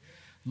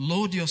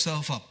 Load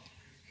yourself up.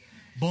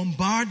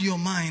 Bombard your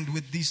mind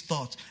with these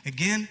thoughts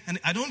again. And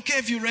I don't care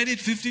if you read it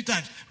 50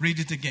 times. Read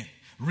it again.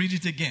 Read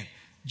it again.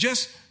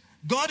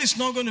 God is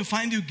not going to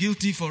find you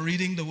guilty for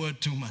reading the word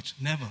too much.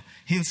 Never.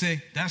 He'll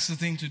say, that's the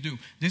thing to do.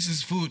 This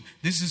is food.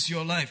 This is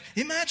your life.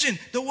 Imagine,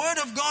 the word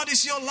of God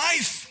is your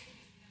life.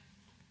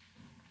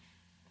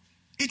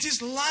 It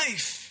is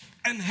life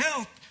and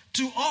health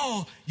to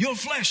all your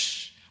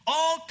flesh.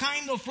 All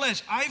kind of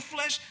flesh. Eye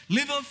flesh,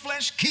 liver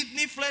flesh,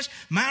 kidney flesh,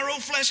 marrow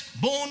flesh,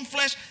 bone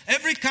flesh,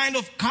 every kind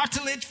of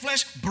cartilage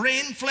flesh,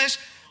 brain flesh.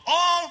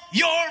 All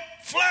your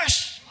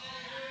flesh.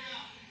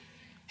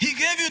 He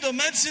gave you the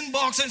medicine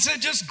box and said,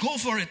 just go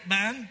for it,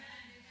 man.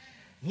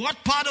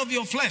 What part of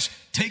your flesh?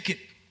 Take it.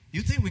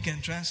 You think we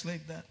can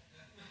translate that?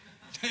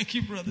 Thank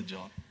you, Brother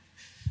John.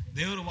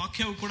 ದೇವರ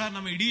ವಾಕ್ಯವು ಕೂಡ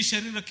ನಮ್ಮ ಇಡೀ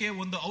ಶರೀರಕ್ಕೆ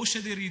ಒಂದು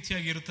ಔಷಧಿ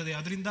ರೀತಿಯಾಗಿರುತ್ತದೆ.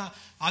 ಅದರಿಂದ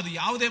ಅದು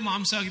ಯಾವುದೇ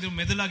ಮಾಂಸ ಆಗಿದ್ರು,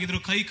 ಮೆದುಳಾಗಿದ್ರು,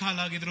 ಕೈ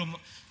ಕಾಲಾಗಿದ್ರು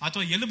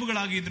ಅಥವಾ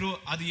ಎಲುಬುಗಳಾಗಿದ್ರು,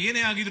 ಅದು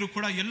ಏನೇ ಆಗಿದ್ರು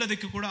ಕೂಡ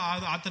ಎಲ್ಲದಕ್ಕೂ ಕೂಡ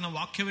ಆತನ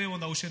ವಾಕ್ಯವೇ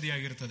ಒಂದು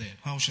ಔಷಧಿಯಾಗಿರುತ್ತದೆ.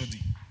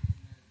 ಔಷಧಿ.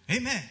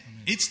 Amen.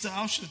 It's the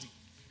ಔಷಧಿ.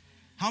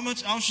 How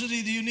much ಔಷಧಿ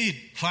do you need?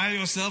 Fire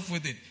yourself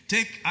with it.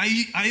 Take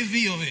IV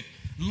of it.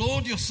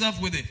 Load yourself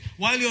with it.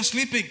 While you're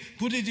sleeping,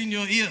 put it in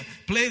your ear.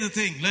 Play the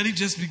thing. Let it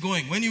just be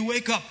going. When you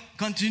wake up,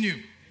 continue.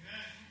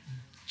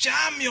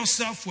 Jam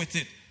yourself with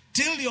it.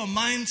 Till your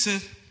mind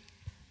says,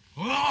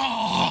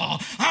 oh,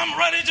 I'm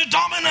ready to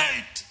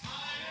dominate.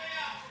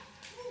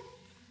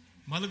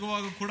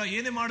 ಮಲಗುವಾಗ ಕೂಡ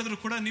ಏನೇ ಮಾಡಿದ್ರು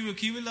ಕೂಡ ನೀವು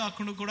ಕಿವಿಲ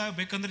ಹಾಕೊಂಡು ಕೂಡ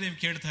ಬೇಕಂದ್ರೆ ನೀವು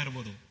ಕೇಳ್ತಾ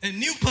ಇರಬಹುದು. A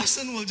new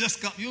person will just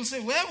come. You'll say,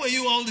 where were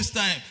you all this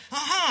time?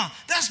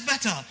 That's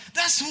better.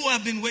 That's who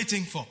I've been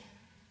waiting for.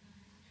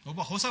 ಒಬ್ಬ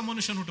ಹೊಸ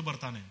ಮನುಷ್ಯನ ಹುಟ್ಟು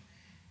ಬರ್ತಾನೆ.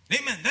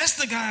 Amen. That's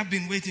the guy I've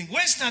been waiting.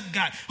 Where's that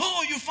guy? Oh,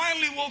 you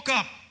finally woke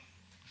up.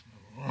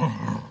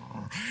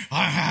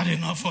 I had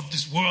enough of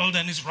this world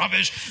and its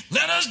rubbish.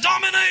 Let us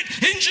dominate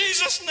in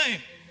Jesus'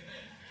 name.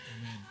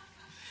 Amen.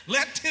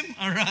 Let him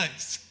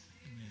arise.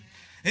 Amen.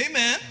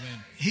 Amen. Amen.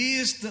 He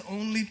is the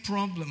only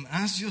problem.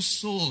 As your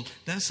soul,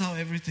 that's how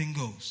everything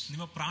goes.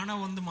 ನಿಮ್ಮ ಪ್ರಾಣ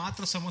ಒಂದು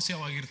ಮಾತ್ರ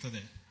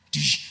ಸಮಸ್ಯೆವಾಗಿರುತ್ತದೆ.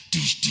 Dish,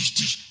 dish, dish,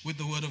 dish with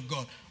the word of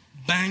God.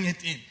 Bang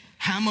it in.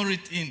 Hammer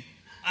it in.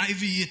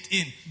 IV it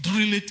in.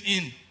 Drill it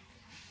in.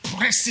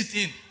 Press it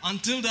in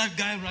until that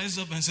guy rises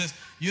up and says,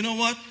 you know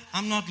what?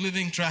 I'm not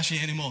living trashy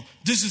anymore.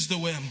 This is the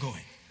way I'm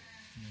going.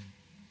 Amen.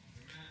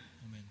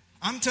 Amen.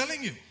 I'm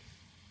telling you.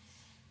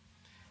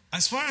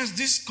 As far as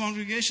this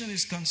congregation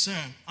is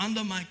concerned,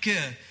 under my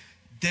care,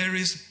 there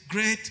is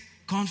great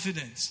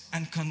confidence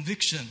and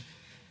conviction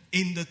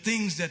in the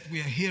things that we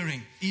are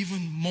hearing,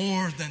 even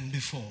more than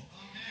before.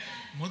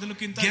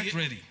 Get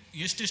ready.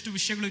 ಎಷ್ಟೆಷ್ಟು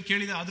ವಿಷಯಗಳು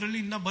ಕೇಳಿದ ಅದರಲ್ಲಿ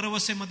ಇನ್ನ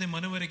ಭರವಸೆ ಮತ್ತೆ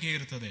ಮನವರಿಕೆ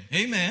ಇರುತ್ತದೆ.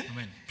 Amen.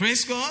 Amen.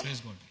 Praise God.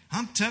 Praise God.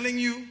 I'm telling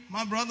you,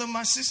 my brother,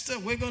 my sister,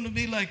 we're going to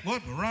be like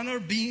what? Runner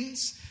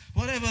beans?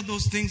 Whatever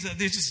those things that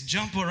they just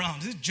jump around.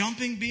 Is it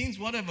jumping beans?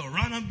 Whatever.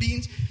 Runner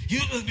beans.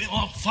 You will be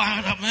all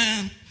fired up,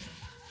 man.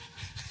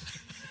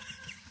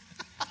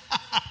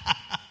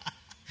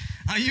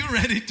 Are you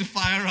ready to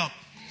fire up?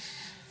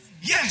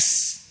 Yes.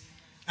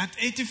 At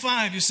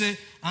 85, you say,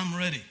 I'm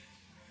ready.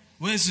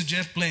 Where's the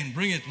jet plane?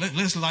 Bring it.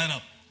 Let's line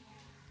up.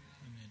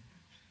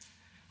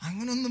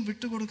 Anganondam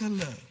vittu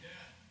kodukalla.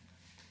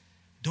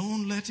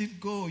 Don't let it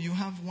go. You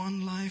have one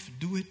life.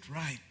 Do it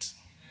right.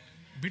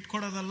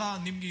 ಬಿಟ್ಕೊಡೋದಲ್ಲ,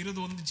 ನಿಮ್ಗೆ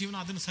ಇರೋದು ಒಂದು ಜೀವನ,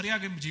 ಅದನ್ನು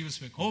ಸರಿಯಾಗಿ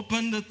ಜೀವಿಸಬೇಕು.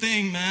 Open the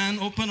thing, man.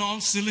 Open all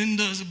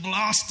cylinders.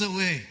 Blast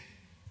away.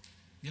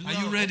 Are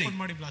you ready? Open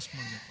ಮಾಡಿ blast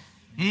ಮಾಡಬೇಕು.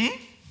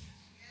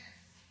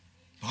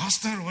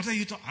 Pastor, what are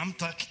you talking? I'm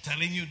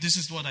telling you, this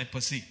is what I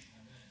perceive.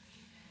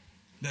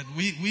 That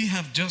we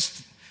have just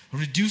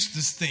reduced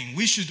this thing.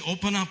 We should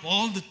open up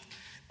all the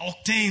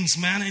octanes,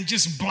 man, and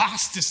just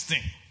blast this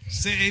thing.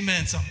 Say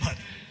amen,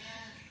 somebody.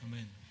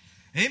 Amen.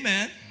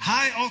 Amen.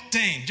 High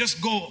octane. Just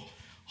go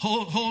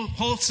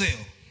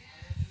wholesale.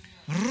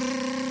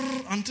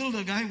 Until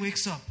the guy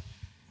wakes up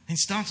and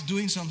starts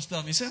doing some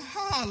stuff. He says,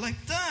 like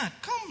that.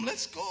 Come,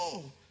 let's go.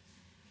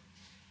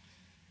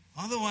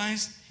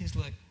 Otherwise, he's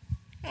like,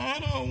 I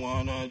don't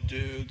want to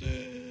do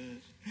this.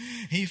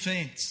 He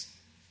faints.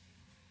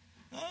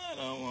 I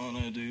don't want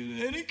to do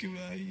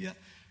this.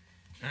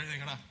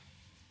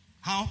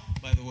 How?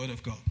 By the word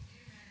of God.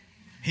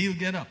 He'll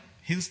get up.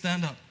 He'll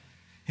stand up.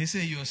 He'll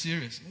say, you are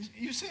serious.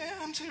 You say,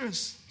 yeah, I'm serious.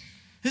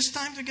 It's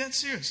time to get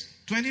serious.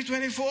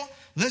 2024,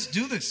 let's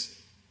do this.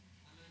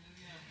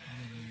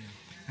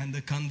 Hallelujah. And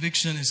the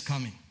conviction is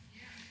coming.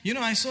 You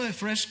know, I saw a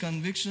fresh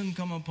conviction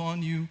come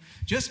upon you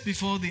just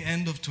before the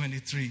end of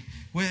 23,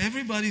 where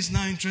everybody's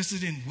now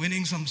interested in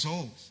winning some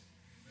souls.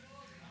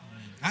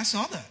 I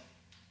saw that.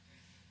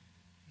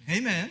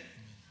 Amen.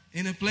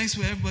 In a place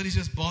where everybody's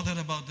just bothered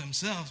about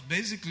themselves.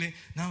 Basically,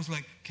 now it's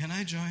like, can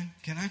I join?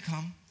 Can I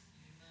come?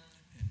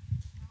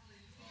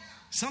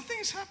 Something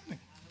is happening.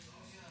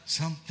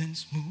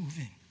 Something's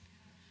moving.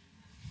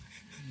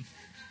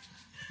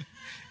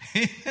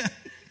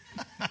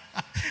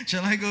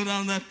 Shall I go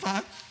down that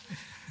path?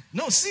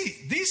 No,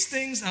 see, these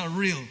things are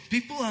real.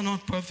 People are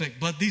not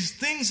perfect, but these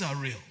things are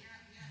real.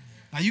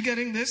 Are you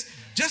getting this?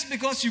 Just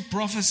because you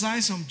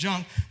prophesy some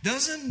junk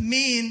doesn't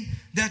mean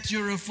that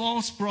you're a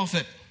false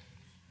prophet.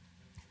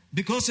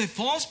 Because a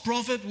false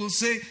prophet will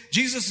say,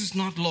 Jesus is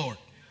not Lord.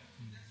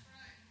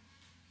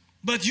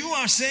 But you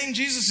are saying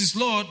Jesus is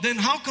Lord, then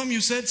how come you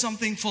said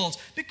something false?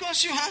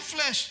 Because you have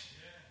flesh.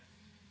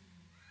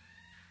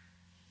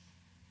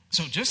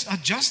 So just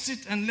adjust it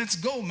and let's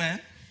go,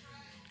 man.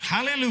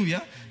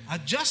 Hallelujah.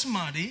 Adjust,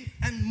 Marty,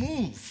 and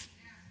move.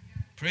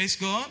 Praise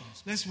God.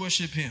 Let's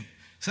worship Him.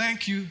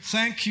 Thank you,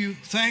 thank you,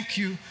 thank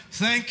you,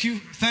 thank you,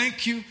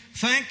 thank you,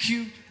 thank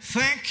you,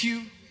 thank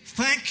you,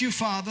 thank you,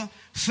 Father.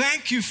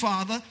 Thank you,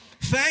 Father.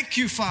 Thank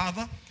you,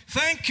 Father.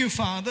 Thank you,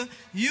 Father.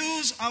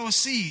 Use our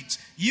seeds.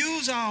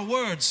 Use our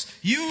words.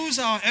 Use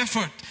our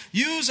effort.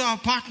 Use our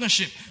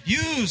partnership.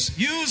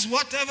 Use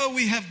whatever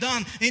we have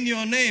done in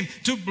your name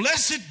to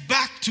bless it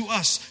back to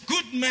us.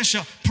 Good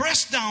measure,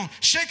 pressed down,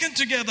 shaken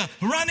together,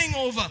 running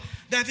over,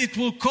 that it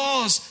will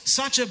cause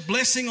such a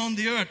blessing on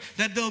the earth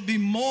that there'll be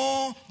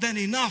more than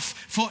enough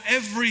for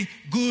every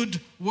good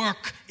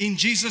work in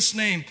Jesus'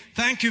 name.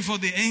 Thank you for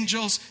the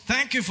angels.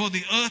 Thank you for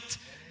the earth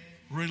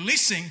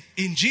releasing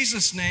in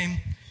Jesus' name.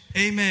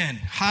 Amen.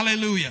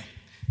 Hallelujah.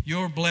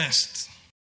 You're blessed.